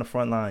want to be on the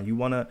front line. You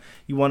want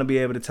to be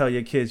able to tell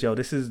your kids, yo,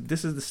 this is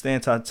the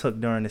stance I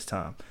took during this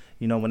time.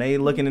 When they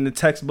looking in the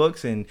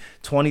textbooks and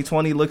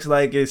 2020 looks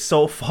like it's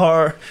so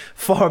far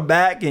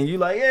back, and you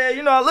like,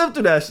 yeah, I lived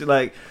through that shit.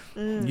 Like,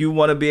 you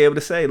want to be able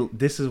to say,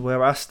 this is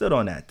where I stood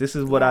on that. This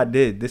is what I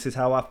did. This is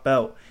how I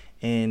felt.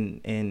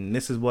 And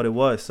this is what it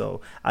was.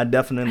 So I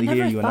definitely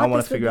hear you, and I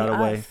want to figure out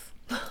a way.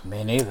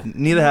 Me neither.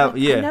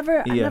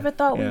 I never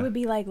thought we would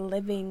be like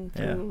living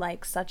through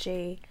like such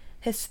a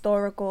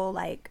historical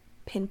like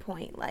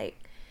pinpoint. Like,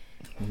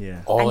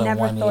 all I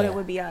never thought it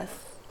would be us.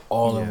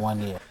 All in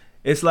 1 year.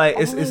 It's like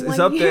it's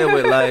up there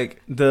with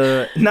like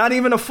the not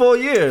even a full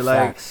year.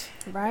 Like,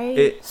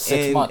 right.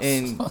 6 months.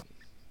 And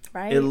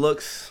right.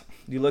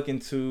 You look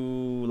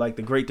into like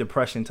the Great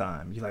Depression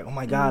time. You're like, oh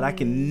my God, I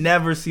can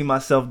never see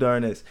myself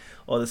during this.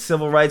 Or the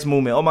Civil Rights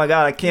Movement. Oh my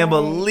God, I can't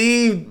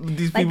believe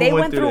these people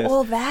went through this.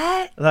 All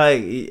that.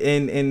 Like,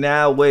 and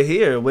now we're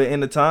here. We're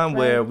in a time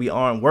where we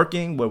aren't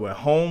working, where we're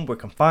home, we're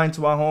confined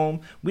to our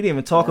home. We didn't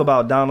even talk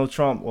about Donald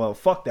Trump. Well,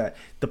 fuck that.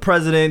 The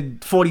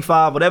president,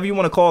 45, whatever you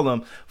want to call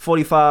them,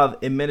 45,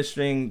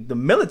 administering the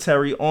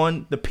military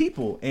on the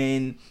people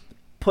and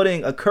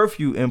putting a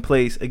curfew in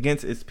place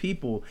against its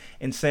people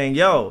and saying,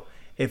 yo,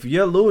 if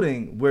you're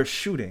looting, we're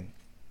shooting.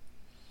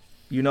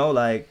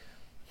 Like,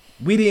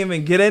 we didn't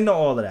even get into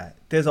all of that.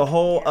 There's a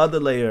whole other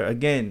layer.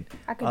 Again,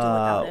 I could do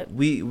without it.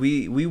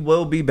 We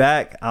will be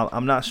back.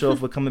 I'm not sure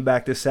if we're coming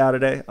back this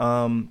Saturday.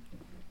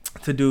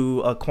 To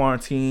do a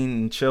quarantine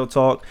and chill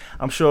talk.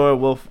 I'm sure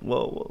we'll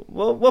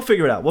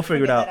figure it out. We'll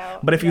figure it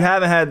out. But if you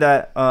haven't had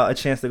that a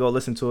chance to go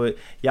listen to it,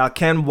 y'all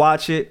can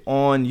watch it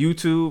on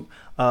YouTube.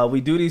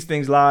 We do these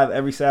things live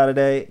every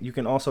Saturday. You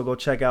can also go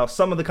check out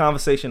some of the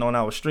conversation on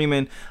our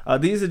streaming.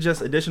 These are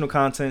just additional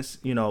contents.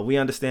 You know, we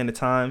understand the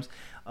times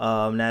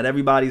that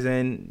everybody's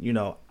in. You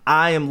know,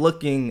 I am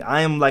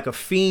like a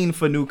fiend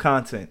for new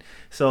content.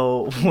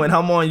 So when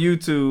I'm on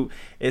YouTube,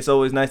 it's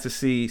always nice to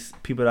see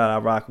people that I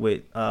rock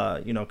with,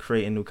 you know,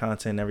 creating new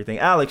content and everything.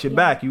 Alex, you're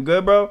back. You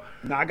good, bro?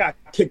 Nah, I got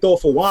kicked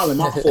off for a while in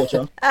my fault,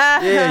 y'all.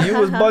 Yeah, you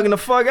was bugging the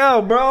fuck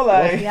out, bro.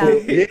 Like,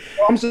 yeah,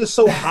 I'm just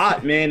so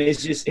hot, man.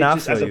 It's just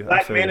as a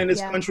black man in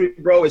this country,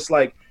 bro, it's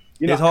like,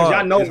 you know, because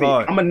y'all know me.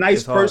 I'm a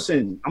nice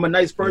person. Yeah.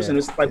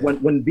 It's like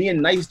when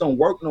being nice don't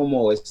work no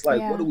more. It's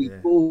like, what do we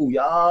do,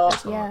 y'all?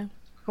 Yeah.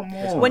 Come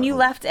on. When you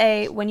left,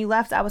 I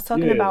was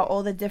talking about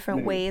all the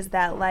different ways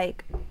that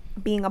like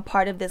being a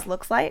part of this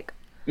looks like.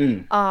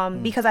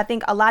 Because I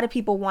think a lot of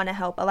people want to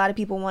help. A lot of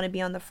people want to be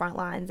on the front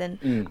lines.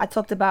 And I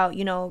talked about,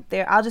 you know,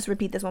 I'll just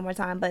repeat this one more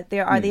time, but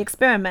there are the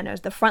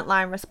experimenters, the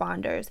frontline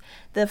responders,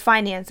 the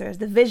financiers,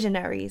 the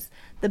visionaries,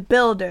 the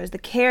builders, the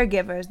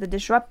caregivers, the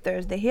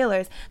disruptors, the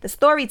healers, the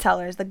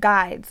storytellers, the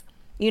guides.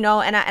 You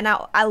know, and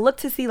I look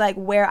to see like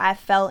where I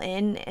fell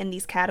in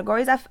these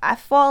categories. I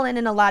fall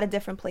in a lot of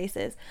different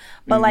places.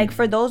 But like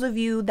for those of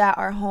you that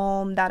are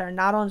home, that are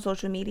not on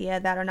social media,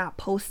 that are not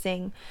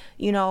posting,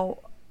 you know,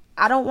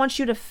 I don't want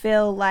you to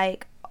feel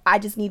like I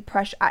just need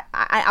pressure.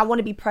 I want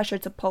to be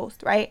pressured to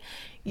post, right?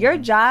 Your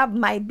job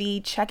might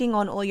be checking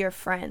on all your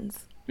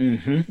friends,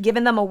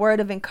 giving them a word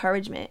of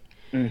encouragement.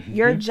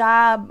 Your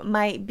job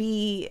might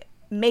be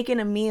making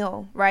a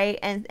meal, right?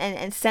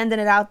 And sending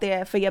it out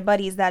there for your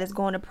buddies that is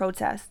going to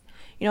protest.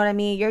 You know what I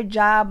mean? Your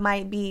job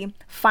might be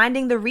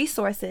finding the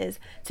resources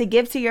to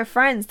give to your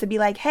friends to be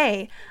like,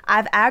 hey,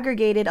 I've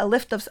aggregated a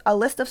list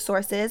of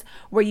sources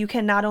where you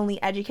can not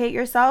only educate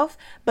yourself,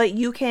 but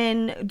you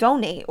can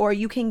donate or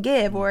you can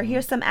give or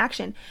here's some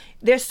action.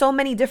 There's so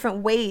many different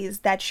ways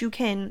that you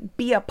can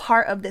be a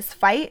part of this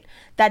fight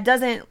that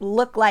doesn't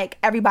look like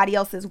everybody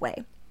else's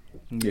way.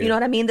 You know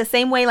what I mean? The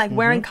same way like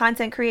we're in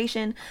content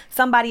creation,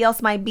 somebody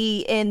else might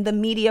be in the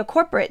media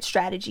corporate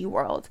strategy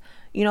world.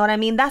 You know what I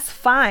mean? That's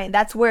fine.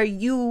 That's where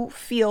you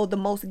feel the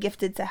most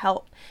gifted to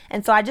help.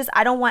 And so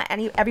I don't want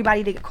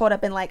everybody to get caught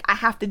up in like, I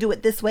have to do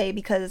it this way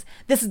because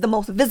this is the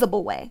most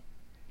visible way,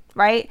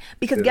 right?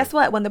 Because guess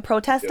what? When the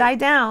protests die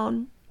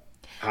down,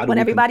 when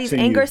everybody's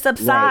anger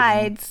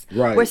subsides,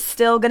 we're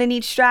still going to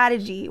need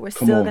strategy. We're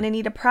still going to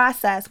need a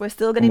process. We're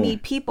still going to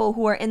need people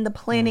who are in the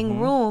planning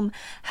room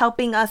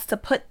helping us to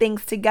put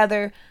things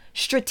together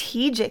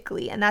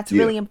strategically. And that's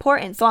really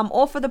important. So I'm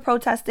all for the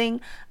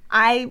protesting.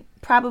 I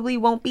probably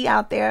won't be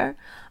out there.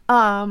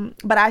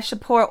 But I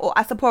support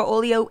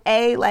all you.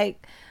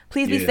 Like,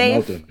 please be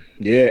safe.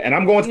 Yeah, and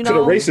I'm going to the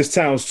racist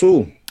towns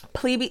too.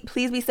 Please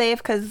be safe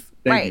because,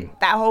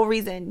 that whole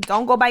reason.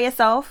 Don't go by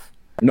yourself.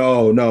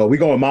 No, we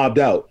going mobbed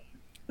out.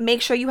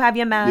 Make sure you have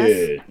your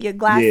mask, your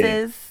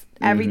glasses,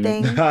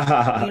 everything. You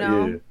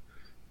know.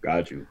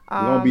 Got you. We're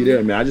gonna be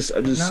there, man. I just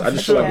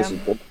feel like it's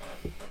important.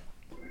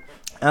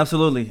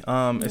 Absolutely.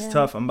 It's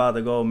tough. I'm about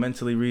to go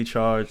mentally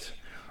recharge.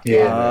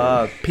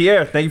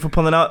 Pierre, thank you for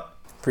pulling up.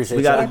 Appreciate it.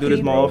 We got to do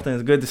this more often.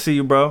 It's good to see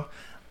you, bro.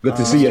 Good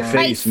to see your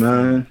face,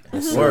 man.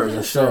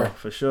 Word,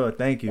 for sure.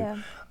 Thank you.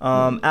 Yeah.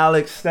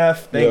 Alex,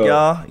 Steph, thank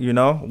y'all. You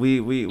know, we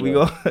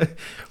go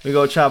we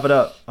go chop it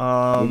up. We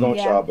gonna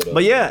chop it up.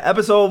 But yeah,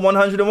 episode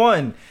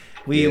 101.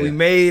 We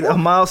made a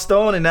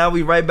milestone and now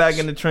we right back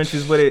in the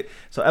trenches with it.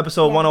 So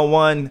episode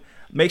 101.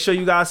 Make sure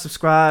you guys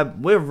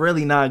subscribe. We're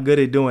really not good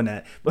at doing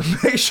that, but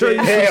make sure you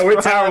subscribe.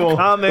 We're terrible.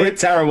 Comment, we're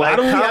terrible. Like, I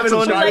don't comment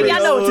on the like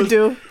y'all know what to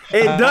do.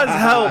 It does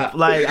help.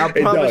 Like I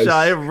promise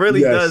y'all, it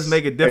really does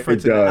make a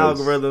difference in the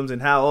algorithms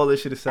and how all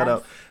this shit is set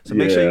up. So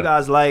make sure you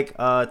guys like.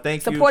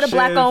 Thank you. Support a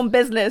black-owned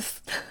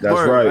business.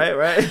 That's right.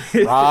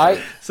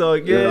 Right. So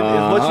again,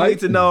 it's what you need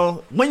to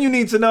know when you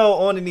need to know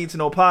on the Need to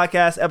Know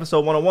podcast.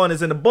 Episode 101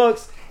 is in the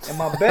books. And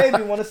my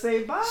baby want to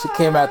say bye. She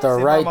came at the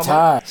right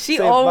time. She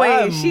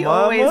always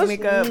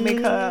make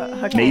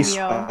her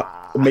cameo.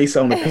 Mace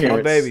on the parents.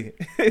 My baby.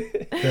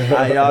 All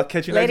right, y'all.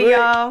 Catch you next week. Later,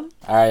 y'all.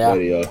 All right, y'all.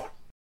 Later, y'all.